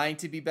trying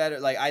to be better.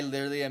 Like I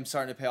literally am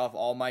starting to pay off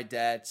all my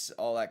debts,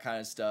 all that kind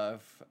of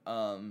stuff.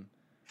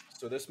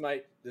 So this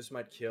might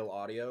kill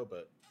audio,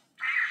 but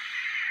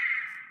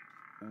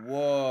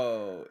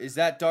whoa, is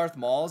that Darth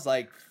Maul's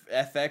like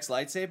FX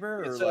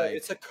lightsaber or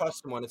it's a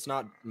custom one. It's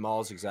not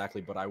Maul's exactly,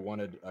 but I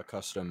wanted a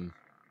custom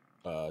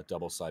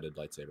double-sided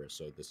lightsaber,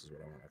 so this is what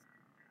I wanted.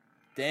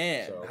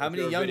 Damn, so how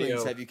many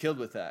younglings have you killed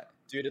with that?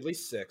 Dude, at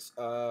least 6.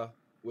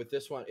 With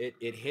this one,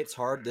 it hits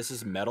hard. This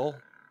is metal.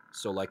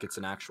 So like it's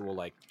an actual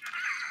like,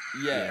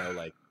 you know,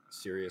 like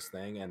serious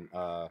thing, and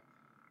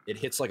it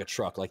hits like a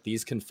truck. Like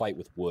these can fight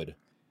with wood.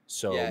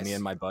 So me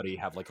and my buddy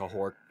have like a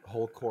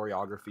whole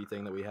choreography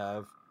thing that we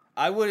have.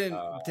 I wouldn't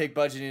take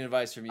budgeting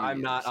advice from you.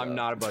 I'm not a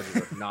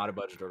budgeter. Not a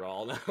budgeter at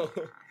all. No.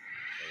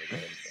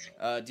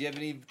 Do you have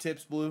any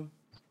tips, Blue?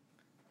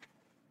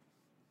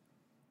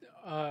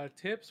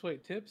 Tips?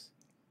 Wait, tips?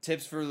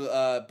 Tips for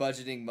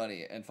budgeting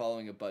money and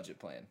following a budget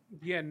plan.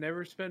 Yeah,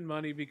 never spend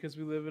money because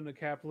we live in a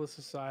capitalist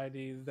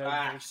society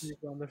that is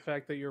on the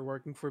fact that you're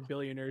working for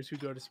billionaires who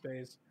go to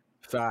space.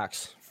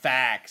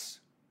 Facts.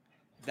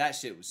 That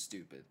shit was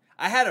stupid.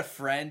 I had a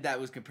friend that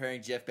was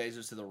comparing Jeff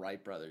Bezos to the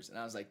Wright brothers, and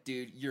I was like,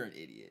 dude, you're an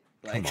idiot.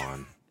 Like, come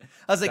on.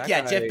 I was like,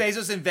 Jeff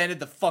Bezos invented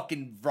the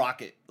fucking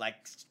rocket. Like,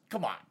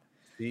 come on.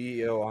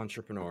 CEO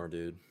entrepreneur,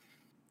 dude.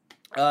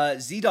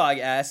 Z-Dog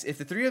asks, if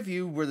the three of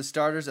you were the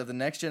starters of the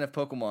next gen of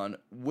Pokemon,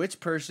 which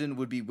person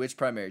would be which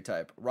primary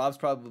type? Rob's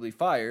probably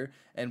fire,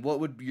 and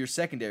what would your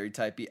secondary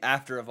type be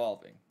after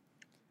evolving?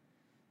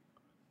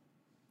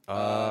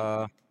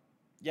 Yeah,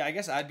 I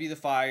guess I'd be the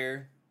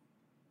fire.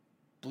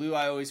 Blue,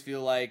 I always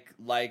feel like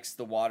likes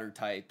the water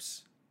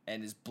types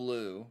and is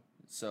blue,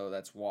 so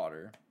that's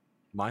water.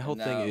 My whole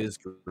thing is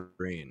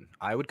green.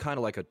 I would kind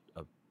of like a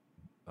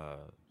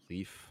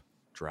leaf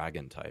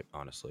dragon type,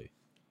 honestly.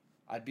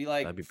 I'd be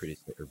like, that'd be pretty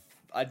sick.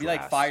 I'd be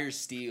like fire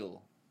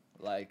steel,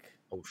 like.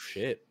 Oh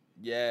shit.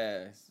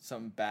 Yeah,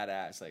 something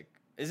badass. Like,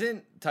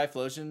 isn't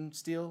Typhlosion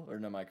steel? Or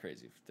am I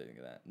crazy for thinking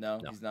of that?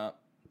 No, he's not.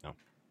 No,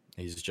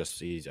 I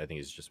think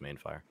he's just main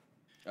fire.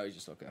 Oh, he's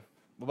just okay.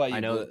 What about you? I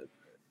know that.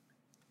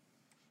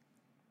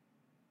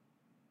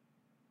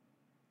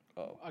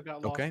 Oh, I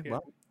got lost. Okay,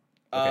 well.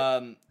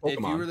 Okay. If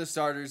you were the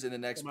starters in the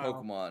next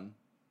Pokemon,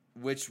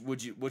 which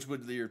would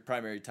your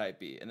primary type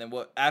be? And then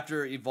what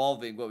after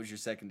evolving, what would your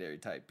secondary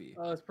type be?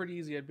 It's pretty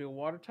easy. I'd be a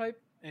water type,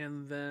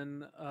 and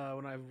then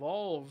when I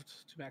evolved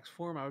to max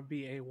form, I would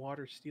be a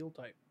water steel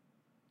type.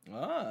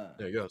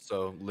 There you go.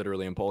 So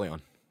literally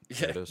Empoleon.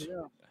 Yeah, it is.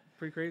 Yeah,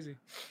 pretty crazy.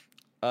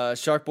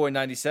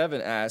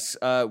 Sharkboy97 asks,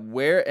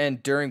 where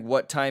and during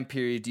what time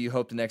period do you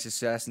hope the next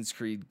Assassin's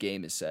Creed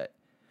game is set?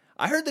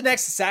 I heard the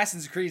next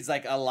Assassin's Creed is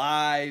like a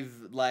live,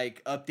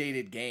 like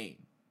updated game.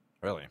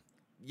 Really?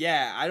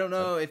 Yeah, I don't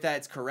know if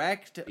that's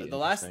correct. The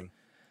last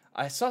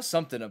I saw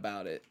something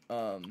about it.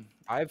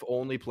 I've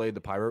only played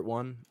the pirate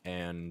one,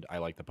 and I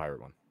like the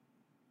pirate one.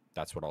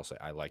 That's what I'll say.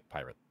 I like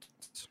pirates.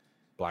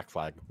 Black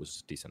Flag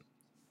was decent.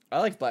 I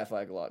liked Black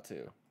Flag a lot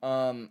too.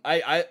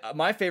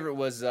 My favorite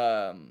was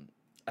I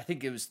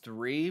think it was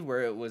 3,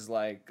 where it was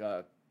like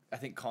I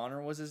think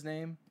Connor was his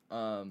name,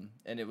 and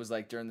it was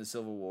like during the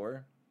Civil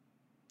War,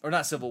 or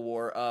not Civil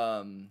War,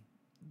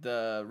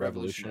 the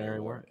Revolutionary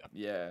War.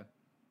 Yeah.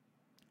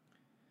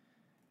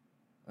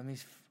 I'm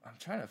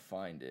trying to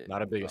find it.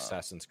 Not a big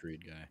Assassin's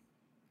Creed guy.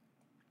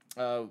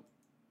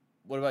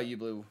 What about you,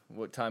 Blue?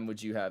 What time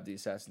would you have the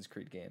Assassin's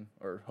Creed game,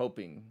 or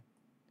hoping?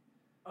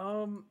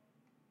 I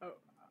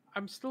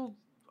still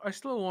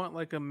want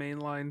like a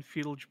mainline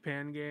feudal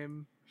Japan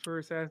game for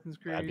Assassin's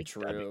Creed. That'd be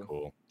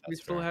cool. We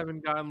still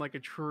haven't gotten like a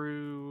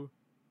true.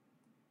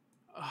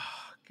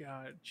 Oh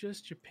God,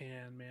 just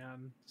Japan,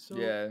 man. So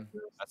yeah,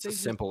 that's a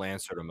simple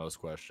answer to most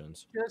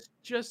questions.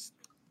 Just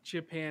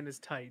Japan is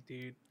tight,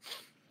 dude.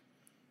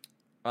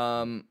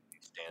 Stand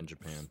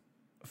Japan.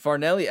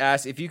 Farnelli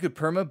asks, if you could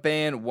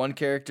perma-ban one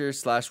character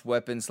 /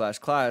 weapon /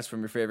 class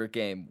from your favorite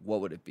game, what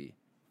would it be?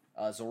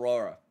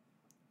 Zorora.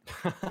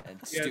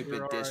 And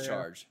stupid Zorora,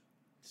 Discharge.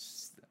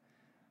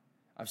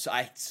 Yeah. I'm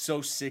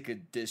so sick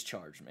of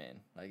Discharge,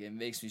 man. Like, it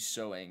makes me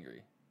so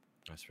angry.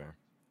 That's fair.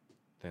 I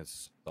think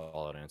that's a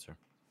solid answer.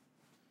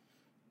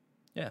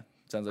 Yeah,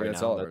 sounds like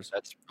that's all of ours.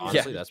 That's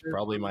honestly, that's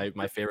probably my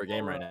favorite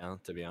game right now,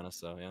 to be honest.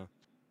 So yeah.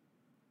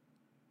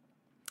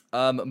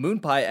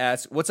 Moonpie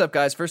asks, "What's up,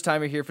 guys? First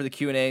timer here for the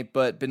Q&A,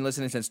 but been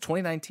listening since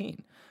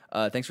 2019.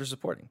 Thanks for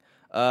supporting.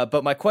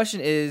 But my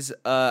question is,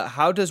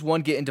 how does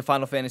one get into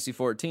Final Fantasy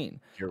XIV?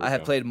 I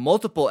have played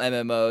multiple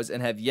MMOs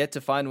and have yet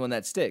to find one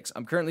that sticks.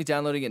 I'm currently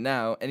downloading it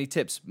now. Any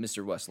tips,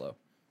 Mr. Westlow?"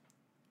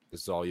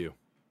 This is all you.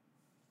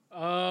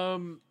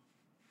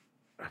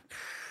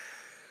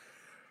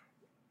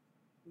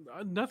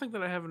 Nothing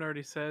that I haven't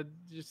already said.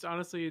 Just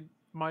honestly,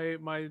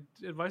 my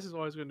advice is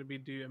always going to be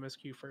do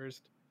MSQ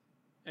first.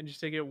 And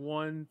just take it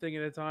one thing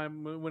at a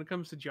time. When it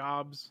comes to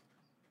jobs,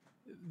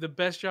 the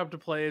best job to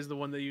play is the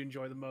one that you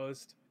enjoy the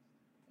most.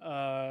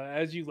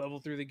 As you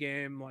level through the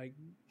game, like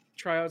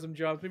try out some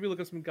jobs. Maybe look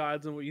up some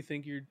guides on what you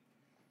think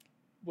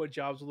what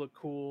jobs will look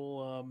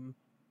cool.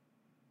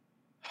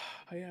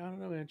 Yeah, I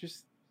don't know, man.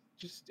 Just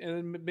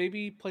and then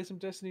maybe play some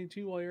Destiny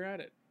 2 while you're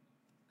at it.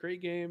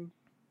 Great game,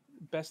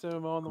 best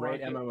MMO on the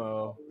market. Great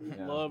MMO.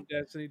 Yeah. Love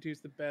Destiny 2. It's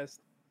the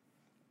best.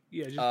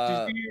 Yeah,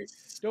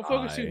 don't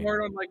focus too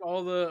hard on like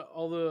all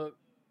the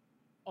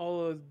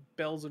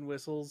bells and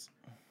whistles,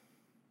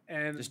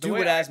 and just do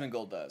what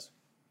Asmongold does.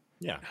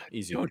 Yeah,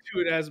 easy. Don't do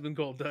what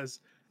Asmongold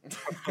does.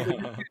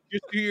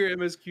 Just do your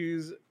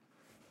MSQs,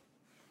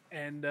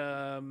 and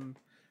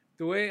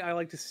the way I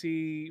like to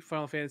see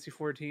Final Fantasy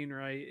XIV,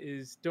 right,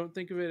 is don't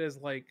think of it as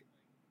like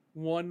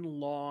one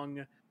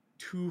long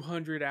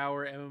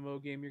 200-hour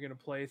MMO game you're gonna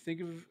play.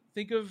 Think of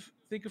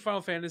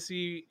Final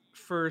Fantasy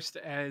first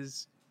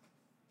as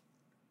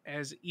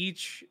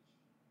each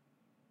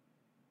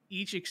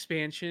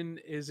expansion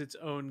is its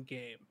own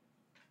game.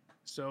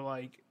 So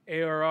like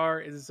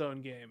ARR is its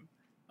own game.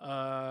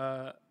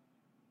 Heavensward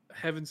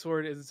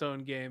is its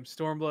own game.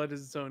 Stormblood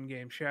is its own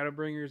game.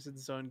 Shadowbringers is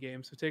its own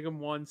game. So take them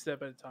one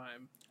step at a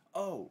time.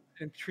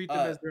 And treat them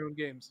as their own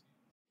games.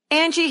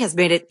 Angie has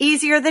made it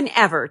easier than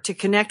ever to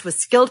connect with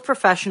skilled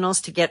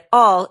professionals to get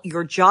all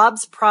your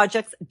jobs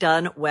projects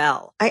done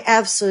well. I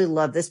absolutely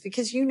love this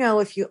because,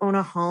 if you own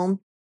a home,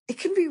 it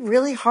can be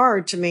really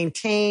hard to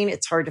maintain.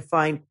 It's hard to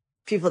find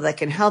people that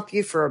can help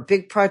you for a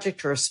big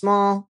project or a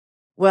small.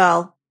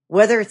 Well,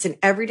 whether it's in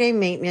everyday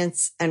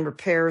maintenance and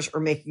repairs or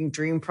making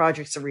dream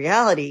projects a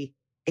reality,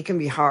 It can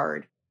be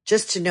hard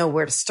just to know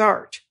where to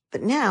start.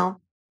 But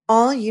now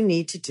all you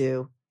need to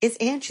do is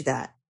Angie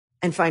that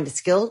and find a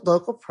skilled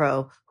local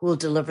pro who will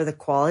deliver the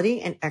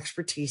quality and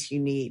expertise you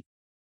need.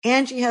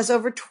 Angie has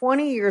over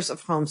 20 years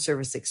of home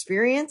service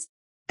experience,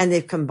 and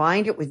they've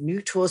combined it with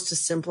new tools to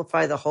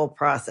simplify the whole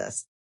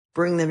process.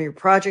 Bring them your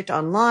project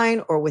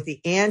online or with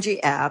the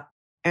Angie app,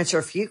 answer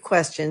a few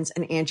questions,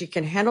 and Angie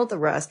can handle the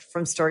rest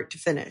from start to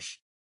finish.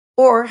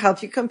 Or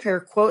help you compare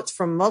quotes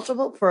from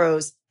multiple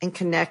pros and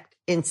connect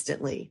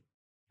instantly,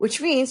 which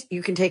means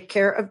you can take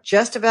care of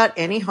just about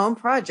any home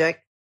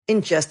project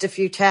in just a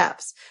few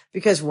taps.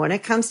 Because when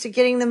it comes to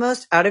getting the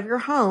most out of your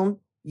home,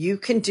 you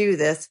can do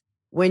this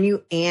when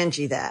you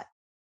Angie that.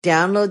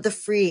 Download the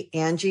free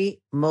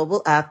Angie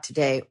mobile app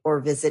today or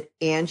visit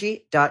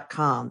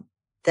Angie.com.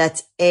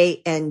 That's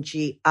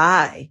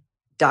ANGI.com.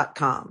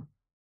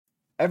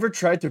 Ever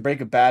tried to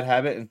break a bad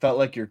habit and felt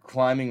like you're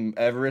climbing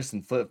Everest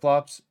in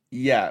flip-flops?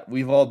 Yeah,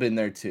 we've all been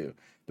there too.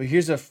 But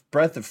here's a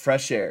breath of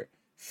fresh air.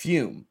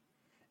 Fume.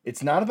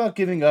 It's not about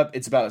giving up,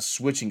 it's about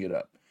switching it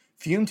up.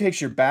 Fume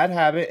takes your bad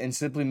habit and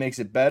simply makes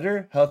it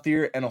better,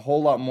 healthier, and a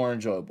whole lot more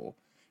enjoyable.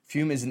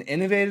 Fume is an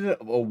innovative,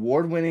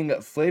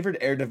 award-winning flavored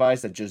air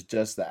device that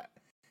does that.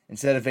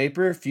 Instead of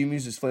vapor, Fume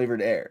uses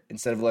flavored air.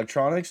 Instead of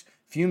electronics,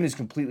 Fume is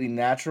completely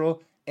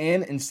natural.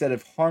 And instead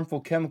of harmful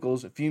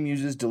chemicals, Fume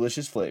uses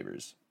delicious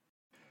flavors.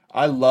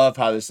 I love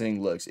how this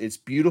thing looks. It's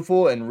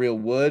beautiful and real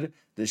wood.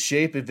 The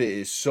shape of it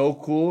is so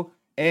cool,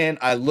 and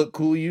I look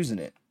cool using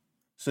it.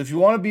 So if you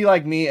want to be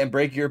like me and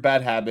break your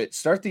bad habit,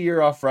 start the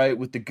year off right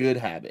with the good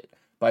habit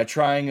by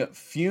trying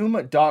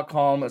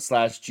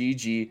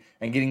fume.com/GG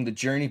and getting the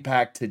journey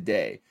pack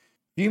today.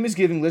 Fume is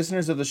giving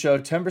listeners of the show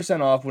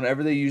 10% off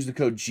whenever they use the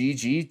code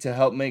GG to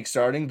help make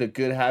starting the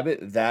good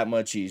habit that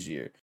much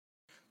easier.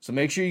 So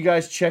make sure you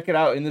guys check it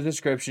out in the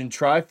description.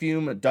 Try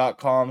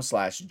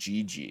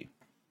fume.com/GG.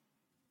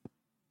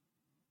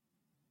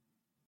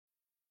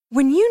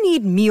 When you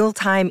need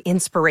mealtime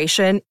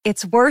inspiration,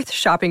 it's worth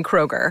shopping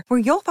Kroger, where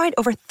you'll find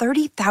over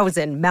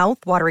 30,000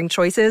 mouth-watering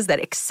choices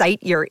that excite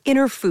your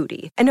inner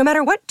foodie. And no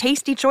matter what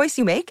tasty choice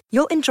you make,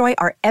 you'll enjoy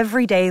our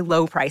everyday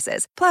low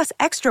prices, plus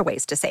extra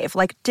ways to save,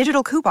 like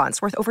digital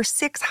coupons worth over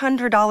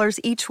 $600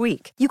 each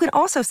week. You can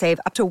also save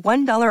up to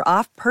 $1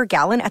 off per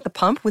gallon at the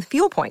pump with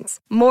fuel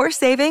points. More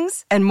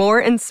savings and more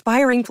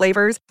inspiring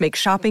flavors make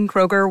shopping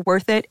Kroger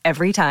worth it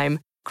every time.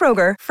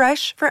 Kroger,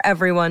 fresh for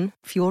everyone.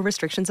 Fuel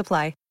restrictions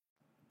apply.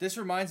 This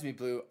reminds me,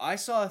 Blue, I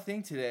saw a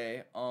thing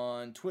today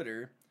on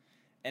Twitter,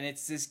 and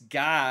it's this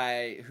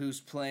guy who's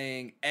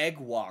playing Egg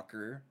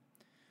Walker,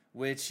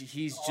 which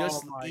he's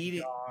just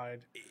eating.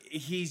 God.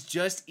 He's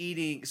just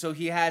eating. So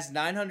he has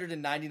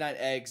 999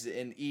 eggs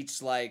in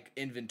each like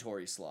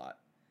inventory slot,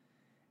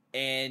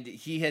 and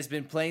he has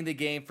been playing the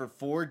game for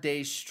 4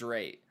 days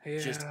straight,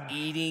 just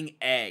eating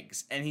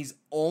eggs, and he's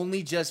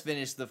only just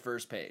finished the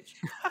first page.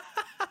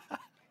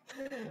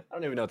 I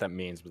don't even know what that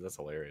means, but that's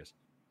hilarious.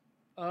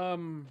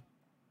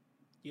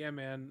 Yeah,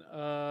 man.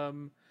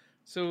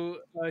 So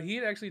he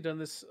had actually done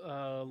this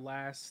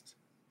last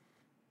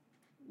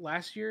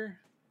year,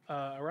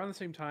 around the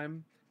same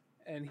time,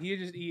 and he had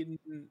just eaten.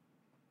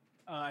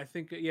 I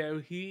think he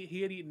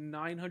had eaten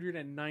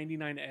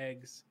 999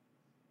 eggs,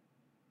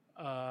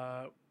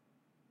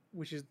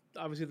 which is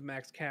obviously the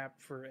max cap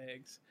for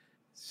eggs.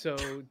 So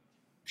a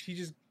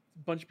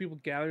bunch of people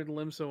gathered in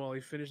Limso while he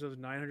finished those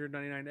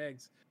 999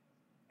 eggs,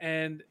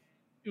 and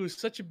it was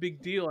such a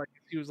big deal.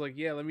 He was like,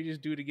 yeah, let me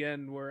just do it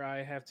again where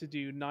I have to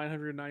do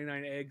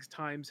 999 eggs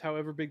times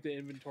however big the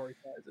inventory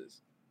size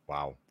is.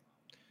 Wow.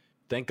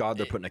 Thank God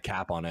they're putting a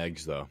cap on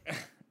eggs, though.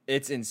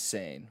 It's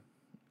insane.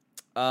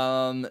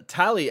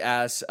 Tally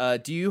asks,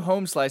 do you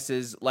home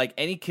slices like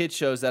any kid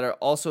shows that are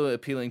also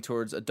appealing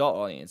towards adult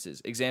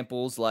audiences?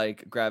 Examples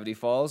like Gravity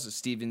Falls,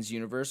 Steven's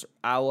Universe,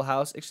 Owl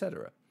House,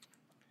 etc.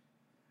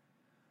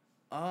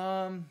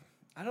 I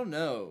don't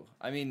know.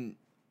 I mean,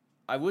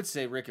 I would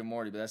say Rick and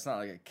Morty, but that's not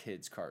like a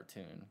kid's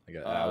cartoon.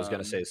 I was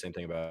gonna say the same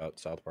thing about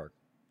South Park.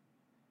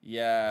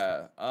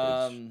 Yeah.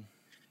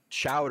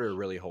 Chowder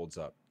really holds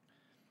up.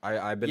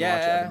 I've been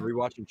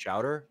rewatching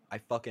Chowder. I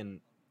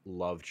fucking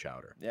love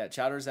Chowder. Yeah,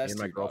 Chowder's Me and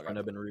my girlfriend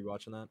have been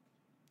rewatching that.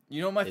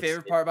 You know what my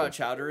favorite part about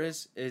Chowder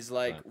is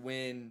like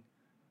when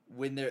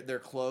their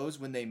clothes,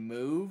 when they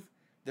move,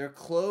 their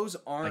clothes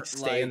aren't like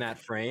stay in that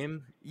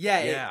frame.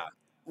 Yeah.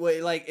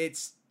 Like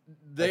it's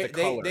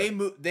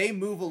they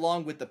move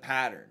along with the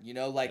pattern, you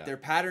know, like their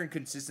pattern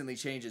consistently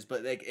changes,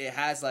 but like it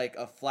has like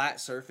a flat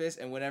surface,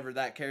 and whenever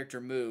that character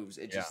moves,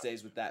 it just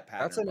stays with that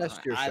pattern. That's an S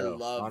tier show. I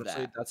love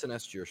Honestly, that. That's an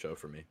S tier show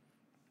for me.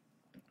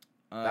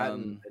 That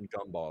and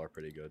Gumball are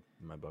pretty good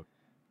in my book.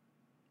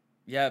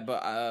 Yeah,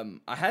 but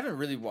I haven't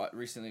really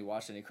recently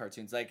watched any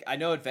cartoons. Like I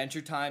know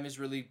Adventure Time is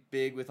really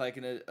big with like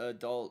an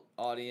adult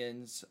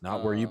audience.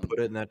 Not where you put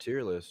it in that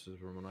tier list is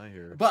from what I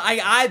hear. But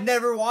I've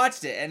never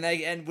watched it,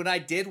 and when I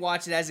did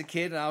watch it as a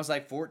kid, and I was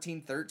like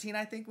 14, 13,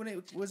 I think when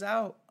it was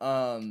out.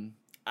 I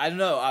don't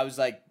know. I was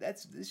like,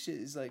 this shit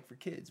is like for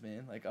kids,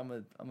 man. Like I'm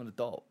an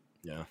adult.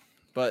 Yeah.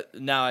 But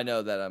now I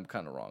know that I'm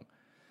kind of wrong.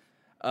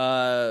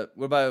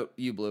 What about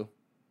you, Blue?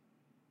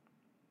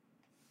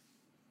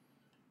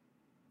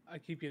 I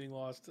keep getting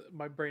lost.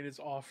 My brain is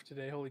off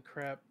today. Holy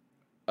crap.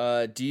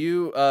 Do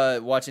you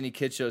watch any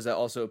kid shows that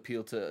also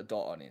appeal to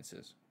adult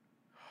audiences?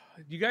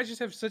 You guys just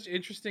have such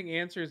interesting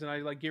answers, and I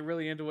like get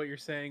really into what you're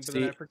saying, but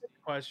then I forget the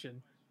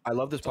question. I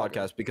love this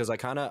podcast because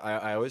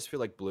I always feel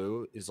like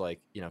Blue is like,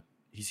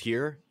 he's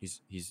here,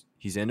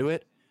 he's into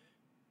it,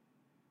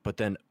 but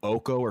then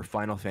Oko or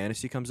Final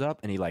Fantasy comes up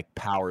and he like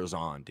powers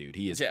on, dude.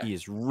 He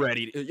is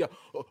ready.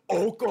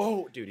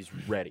 Oko, dude, he's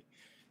ready.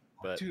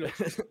 But dude,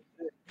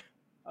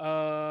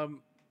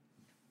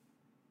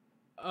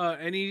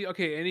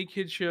 any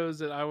kid shows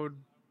that I would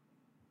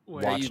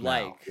that you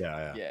like,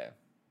 yeah,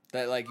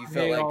 that like you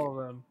felt like all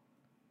of them.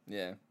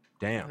 Yeah,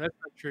 damn, that's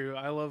not true.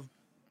 I love.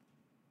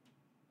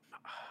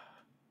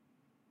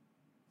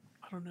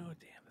 I don't know.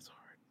 Damn, that's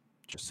hard.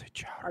 Just say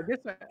chowder.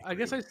 I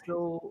guess I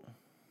still.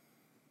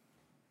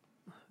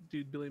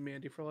 Dude, Billy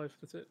Mandy for life.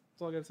 That's it.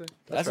 That's all I gotta say.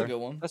 That's a good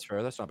one. That's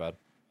fair. That's not bad.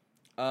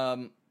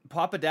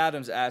 Papa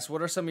Dadams asks,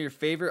 "What are some of your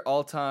favorite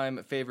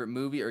all-time favorite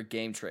movie or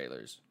game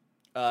trailers?"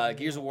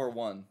 Gears of War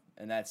 1,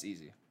 and that's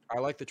easy. I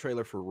like the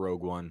trailer for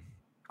Rogue One.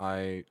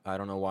 I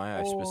don't know why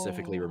I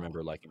specifically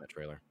remember liking that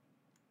trailer.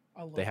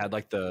 They had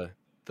like the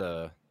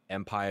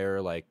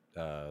Empire like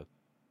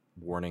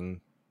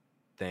warning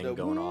thing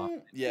going off.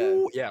 Yeah.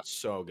 Ooh, yeah,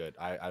 so good.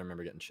 I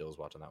remember getting chills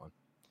watching that one.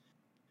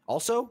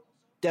 Also,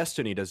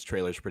 Destiny does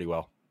trailers pretty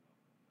well.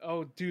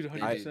 Oh, dude,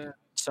 100%.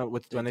 So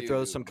when they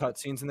throw some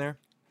cutscenes in there,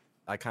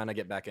 I kind of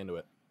get back into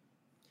it.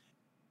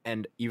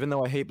 And even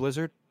though I hate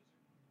Blizzard,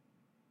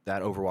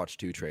 that Overwatch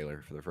 2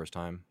 trailer for the first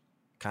time,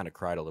 kind of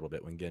cried a little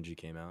bit when Genji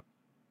came out.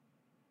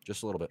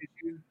 Just a little bit.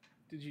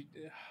 Did you?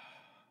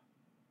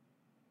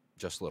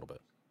 Just a little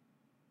bit.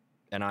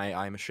 And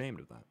I'm ashamed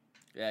of that.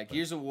 Yeah,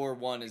 Gears of War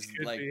 1 is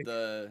like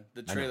the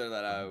trailer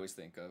that I always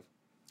think of.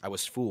 I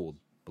was fooled,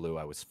 Blue.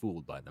 I was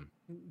fooled by them.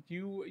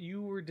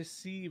 You were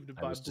deceived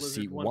by Blizzard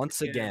deceived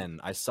once again.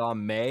 I saw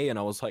May and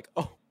I was like,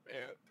 oh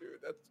man, dude,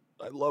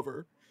 I love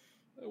her.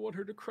 I want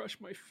her to crush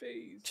my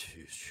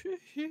face.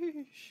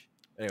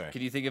 Anyway,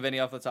 can you think of any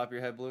off the top of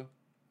your head, Blue?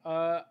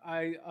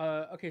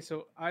 Okay,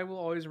 so I will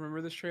always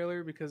remember this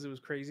trailer because it was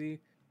crazy,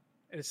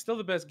 and it's still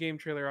the best game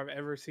trailer I've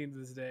ever seen to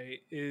this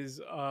day. Is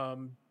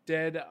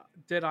Dead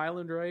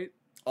Island, right?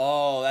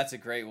 Oh, that's a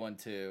great one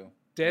too.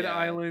 Dead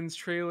Island's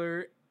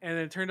trailer, and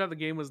it turned out the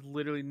game was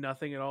literally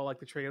nothing at all like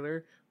the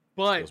trailer,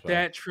 but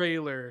that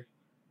trailer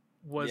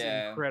was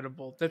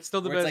incredible. That's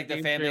still the best. It's like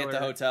the family trailer. At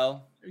the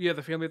hotel. Yeah,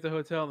 the family at the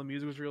hotel. The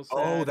music was real sad.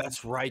 Oh,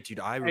 that's right, dude.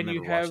 I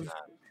remember watching that.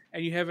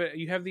 And you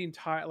have the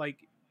entire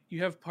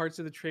you have parts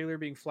of the trailer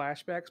being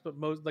flashbacks, but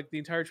most the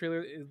entire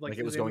trailer is like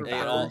it was going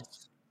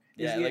backwards.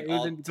 It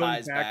was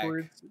going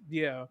backwards.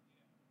 Yeah,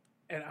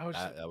 and I was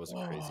that was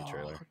a crazy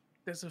trailer.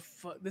 This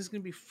is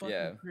gonna be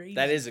fucking crazy.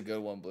 That is a good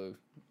one, Blue.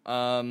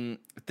 Thismo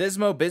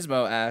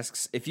Bismo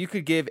asks, if you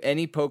could give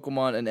any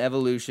Pokemon an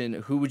evolution,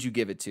 who would you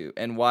give it to,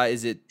 and why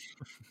is it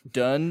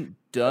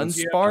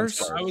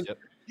Dunsparce?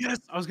 Yes,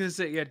 I was gonna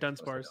say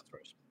Dunsparce.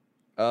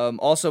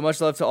 Also,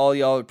 much love to all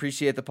y'all.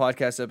 Appreciate the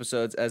podcast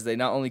episodes as they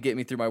not only get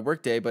me through my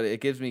workday, but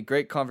it gives me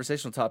great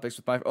conversational topics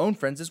with my own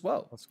friends as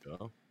well. Let's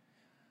go.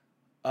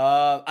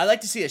 I'd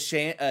like to see a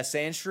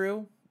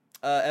Sandshrew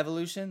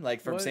evolution,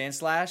 like from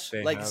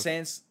Sandslash,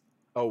 Sands.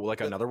 Oh,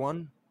 like another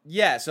one?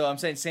 Yeah, so I'm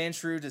saying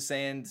Sandshrew to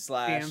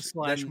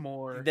Sandslash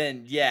more.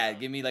 Then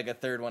give me like a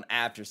third one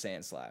after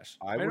Sandslash.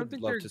 I don't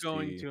think they're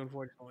going to,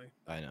 unfortunately.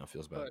 I know,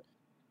 feels bad.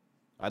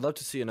 I'd love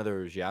to see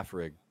another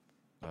Jaffrig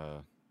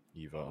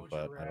Evo,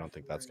 but I don't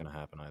think that's going to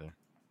happen either.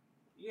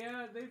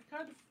 Yeah, they've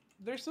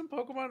there's some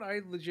Pokemon I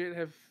legit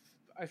have.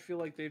 I feel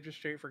like they've just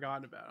straight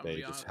forgotten about.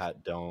 They just they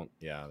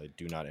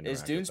do not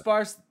interact.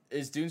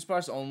 Is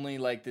Dunsparce only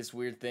like this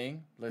weird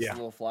thing, this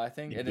little fly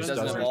thing, and it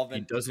doesn't evolve? He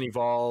doesn't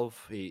evolve.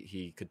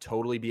 He could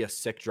totally be a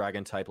sick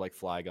dragon type like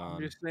Flygon.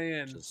 I'm just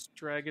saying,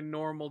 Dragon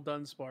normal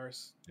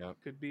Dunsparce. Yep,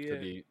 could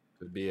be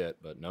it,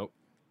 but nope.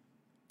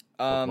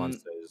 Pokemon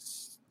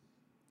says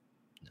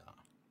no.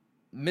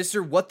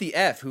 Mr. What the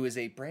F, who is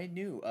a brand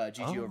new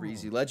GG over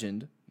Easy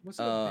legend.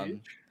 What's up,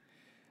 bitch?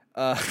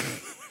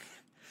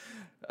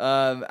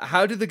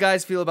 How do the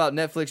guys feel about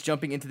Netflix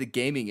jumping into the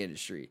gaming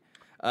industry?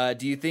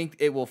 Do you think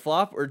it will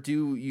flop, or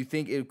do you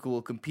think it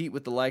will compete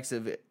with the likes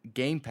of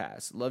Game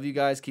Pass? Love you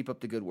guys. Keep up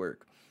the good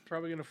work.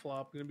 Probably gonna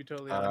flop. Gonna be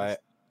totally honest.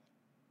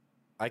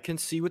 I can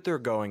see what they're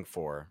going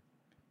for,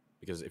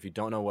 because if you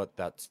don't know what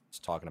that's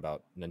talking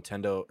about,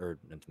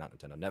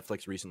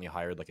 Netflix recently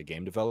hired like a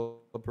game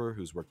developer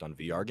who's worked on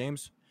VR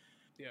games.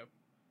 Yeah.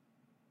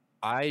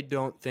 I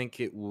don't think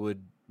it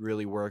would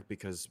really work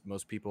because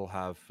most people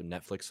have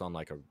Netflix on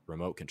like a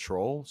remote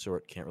control, so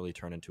it can't really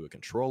turn into a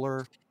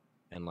controller.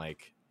 And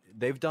like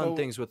they've done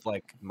things with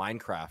like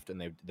Minecraft,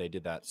 and they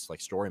did that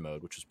like story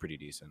mode, which was pretty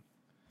decent.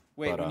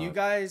 Wait, when you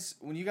guys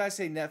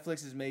say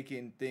Netflix is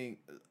making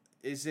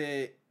is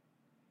it?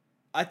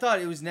 I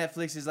thought it was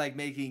Netflix is like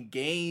making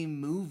game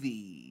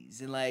movies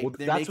and like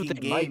they're that's making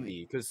what they might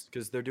be,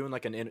 because they're doing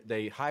like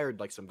they hired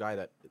like some guy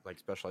that like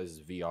specializes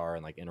in VR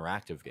and like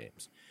interactive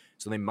games.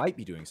 So they might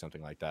be doing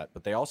something like that,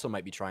 but they also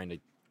might be trying to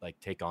like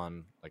take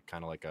on like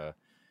kind of like a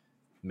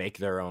make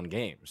their own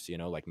games, you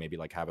know, like maybe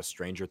like have a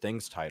Stranger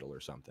Things title or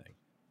something.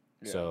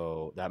 Yeah.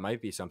 So that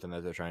might be something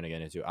that they're trying to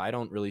get into. I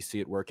don't really see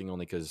it working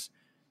only because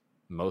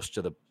most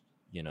of the,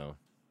 you know,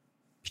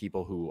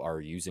 people who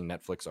are using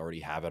Netflix already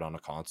have it on a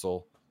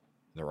console.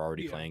 They're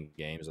already playing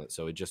games.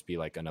 So it'd just be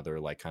like another,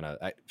 like, kind of,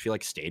 I feel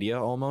like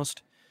Stadia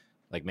almost.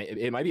 Like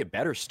it might be a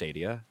better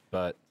Stadia,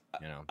 but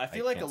you know, I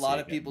feel like a lot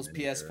of people's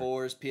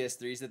PS4s,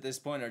 PS3s at this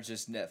point are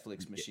just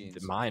Netflix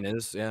machines. Mine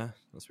is, yeah.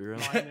 Let's be real.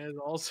 Mine is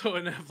also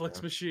a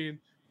Netflix machine.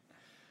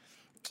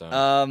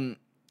 So,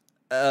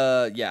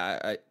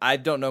 yeah, I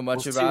don't know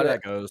much about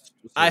it.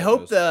 I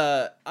hope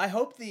the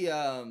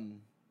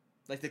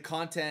like the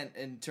content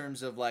in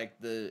terms of like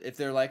if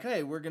they're like,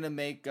 hey, we're gonna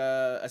make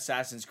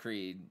Assassin's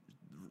Creed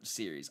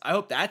series. I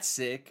hope that's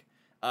sick.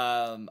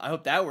 I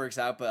hope that works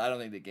out, but I don't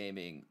think the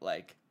gaming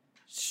like.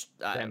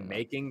 Them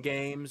making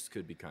games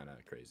could be kind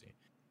of crazy.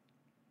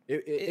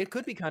 It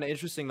could be kind of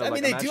interesting though. I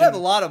mean, they do have a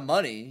lot of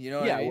money, you know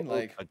what I mean? Well,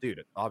 like,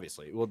 dude,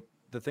 obviously. Well,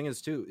 the thing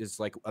is too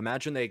is like,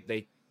 imagine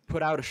they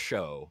put out a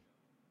show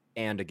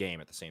and a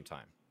game at the same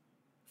time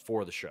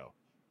for the show.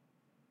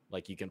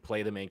 Like, you can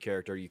play the main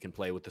character, you can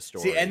play with the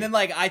story. See, and then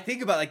like I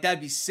think about like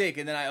that'd be sick,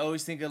 and then I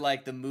always think of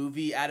like the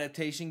movie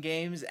adaptation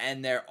games,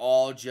 and they're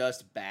all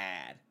just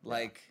bad.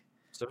 Like,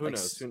 so who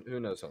knows? Who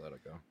knows how that'll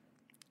go?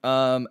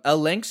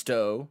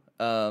 Alangosto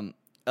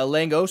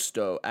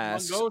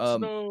asks,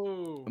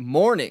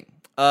 morning.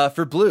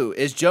 For Blue,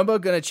 is Jumbo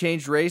gonna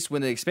change race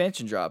when the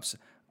expansion drops?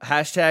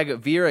 Hashtag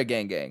Vera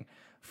Gang Gang.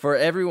 For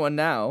everyone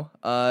now,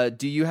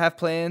 do you have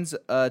plans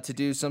to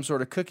do some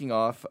sort of cooking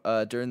off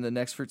during the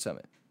next Fruit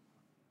Summit?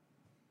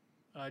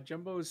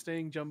 Jumbo is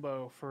staying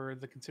Jumbo for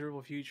the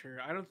considerable future.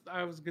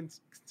 I was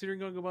considering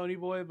going Boney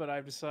Boy, but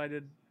I've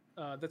decided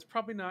that's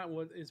probably not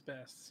what is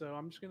best. So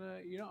I'm just gonna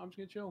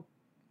chill.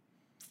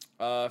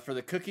 For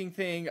the cooking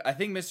thing, I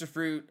think Mr.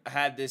 Fruit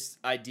had this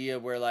idea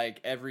where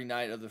like every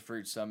night of the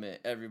Fruit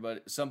Summit,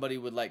 somebody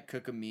would like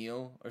cook a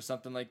meal or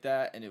something like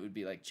that, and it would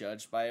be like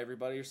judged by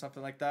everybody or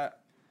something like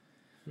that.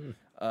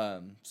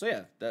 So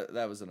yeah,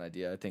 that was an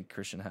idea I think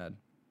Christian had.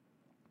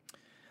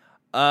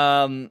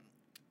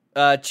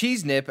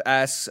 Cheese Nip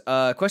asks,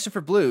 question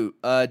for Blue.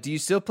 Do you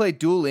still play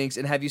Duel Links,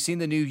 and have you seen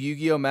the new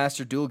Yu-Gi-Oh!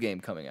 Master Duel game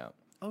coming out?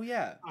 Oh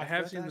yeah, I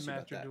have seen the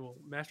Master Duel.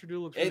 Master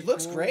Duel looks. It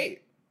looks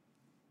great.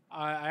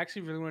 I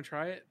actually really want to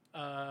try it.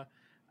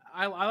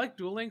 I like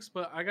Duel Links,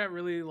 but I got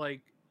really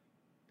like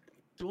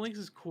Duel Links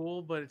is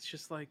cool, but it's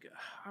just like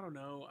I don't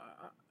know.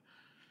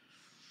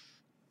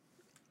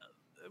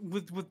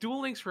 With Duel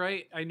Links,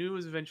 right? I knew it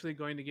was eventually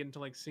going to get into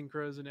like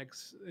synchros and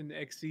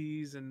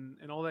XCs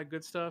and all that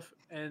good stuff,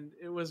 and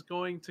it was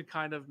going to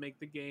kind of make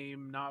the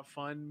game not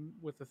fun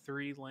with the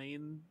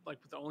 3-lane, like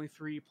with the only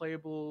 3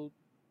 playable,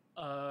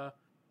 the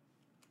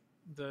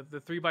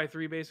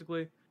 3x3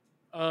 basically,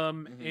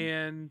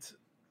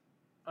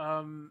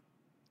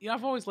 yeah,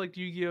 I've always liked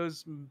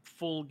Yu-Gi-Oh's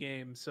full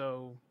game,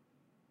 so,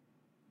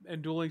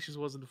 and Duel Links just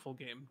wasn't a full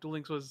game. Duel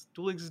Links is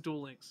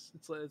Duel Links.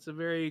 It's a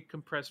very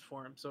compressed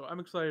form, so I'm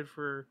excited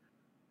for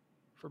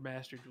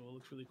Master Duel. It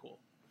looks really cool.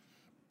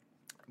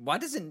 Why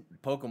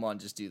doesn't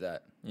Pokemon just do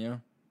that? You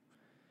know?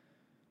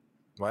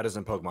 Why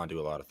doesn't Pokemon do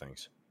a lot of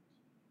things?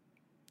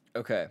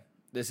 Okay,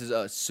 this is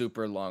a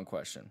super long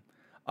question.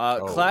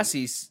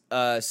 Classy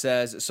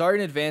says, sorry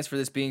in advance for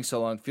this being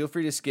so long. Feel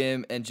free to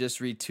skim and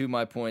just read 2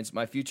 my points.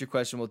 My future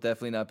question will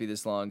definitely not be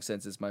this long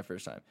since it's my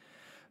first time.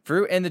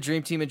 Fruit and the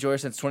Dream Team enjoyer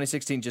since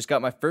 2016. Just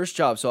got my first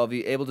job, so I'll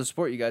be able to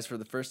support you guys for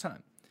the first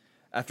time.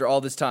 After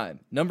all this time.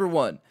 Number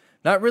 1,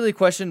 not really a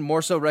question,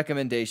 more so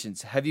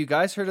recommendations. Have you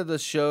guys heard of the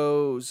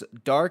shows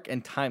Dark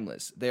and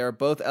Timeless? They are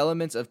both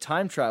elements of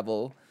time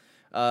travel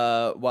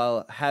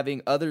while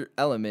having other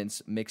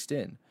elements mixed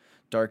in.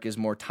 Dark is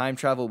more time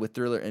travel with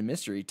thriller and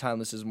mystery.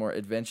 Timeless is more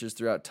adventures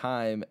throughout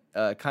time,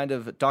 kind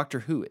of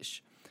Doctor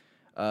Who-ish,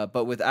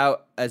 but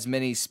without as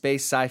many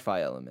space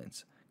sci-fi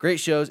elements.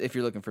 Great shows if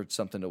you're looking for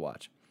something to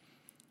watch.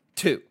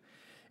 2,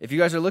 if you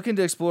guys are looking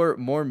to explore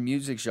more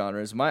music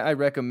genres, I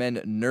recommend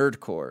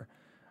Nerdcore.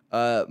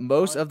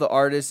 Most of the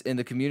artists in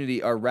the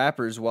community are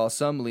rappers, while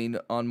some lean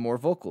on more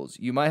vocals.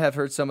 You might have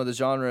heard some of the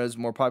genre's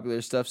more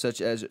popular stuff, such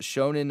as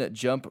Shonen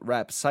Jump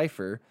Rap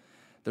Cypher.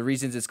 The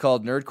reasons it's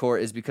called Nerdcore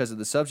is because of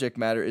the subject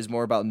matter is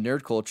more about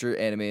nerd culture,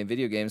 anime, and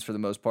video games for the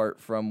most part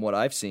from what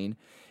I've seen.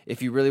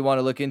 If you really want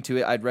to look into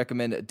it, I'd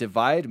recommend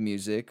Divide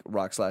Music,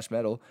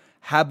 rock/metal,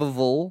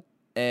 Habavul,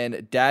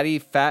 and Daddy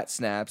Fat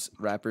Snaps,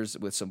 rappers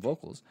with some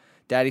vocals.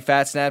 Daddy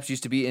Fat Snaps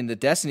used to be in the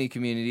Destiny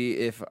community,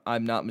 if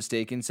I'm not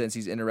mistaken, since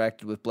he's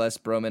interacted with Bless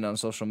Broman on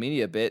social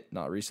media a bit,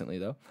 not recently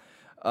though.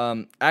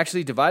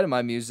 Actually Divided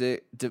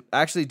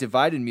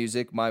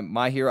Music,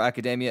 My Hero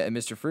Academia, and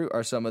Mr. Fruit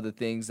are some of the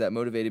things that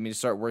motivated me to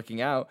start working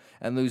out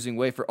and losing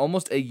weight for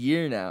almost a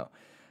year now.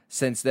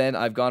 Since then,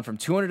 I've gone from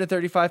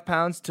 235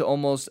 pounds to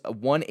almost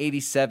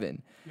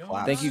 187.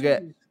 Wow.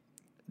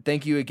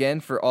 Thank you again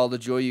for all the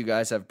joy you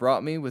guys have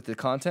brought me with the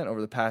content over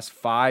the past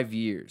 5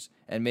 years,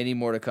 and many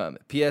more to come.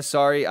 P.S.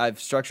 Sorry, I've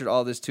structured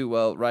all this too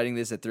well, writing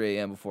this at 3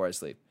 a.m. before I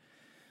sleep.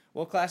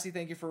 Well, Classy,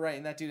 thank you for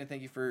writing that, dude, and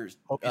thank you for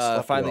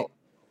finally...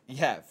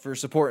 for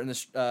supporting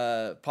this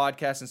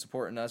podcast and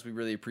supporting us. We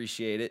really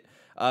appreciate it.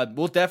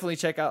 We'll definitely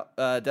check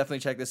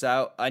this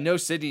out. I know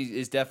Sydney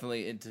is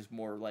definitely into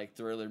more like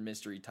thriller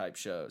mystery type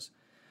shows.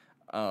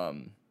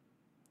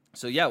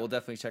 So yeah, we'll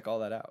definitely check all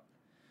that out.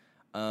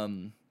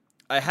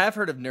 I have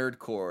heard of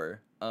Nerdcore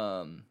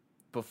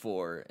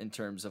before in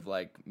terms of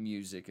like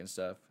music and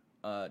stuff.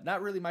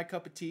 Not really my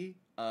cup of tea,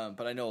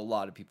 but I know a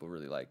lot of people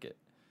really like it.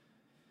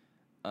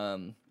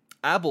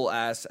 Abel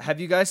asks, have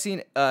you guys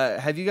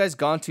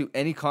gone to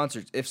any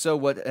concerts? If so,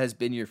 what has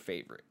been your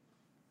favorite?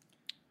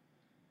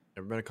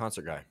 Never been a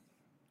concert guy.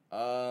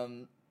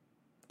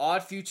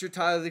 Odd Future,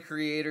 Tyler, the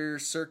Creator,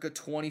 circa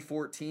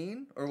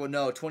 2014, or well,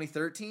 no,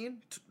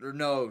 2013, or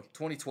no,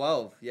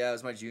 2012. Yeah, it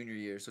was my junior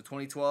year. So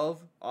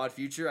 2012, Odd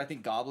Future. I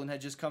think Goblin had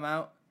just come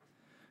out.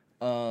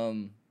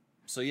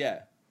 So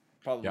yeah,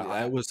 probably. Yeah,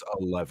 I was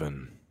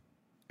 11.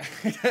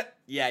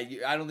 Yeah,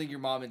 I don't think your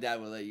mom and dad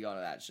would let you go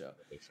to that show.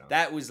 So.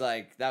 That was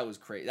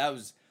crazy.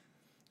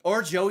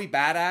 Or Joey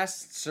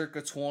Badass,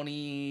 circa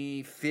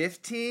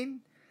 2015.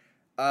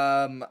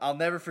 I'll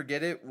never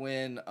forget it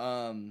when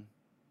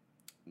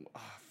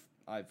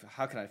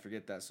how can I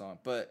forget that song?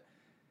 But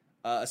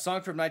a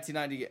song from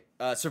 1990,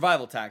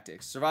 Survival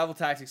Tactics. Survival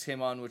Tactics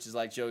came on, which is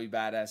like Joey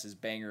Badass's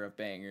banger of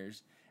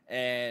bangers.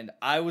 And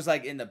I was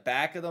like in the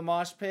back of the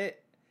mosh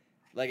pit,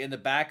 like in the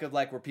back of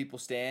like where people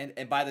stand.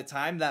 And by the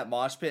time that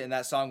mosh pit and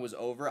that song was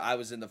over, I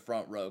was in the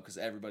front row because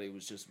everybody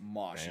was just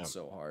moshing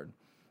so hard.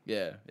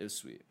 Yeah, it was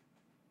sweet.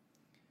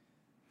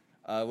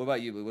 What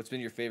about you, Blue? What's been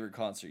your favorite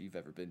concert you've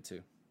ever been to?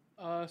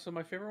 So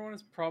my favorite one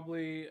is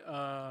probably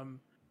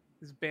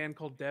this band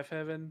called Deaf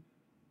Heaven.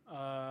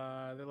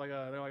 They're like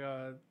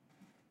a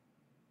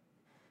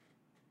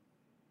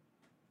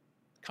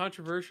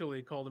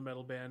controversially called a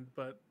metal band,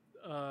 but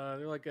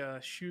they're like a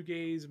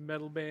shoegaze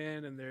metal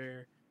band, and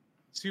they're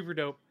super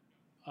dope.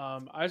 I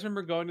just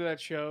remember going to that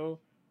show,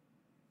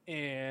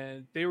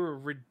 and they were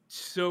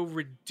so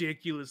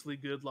ridiculously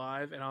good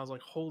live, and I was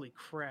like, "Holy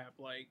crap!"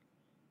 Like,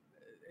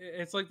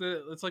 it's like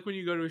when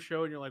you go to a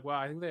show and you're like, "Wow,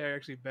 I think they're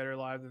actually better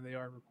live than they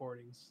are in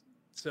recordings."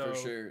 So for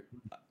sure,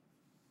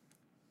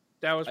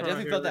 that was. I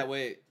definitely felt that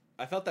way.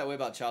 I felt that way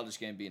about Childish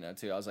Gambino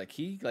too. I was like,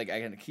 he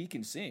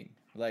can sing.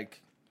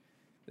 Like,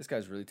 this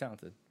guy's really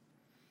talented.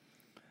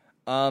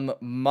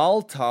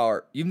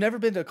 Maltar, you've never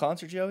been to a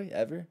concert, Joey,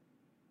 ever?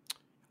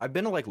 I've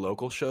been to like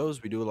local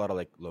shows. We do a lot of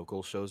like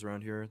local shows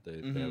around here.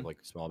 They have like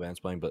small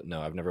bands playing, but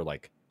no, I've never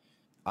like.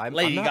 I'm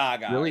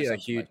not really a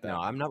huge. Like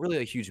I'm not really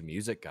a huge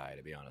music guy,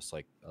 to be honest.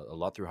 Like a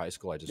lot through high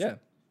school, I just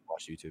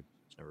watch YouTube.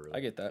 It's never really. I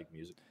get that.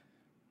 Music.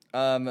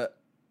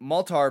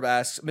 Maltarb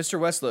asks, Mr.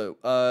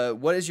 Westlow,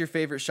 what is your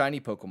favorite shiny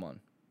Pokemon?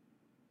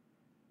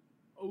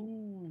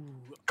 Ooh,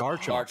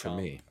 Garchomp for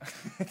me.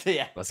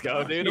 Yeah, let's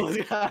go, dude.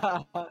 That's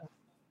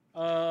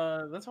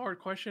a hard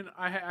question.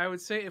 I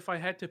would say if I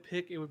had to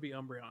pick, it would be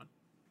Umbreon.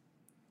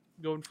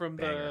 Going from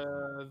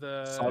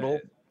the subtle,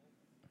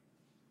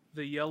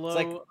 the yellow,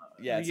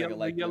 it's like a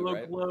light yellow blue,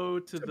 right? glow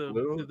to the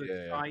blue? to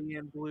the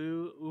cyan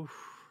blue. Oof.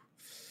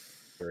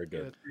 Very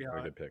good.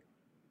 Very good pick.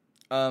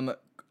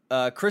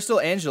 Crystal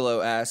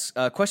Angelo asks,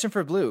 question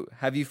for Blue.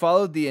 Have you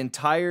followed the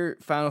entire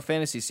Final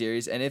Fantasy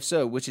series? And if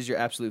so, which is your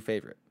absolute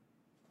favorite?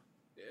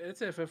 It's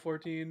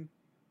FF14.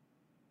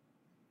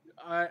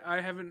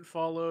 I haven't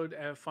followed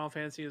Final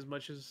Fantasy as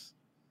much as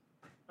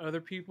other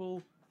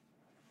people.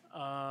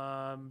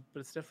 But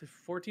it's definitely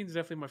 14 is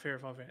definitely my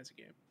favorite Final Fantasy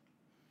game.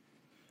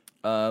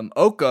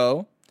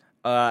 Oko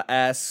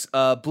asks,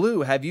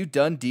 Blue, have you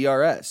done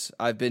DRS?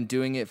 I've been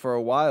doing it for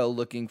a while,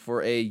 looking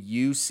for a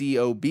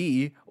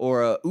UCOB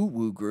or a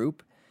UWU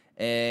group,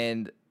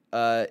 and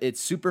it's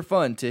super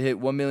fun to hit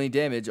 1 million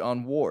damage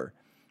on War.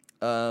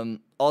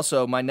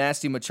 Also, my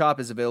Nasty Machop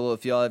is available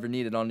if y'all ever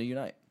need it on New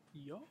Unite.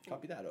 Yo.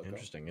 Copy that, Oko.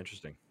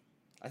 Interesting.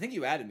 I think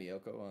you added me,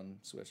 Oko, on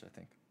Switch, I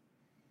think.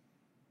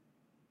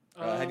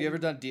 Have you ever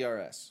done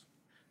DRS?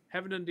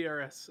 Haven't done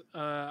DRS.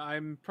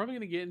 I'm probably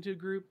going to get into a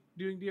group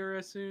doing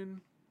DRS soon.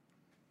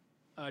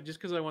 Just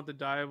because I want the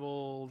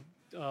Diable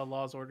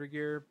Law's Order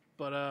gear.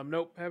 But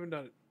nope, haven't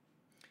done it.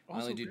 I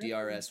only do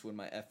DRS when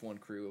my F1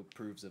 crew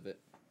approves of it.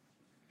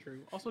 True.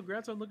 Also,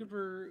 Grats, I'm looking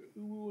for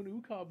UWU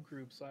and UCOB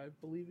groups. I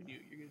believe in you.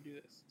 You're going to do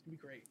this. It's going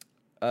to be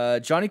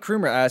great. Johnny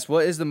Krumer asks,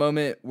 what is the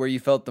moment where you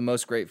felt the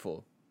most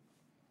grateful?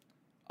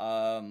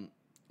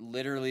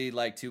 Literally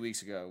like 2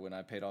 weeks ago when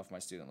I paid off my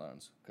student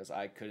loans, because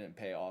I couldn't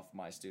pay off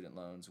my student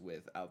loans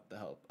without the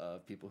help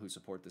of people who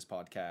support this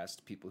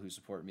podcast, people who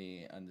support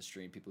me on the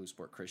stream, people who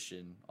support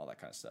Christian, all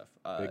that kind of stuff.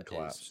 Big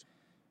claps.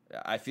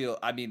 I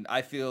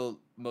feel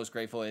most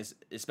grateful is,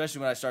 especially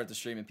when I start the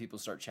stream and people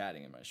start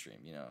chatting in my stream,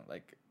 you know,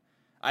 like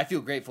I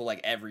feel grateful like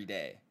every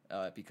day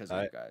because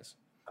of you guys.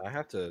 I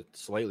have to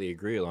slightly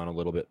agree on a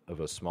little bit of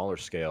a smaller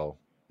scale.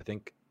 I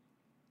think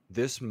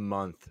this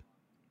month,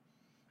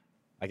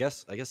 I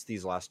guess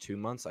these last 2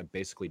 months, I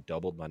basically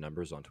doubled my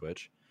numbers on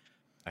Twitch.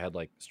 I had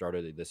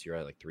started this year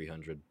at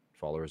 300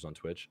 followers on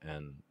Twitch,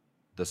 and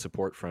the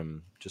support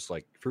from just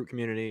Fruit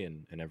community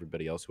and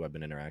everybody else who I've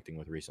been interacting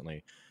with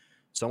recently.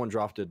 Someone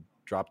dropped a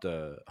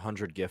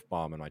 100 gift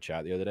bomb in my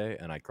chat the other day,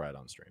 and I cried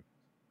on stream.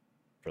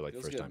 for like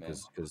the Feels first good, time man.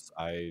 because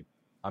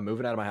I'm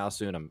moving out of my house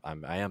soon.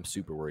 I am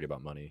super worried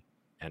about money,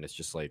 and it's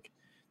just like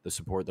the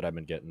support that I've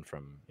been getting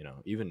from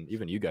even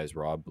you guys,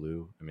 Rob,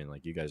 Blue. I mean,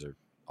 like you guys are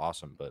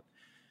awesome, but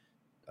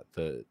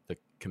the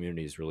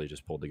community is really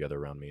just pulled together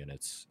around me, and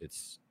it's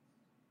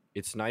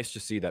nice to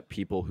see that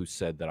people who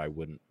said that I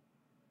wouldn't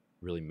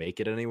really make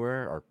it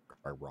anywhere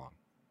are wrong.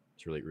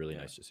 It's really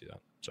nice to see that.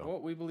 So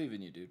well, we believe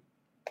in you, dude.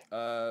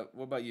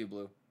 What about you,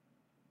 Blue?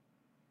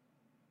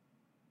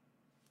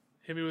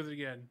 Hit me with it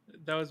again.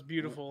 That was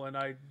beautiful, and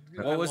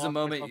What was the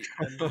moment?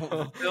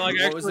 Like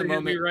What was the hit me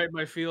moment? right in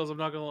my feels. I'm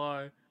not gonna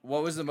lie.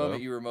 What was the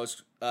moment you were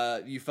most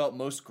you felt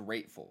most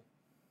grateful?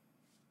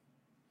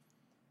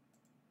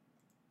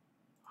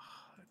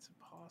 That's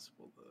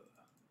impossible.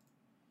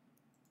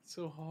 It's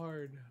so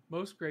hard.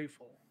 Most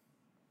grateful.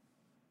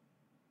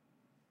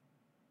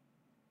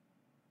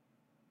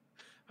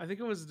 I think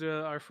it was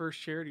our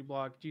first charity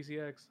block,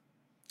 GCX.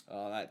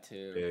 Oh, that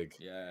too. Big.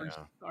 Yeah.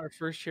 Our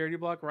first charity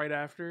block right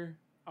after.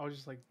 I was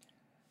just like,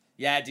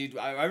 yeah, dude.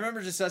 I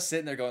remember just us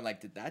sitting there going, like,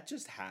 did that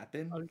just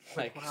happen? I was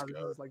like, wow, this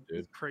is like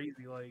this is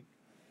crazy. Like,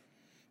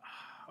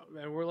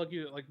 man, we're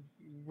lucky. Like,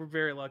 we're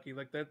very lucky.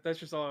 Like that's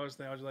just all I was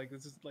saying. I was like,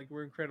 this is like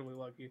we're incredibly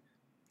lucky.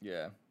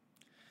 Yeah.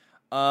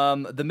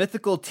 The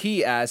Mythical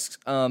T asks,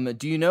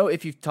 do you know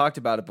if you've talked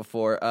about it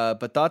before?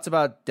 But thoughts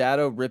about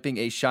Dado ripping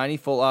a shiny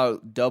full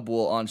out dub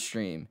wool on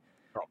stream.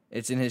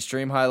 It's in his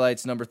stream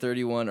highlights number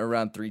 31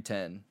 around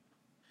 310.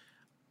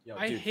 Yo,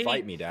 dude,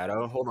 fight me,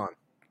 Dado. Hold on.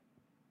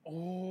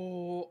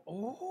 Oh.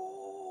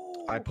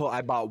 I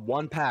bought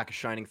one pack of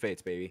Shining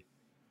Fates, baby.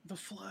 The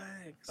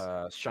flex.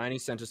 Shiny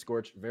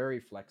Centiskorch, very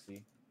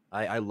flexy.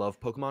 I love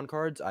Pokemon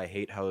cards. I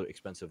hate how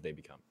expensive they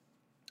become.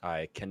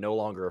 I can no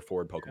longer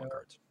afford Pokemon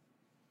cards.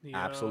 Yeah.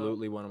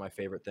 Absolutely one of my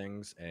favorite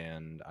things,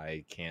 and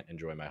I can't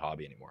enjoy my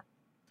hobby anymore.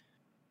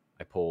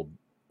 I pulled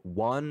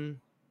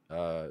one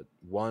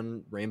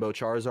Rainbow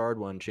Charizard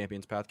when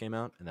Champion's Path came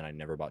out, and then I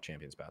never bought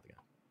Champion's Path again.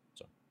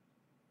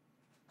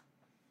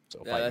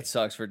 So yeah, that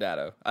sucks for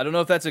Dado. I don't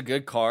know if that's a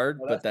good card,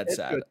 but that's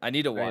sad. Good. I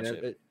need to watch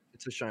it.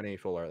 It's a shiny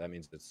full art. That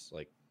means it's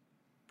like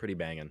pretty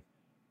banging.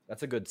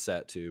 That's a good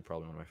set too.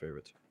 Probably one of my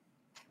favorites.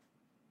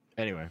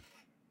 Anyway,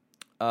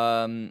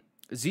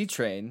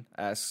 Z-Train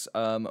asks,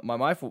 my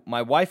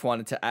wife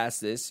wanted to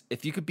ask this: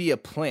 if you could be a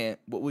plant,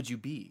 what would you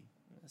be?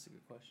 That's a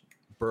good question.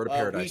 Bird of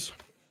paradise.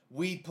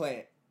 Weed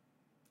plant.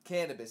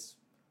 Cannabis.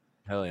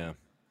 Hell yeah.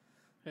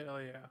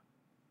 Hell yeah.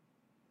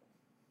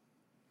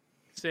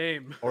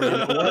 Same. Or you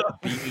know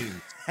what?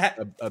 Beans.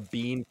 A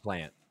bean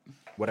plant.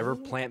 Whatever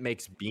plant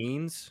makes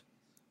beans,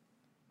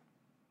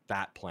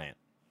 that plant.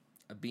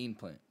 A bean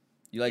plant.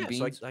 You like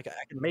beans? So I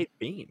can make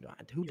beans.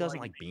 Who doesn't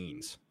like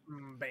beans?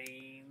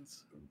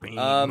 Beans.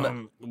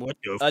 What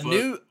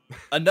the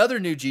Another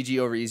new GG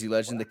over Easy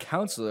legend, the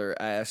Counselor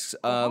asks,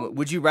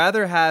 would you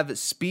rather have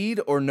speed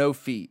or no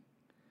feet?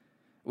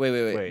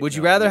 Wait. Would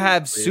you rather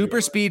have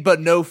super speed but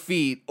no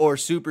feet, or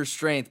super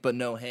strength but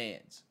no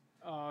hands?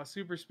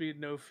 Super speed,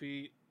 no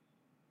feet.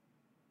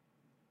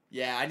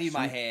 Yeah, I need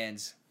my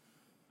hands.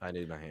 I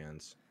need my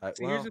hands.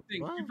 Here's the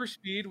thing: super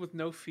speed with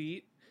no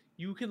feet,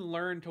 you can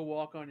learn to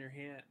walk on your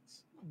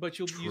hands, but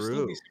you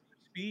still be super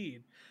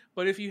speed.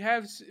 But if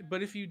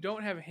you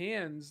don't have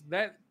hands,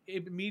 that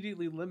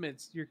immediately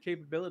limits your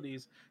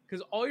capabilities,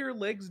 because all your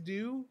legs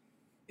do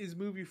is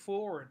move you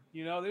forward.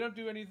 You know, they don't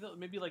do anything.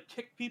 Maybe like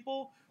kick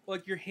people. But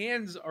like your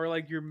hands are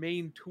like your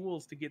main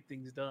tools to get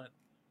things done.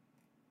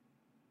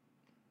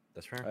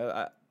 That's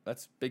fair.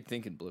 That's big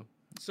thinking, Blue.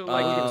 So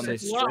like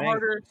it's a lot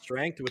harder.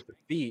 Strength with the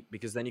feet,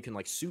 because then you can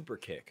like super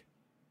kick.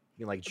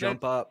 You can like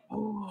jump up.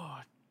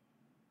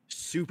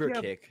 Super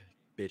kick,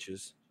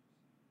 bitches.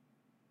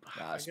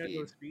 I gotta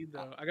go with speed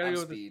though. I gotta go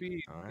with the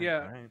speed. Right, yeah.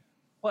 Right.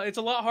 Well, it's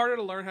a lot harder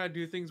to learn how to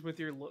do things with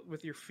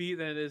your feet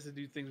than it is to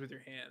do things with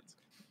your hands.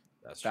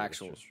 That's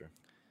factual. That's true.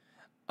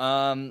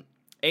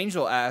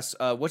 Angel asks,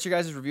 "What's your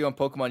guys' review on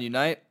Pokemon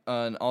Unite,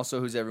 and also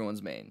who's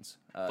everyone's mains?"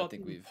 I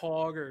think we've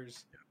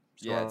poggers.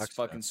 Yeah, it's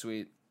fucking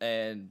sweet.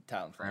 And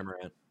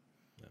Talonflame.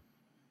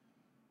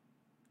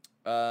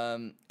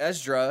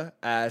 Ezra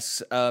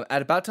asks,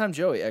 at About Time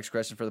Joey, X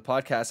question for the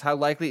podcast, how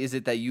likely is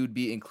it that you'd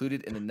be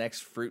included in the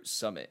next Fruit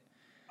Summit?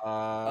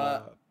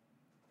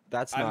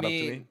 That's not up to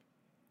me.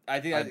 I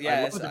think I'd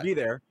love to be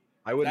there.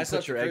 I wouldn't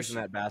put your eggs in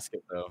that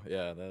basket though.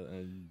 Yeah,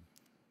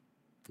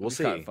 we'll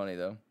see. Kind of funny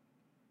though.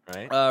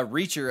 Right.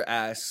 Reacher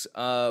asks,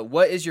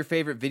 what is your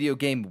favorite video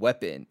game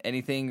weapon?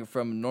 Anything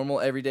from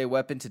normal everyday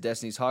weapon to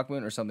Destiny's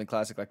Hawkmoon, or something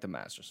classic like the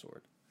Master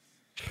Sword?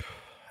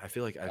 I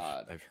feel like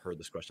I've heard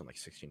this question like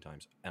 16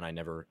 times, and I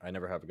never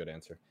have a good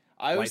answer.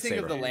 I always think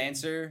of the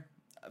Lancer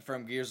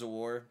from Gears of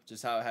War,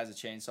 just how it has a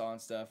chainsaw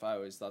and stuff. I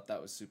always thought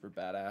that was super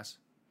badass.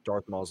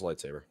 Darth Maul's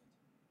lightsaber.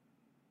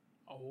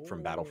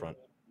 From Battlefront.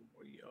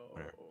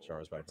 Star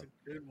Wars Battlefront. That's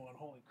a good one.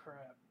 Holy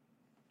crap.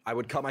 I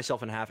would cut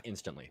myself in half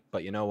instantly,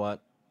 but you know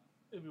what?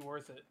 It'd be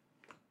worth it.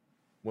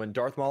 When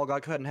Darth Maul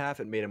got cut in half,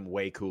 it made him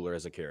way cooler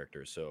as a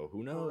character. So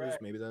who knows?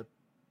 Correct. Maybe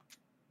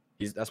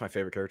that's my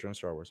favorite character in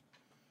Star Wars.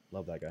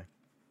 Love that guy.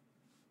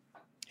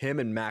 Him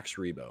and Max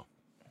Rebo.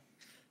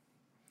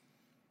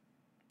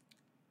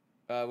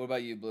 What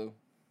about you, Blue?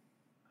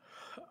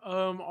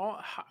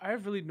 I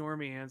have really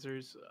normie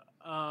answers.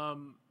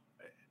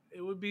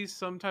 It would be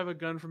some type of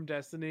gun from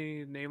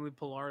Destiny, namely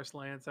Polaris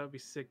Lance. That would be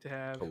sick to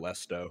have.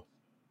 Telesto.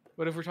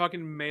 But if we're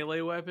talking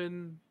melee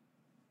weapon,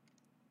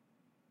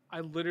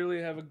 I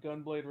literally have a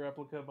Gunblade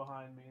replica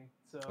behind me.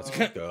 So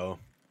Let's go.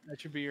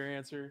 That should be your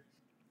answer.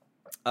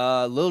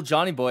 Lil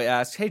Johnny Boy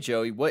asks, "Hey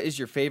Joey, what is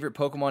your favorite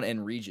Pokemon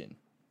and region?"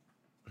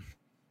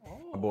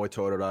 My boy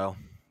Totodile.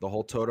 The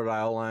whole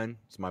Totodile line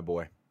is my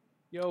boy.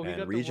 Yo, he And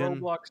got region?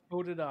 the Roblox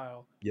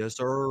Totodile. Yes,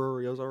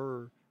 sir. Yes,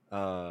 sir.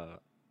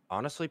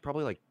 Honestly,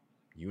 probably like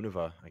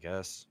Unova, I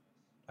guess.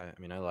 I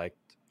mean, I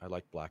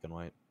liked Black and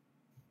White.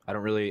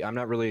 I'm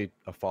not really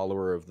a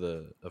follower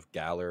of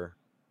Galar,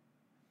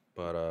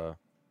 but How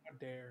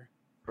dare.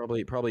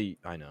 probably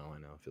I know,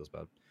 it feels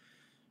bad.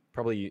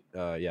 Probably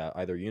yeah,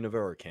 either Unova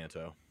or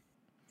Kanto,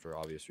 for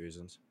obvious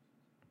reasons.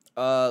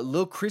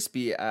 Lil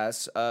Crispy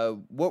asks,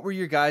 "What were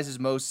your guys'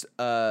 most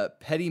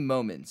petty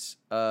moments?"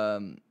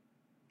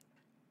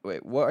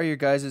 Wait, what are your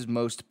guys'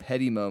 most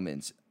petty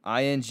moments?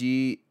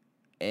 ING,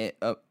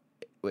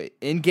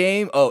 in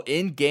game? Oh,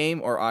 in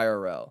game or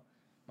IRL?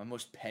 My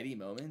most petty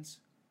moments?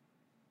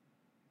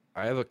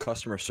 I have a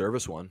customer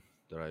service one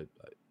that I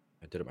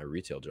did at my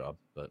retail job,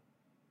 but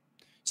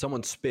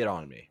someone spit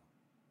on me.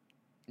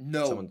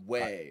 No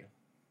way.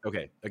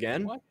 Okay,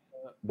 again, What?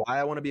 why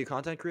I want to be a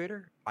content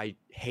creator? I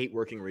hate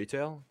working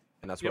retail,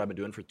 and that's what I've been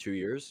doing for 2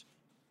 years.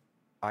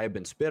 I have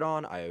been spit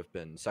on. I have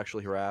been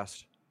sexually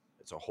harassed.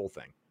 It's a whole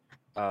thing.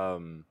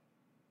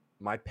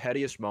 My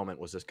pettiest moment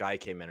was this guy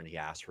came in and he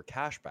asked for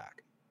cash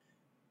back.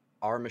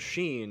 Our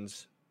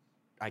machines,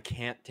 I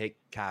can't take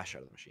cash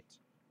out of the machines.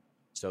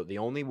 So the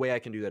only way I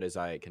can do that is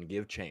I can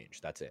give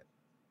change. That's it.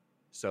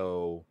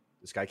 So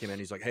this guy came in.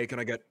 He's like, "Hey, can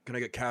I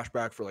get cash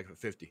back for like a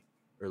 50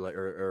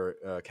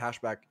 or cash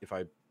back if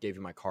I gave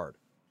you my card?"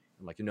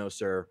 I'm like, "No,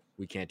 sir,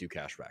 we can't do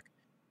cash back."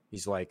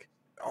 He's like,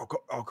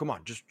 "Oh, come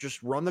on,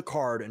 just run the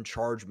card and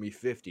charge me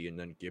 50 and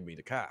then give me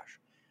the cash."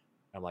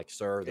 I'm like,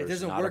 "Sir, it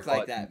doesn't work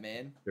like that,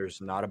 man.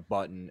 There's not a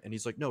button." And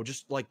he's like, "No,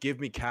 just like give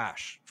me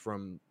cash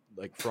from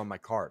my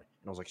card."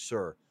 And I was like,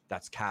 "Sir,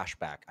 that's cash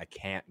back. I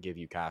can't give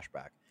you cash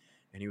back."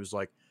 And he was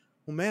like,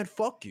 "Well, man,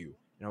 fuck you."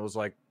 And I was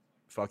like,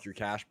 "Fuck your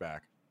cash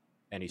back."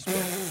 And he spit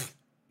on me.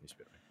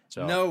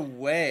 So no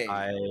way.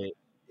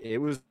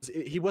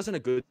 He wasn't a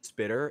good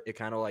spitter. It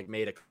kind of like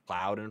made a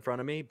cloud in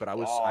front of me, but I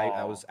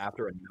was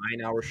after a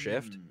 9-hour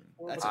shift.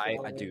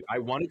 I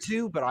wanted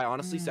to, but I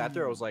honestly sat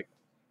there. I was like,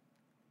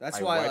 that's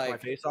I why wiped like my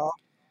face off.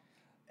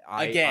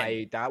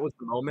 That was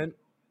the moment.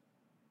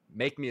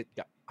 Make me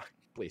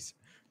please.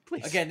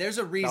 Again, there's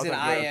a reason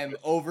I am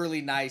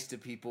overly nice to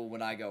people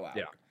when I go out.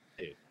 Yeah,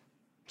 dude.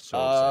 So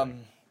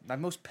upsetting. My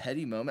most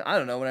petty moment, I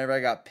don't know. Whenever I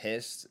got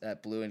pissed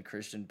that Blue and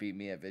Christian beat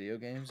me at video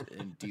games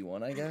in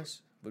D1, I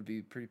guess would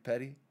be pretty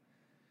petty.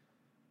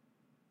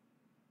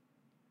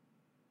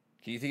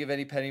 Can you think of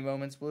any petty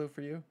moments, Blue,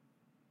 for you?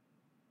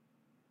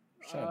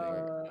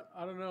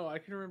 I don't know. I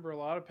can remember a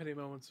lot of petty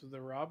moments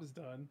that Rob has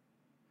done.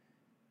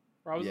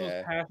 Rob's the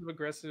most passive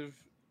aggressive,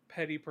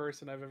 petty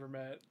person I've ever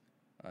met.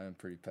 I am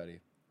pretty petty.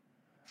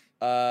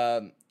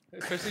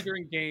 Especially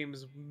during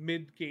games,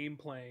 mid-game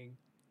playing.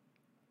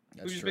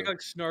 That's We just true. make like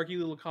snarky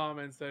little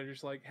comments that are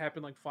just like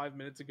happened like 5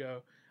 minutes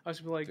ago. I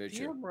should be like, Very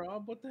 "Damn, true.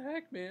 Rob, what the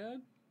heck,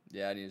 man?"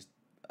 Yeah,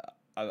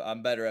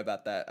 I'm better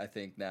about that, I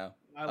think, now.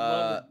 I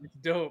love it. It's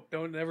dope.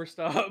 Don't ever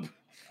stop.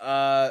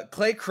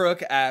 Clay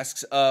Crook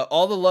asks,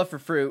 all the love for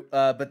Fruit,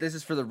 but this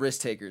is for the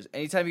risk takers.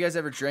 Anytime you guys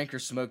ever drank or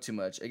smoked too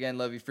much, again,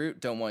 love you,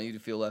 Fruit. Don't want you to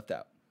feel left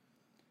out.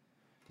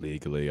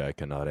 Legally, I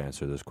cannot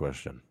answer this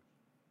question.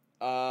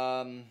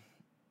 That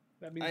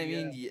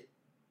means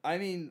I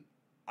mean,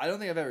 I don't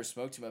think I've ever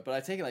smoked too much, but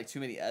I've taken like too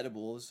many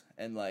edibles,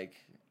 and like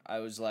I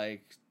was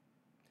like,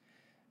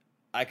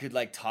 I could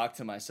like talk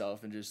to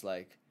myself and just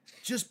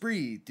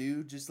breathe,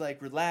 dude. Just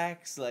like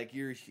relax, like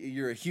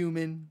you're a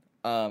human.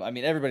 I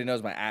mean, everybody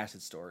knows my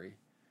acid story.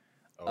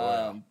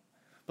 But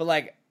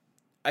like,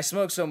 I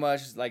smoke so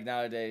much like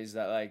nowadays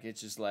that like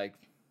it's just like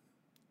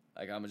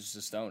I'm just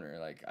a stoner.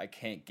 Like I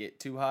can't get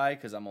too high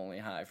because I'm only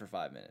high for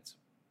 5 minutes.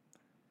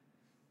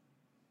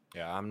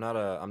 Yeah, I'm not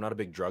a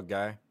big drug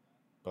guy,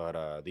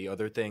 but the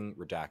other thing,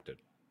 redacted.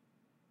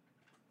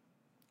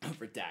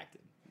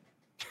 Redacted.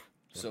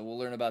 So we'll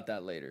learn about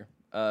that later.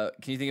 Can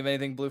you think of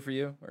anything, Blue, for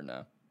you or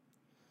no?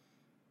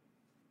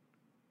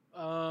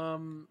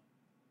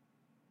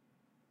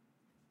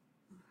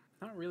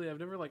 Not really. I've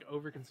never like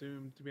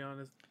overconsumed, to be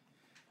honest.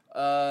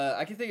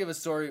 I can think of a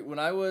story when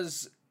I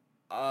was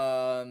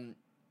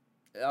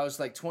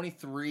like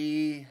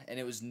 23 and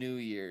it was New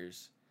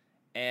Year's.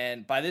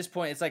 And by this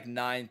point it's like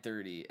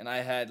 9:30 and I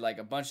had like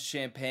a bunch of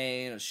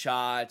champagne,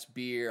 shots,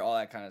 beer, all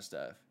that kind of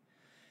stuff.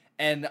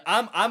 And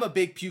I'm a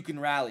big puke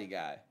and rally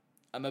guy.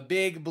 I'm a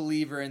big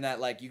believer in that,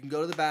 like, you can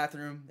go to the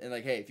bathroom and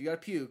like, hey, if you got to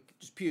puke,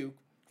 just puke.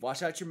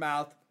 Wash out your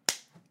mouth.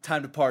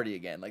 Time to party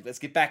again. Like, let's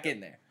get back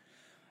in there.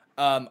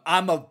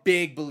 I'm a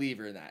big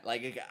believer in that.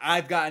 Like,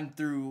 I've gotten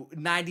through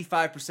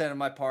 95% of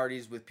my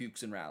parties with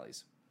pukes and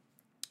rallies.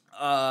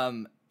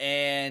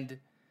 And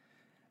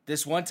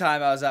this one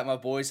time I was at my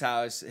boy's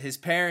house. His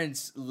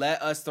parents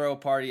let us throw a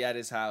party at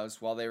his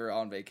house while they were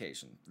on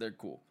vacation. They're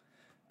cool.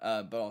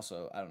 But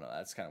also, I don't know,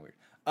 that's kind of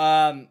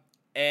weird.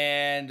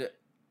 And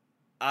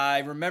I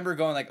remember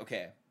going like,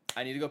 okay,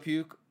 I need to go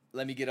puke.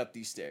 Let me get up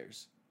these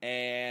stairs.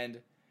 And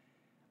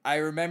I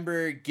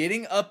remember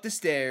getting up the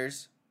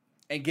stairs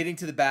and getting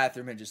to the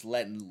bathroom and just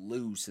letting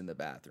loose in the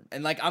bathroom.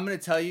 And like, I'm going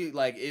to tell you,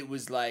 like, it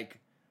was like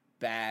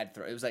bad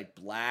throw. It was like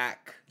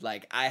black.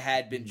 Like, I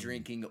had been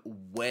drinking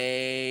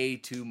way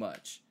too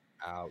much.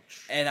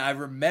 Ouch. And I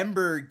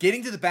remember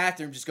getting to the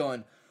bathroom just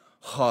going,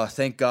 oh,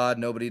 thank God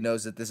nobody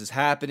knows that this is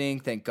happening.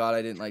 Thank God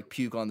I didn't like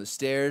puke on the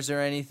stairs or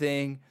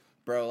anything.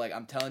 Bro, like,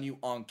 I'm telling you,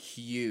 on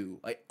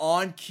cue,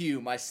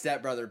 my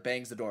stepbrother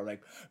bangs the door,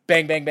 like,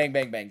 bang, bang, bang,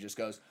 bang, bang, just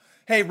goes,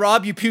 hey,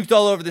 Rob, you puked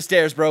all over the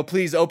stairs, bro.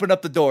 Please open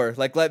up the door.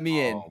 Like, let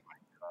me in. Oh,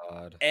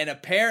 my God. And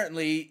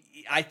apparently,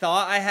 I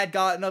thought I had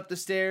gotten up the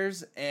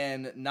stairs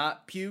and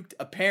not puked.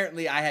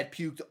 Apparently, I had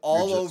puked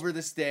all over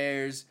the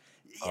stairs.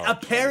 Oh,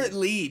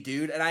 apparently,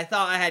 dude. And I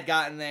thought I had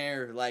gotten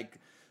there, like,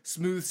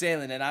 smooth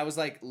sailing. And I was,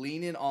 like,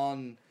 leaning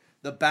on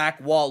the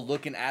back wall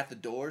looking at the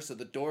door. So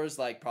the door is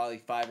like probably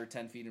 5 or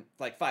 10 feet,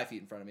 like 5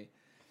 feet in front of me.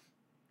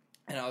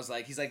 And I was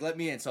like, he's like, let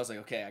me in. So I was like,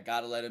 okay, I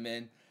got to let him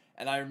in.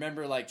 And I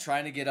remember like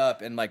trying to get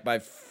up and like my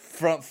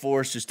front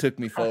force just took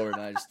me forward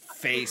and I just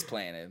face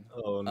planted.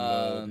 Oh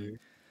no, dude.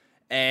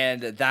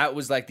 And that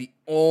was like the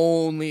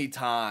only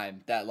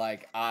time that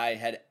like I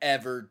had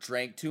ever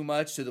drank too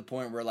much to the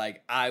point where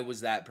like I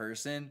was that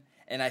person.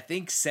 And I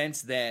think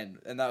since then,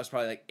 and that was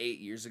probably like 8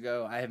 years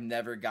ago, I have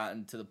never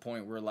gotten to the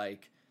point where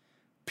like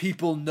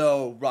people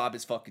know Rob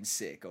is fucking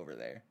sick over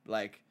there.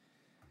 Like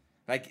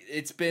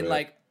it's been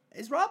like,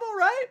 is Rob all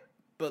right?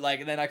 But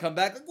like, and then I come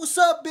back like, what's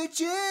up, bitch?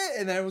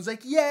 And then everyone's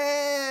like,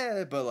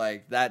 yeah. But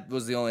like, that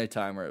was the only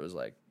time where it was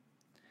like,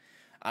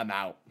 I'm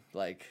out.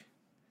 Like,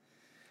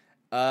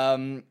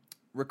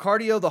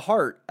 Ricardio the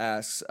Heart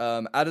asks,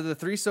 out of the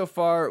 3 so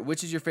far,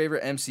 which is your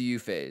favorite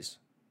MCU phase?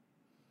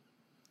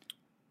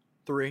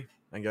 3,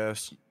 I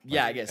guess.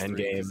 Yeah, I guess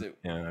Endgame.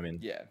 Yeah, I mean,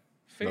 yeah.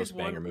 Most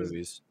banger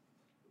movies.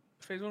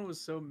 Phase 1 was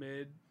so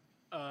mid.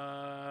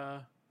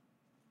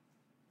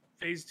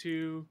 Phase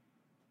 2.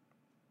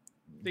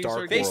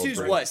 Phase 2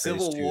 is what?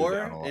 Civil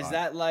War? Is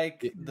that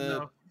like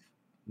the?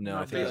 No,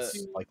 I think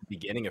it's like the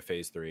beginning of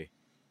Phase 3.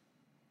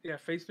 Yeah,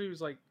 Phase 3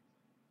 was like.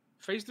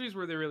 Phase 3 is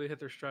where they really hit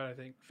their stride, I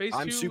think. Phase 2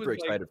 I'm super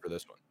excited for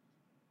this one.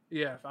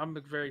 Yeah, I'm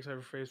very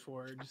excited for Phase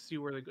 4. Just see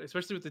where they go,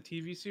 especially with the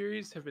TV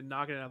series, have been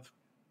knocking it out of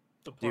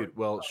the park. Dude,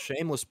 well,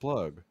 shameless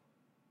plug.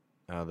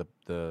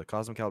 The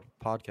Cosmic Out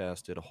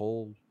podcast did a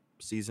whole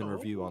season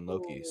review on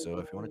Loki. So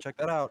if you want to check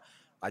that out,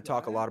 I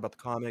talk a lot about the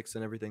comics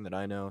and everything that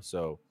I know.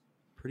 So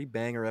pretty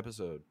banger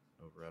episode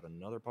over at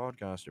another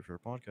podcast if you're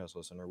a podcast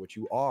listener, which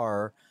you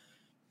are.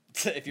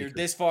 If you're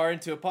this far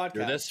into a podcast.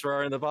 You're this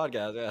far in the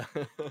podcast,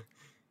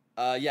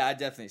 yeah. Yeah, I'd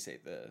definitely say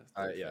the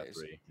phase.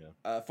 3,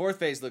 yeah. 4th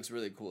phase looks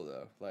really cool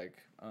though. Like,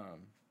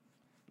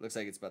 looks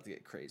like it's about to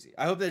get crazy.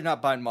 I hope they're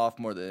not biting them off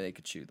more than they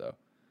could chew though.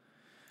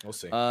 We'll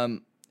see.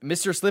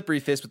 Mr.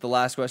 Slippery Fist with the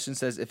last question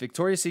says, if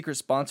Victoria's Secret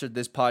sponsored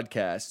this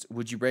podcast,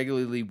 would you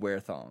regularly wear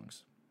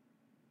thongs?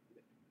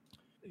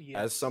 Yes.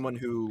 As someone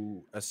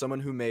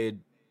who made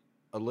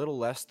a little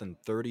less than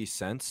 30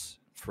 cents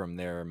from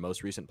their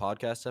most recent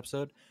podcast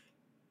episode,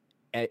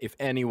 if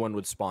anyone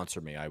would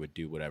sponsor me, I would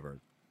do whatever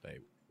they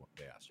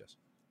asked. Yes.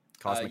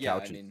 Cosmic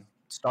Couches. I mean,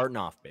 starting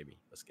off, baby.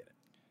 Let's get it.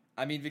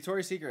 I mean,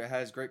 Victoria's Secret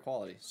has great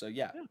quality. So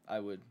yeah, I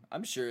would.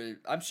 I'm sure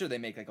they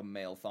make like a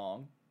male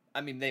thong.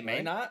 I mean, they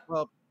may not.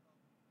 Well,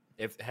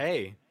 because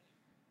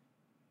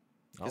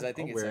I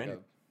think it's like a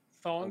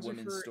thongs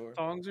women's store.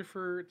 Thongs are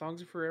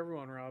for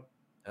everyone, Rob.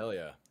 Hell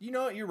yeah. You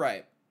know what? You're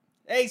right.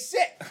 Hey,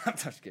 sit. I'm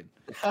just kidding.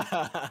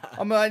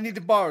 I need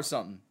to borrow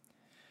something.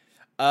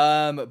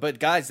 But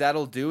guys,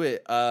 that'll do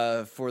it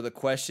for the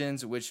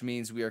questions, which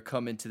means we are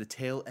coming to the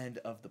tail end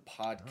of the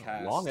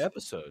podcast. Long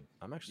episode.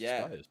 I'm actually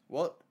surprised.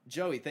 Well,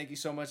 Joey, thank you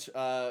so much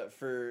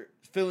for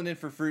filling in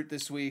for Fruit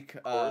this week.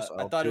 Of course,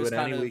 I thought it was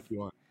any week you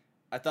want.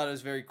 I thought it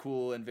was very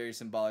cool and very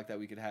symbolic that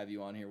we could have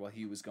you on here while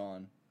he was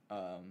gone.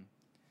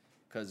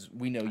 Because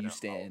we know you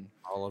stand.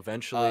 I'll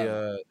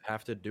eventually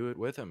have to do it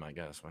with him, I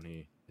guess, when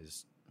he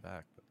is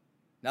back.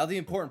 Now the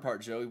important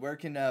part, Joey. Where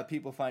can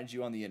people find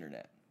you on the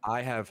internet?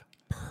 I have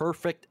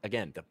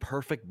the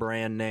perfect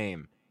brand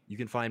name. You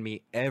can find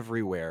me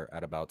everywhere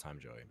at About Time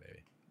Joey, baby.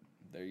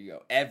 There you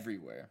go.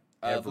 Everywhere.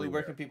 Blue,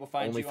 where can people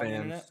find you on the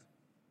internet?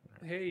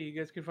 Hey, you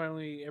guys can find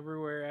me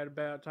everywhere at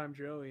About Time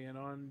Joey and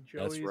on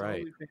Joey's That's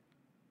right.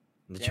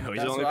 Damn,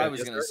 that's what I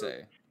was going to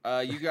say.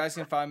 You guys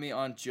can find me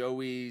on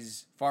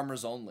Joey's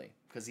Farmers Only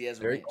because he has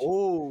a range.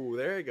 Oh,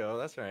 there you go.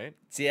 That's right.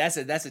 See, that's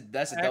a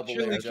double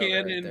layer joke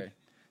right there.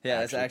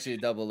 Yeah, that's actually a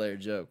double layer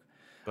joke.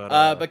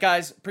 But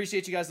guys,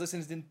 appreciate you guys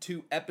listening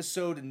to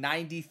episode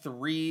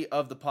 93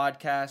 of the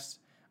podcast.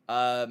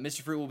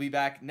 Mr. Fruit will be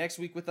back next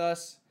week with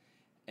us,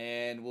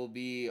 and we'll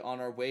be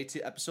on our way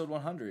to episode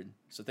 100.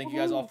 So thank you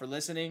guys all for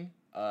listening.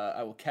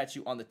 I will catch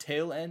you on the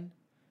tail end.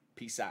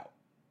 Peace out.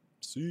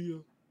 See ya.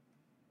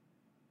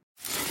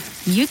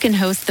 you can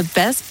host the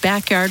best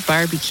backyard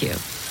barbecue.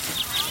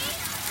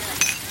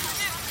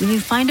 You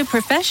find a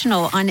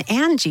professional on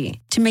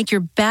Angie to make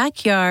your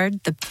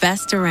backyard the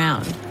best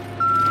around.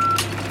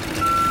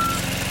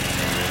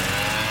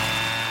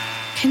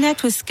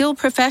 Connect with skilled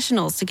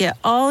professionals to get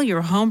all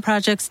your home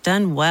projects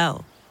done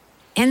well.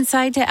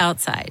 Inside to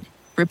outside,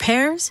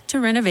 repairs to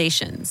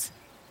renovations.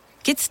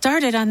 Get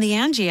started on the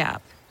Angie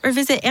app or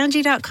visit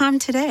Angie.com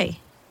today.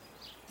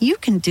 You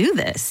can do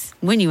this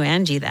when you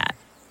Angie that.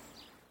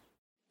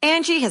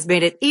 Angie has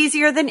made it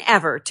easier than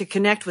ever to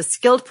connect with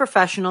skilled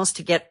professionals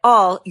to get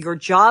all your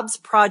jobs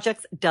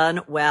projects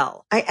done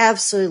well. I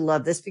absolutely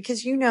love this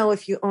because, you know,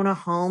 if you own a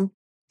home,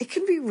 it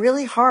can be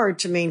really hard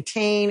to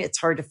maintain. It's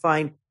hard to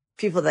find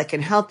people that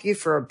can help you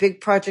for a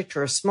big project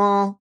or a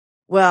small.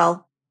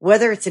 Well,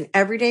 whether it's in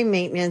everyday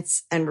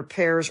maintenance and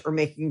repairs or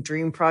making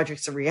dream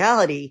projects a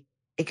reality,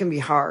 it can be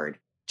hard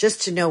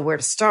just to know where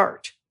to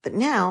start. But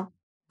now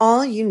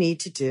all you need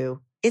to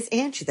do is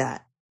Angie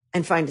that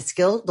and find a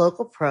skilled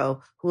local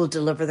pro who will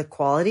deliver the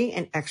quality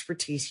and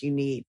expertise you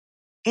need.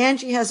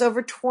 Angie has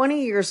over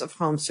 20 years of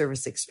home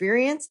service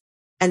experience,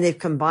 and they've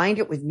combined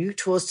it with new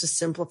tools to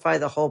simplify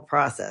the whole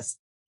process.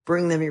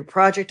 Bring them your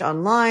project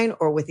online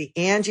or with the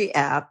Angie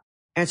app,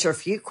 answer a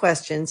few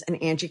questions,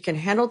 and Angie can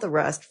handle the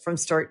rest from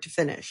start to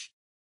finish.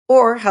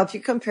 Or help you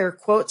compare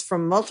quotes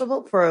from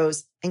multiple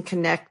pros and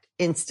connect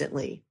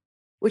instantly,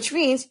 which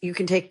means you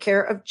can take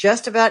care of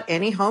just about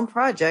any home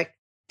project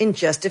in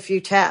just a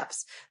few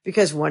taps.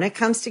 Because when it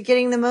comes to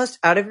getting the most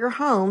out of your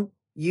home,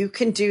 you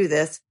can do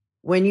this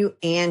when you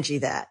Angie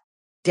that.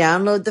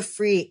 Download the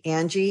free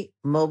Angie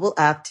mobile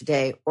app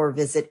today or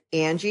visit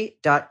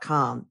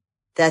Angie.com.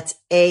 That's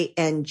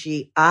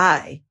ANGI.com.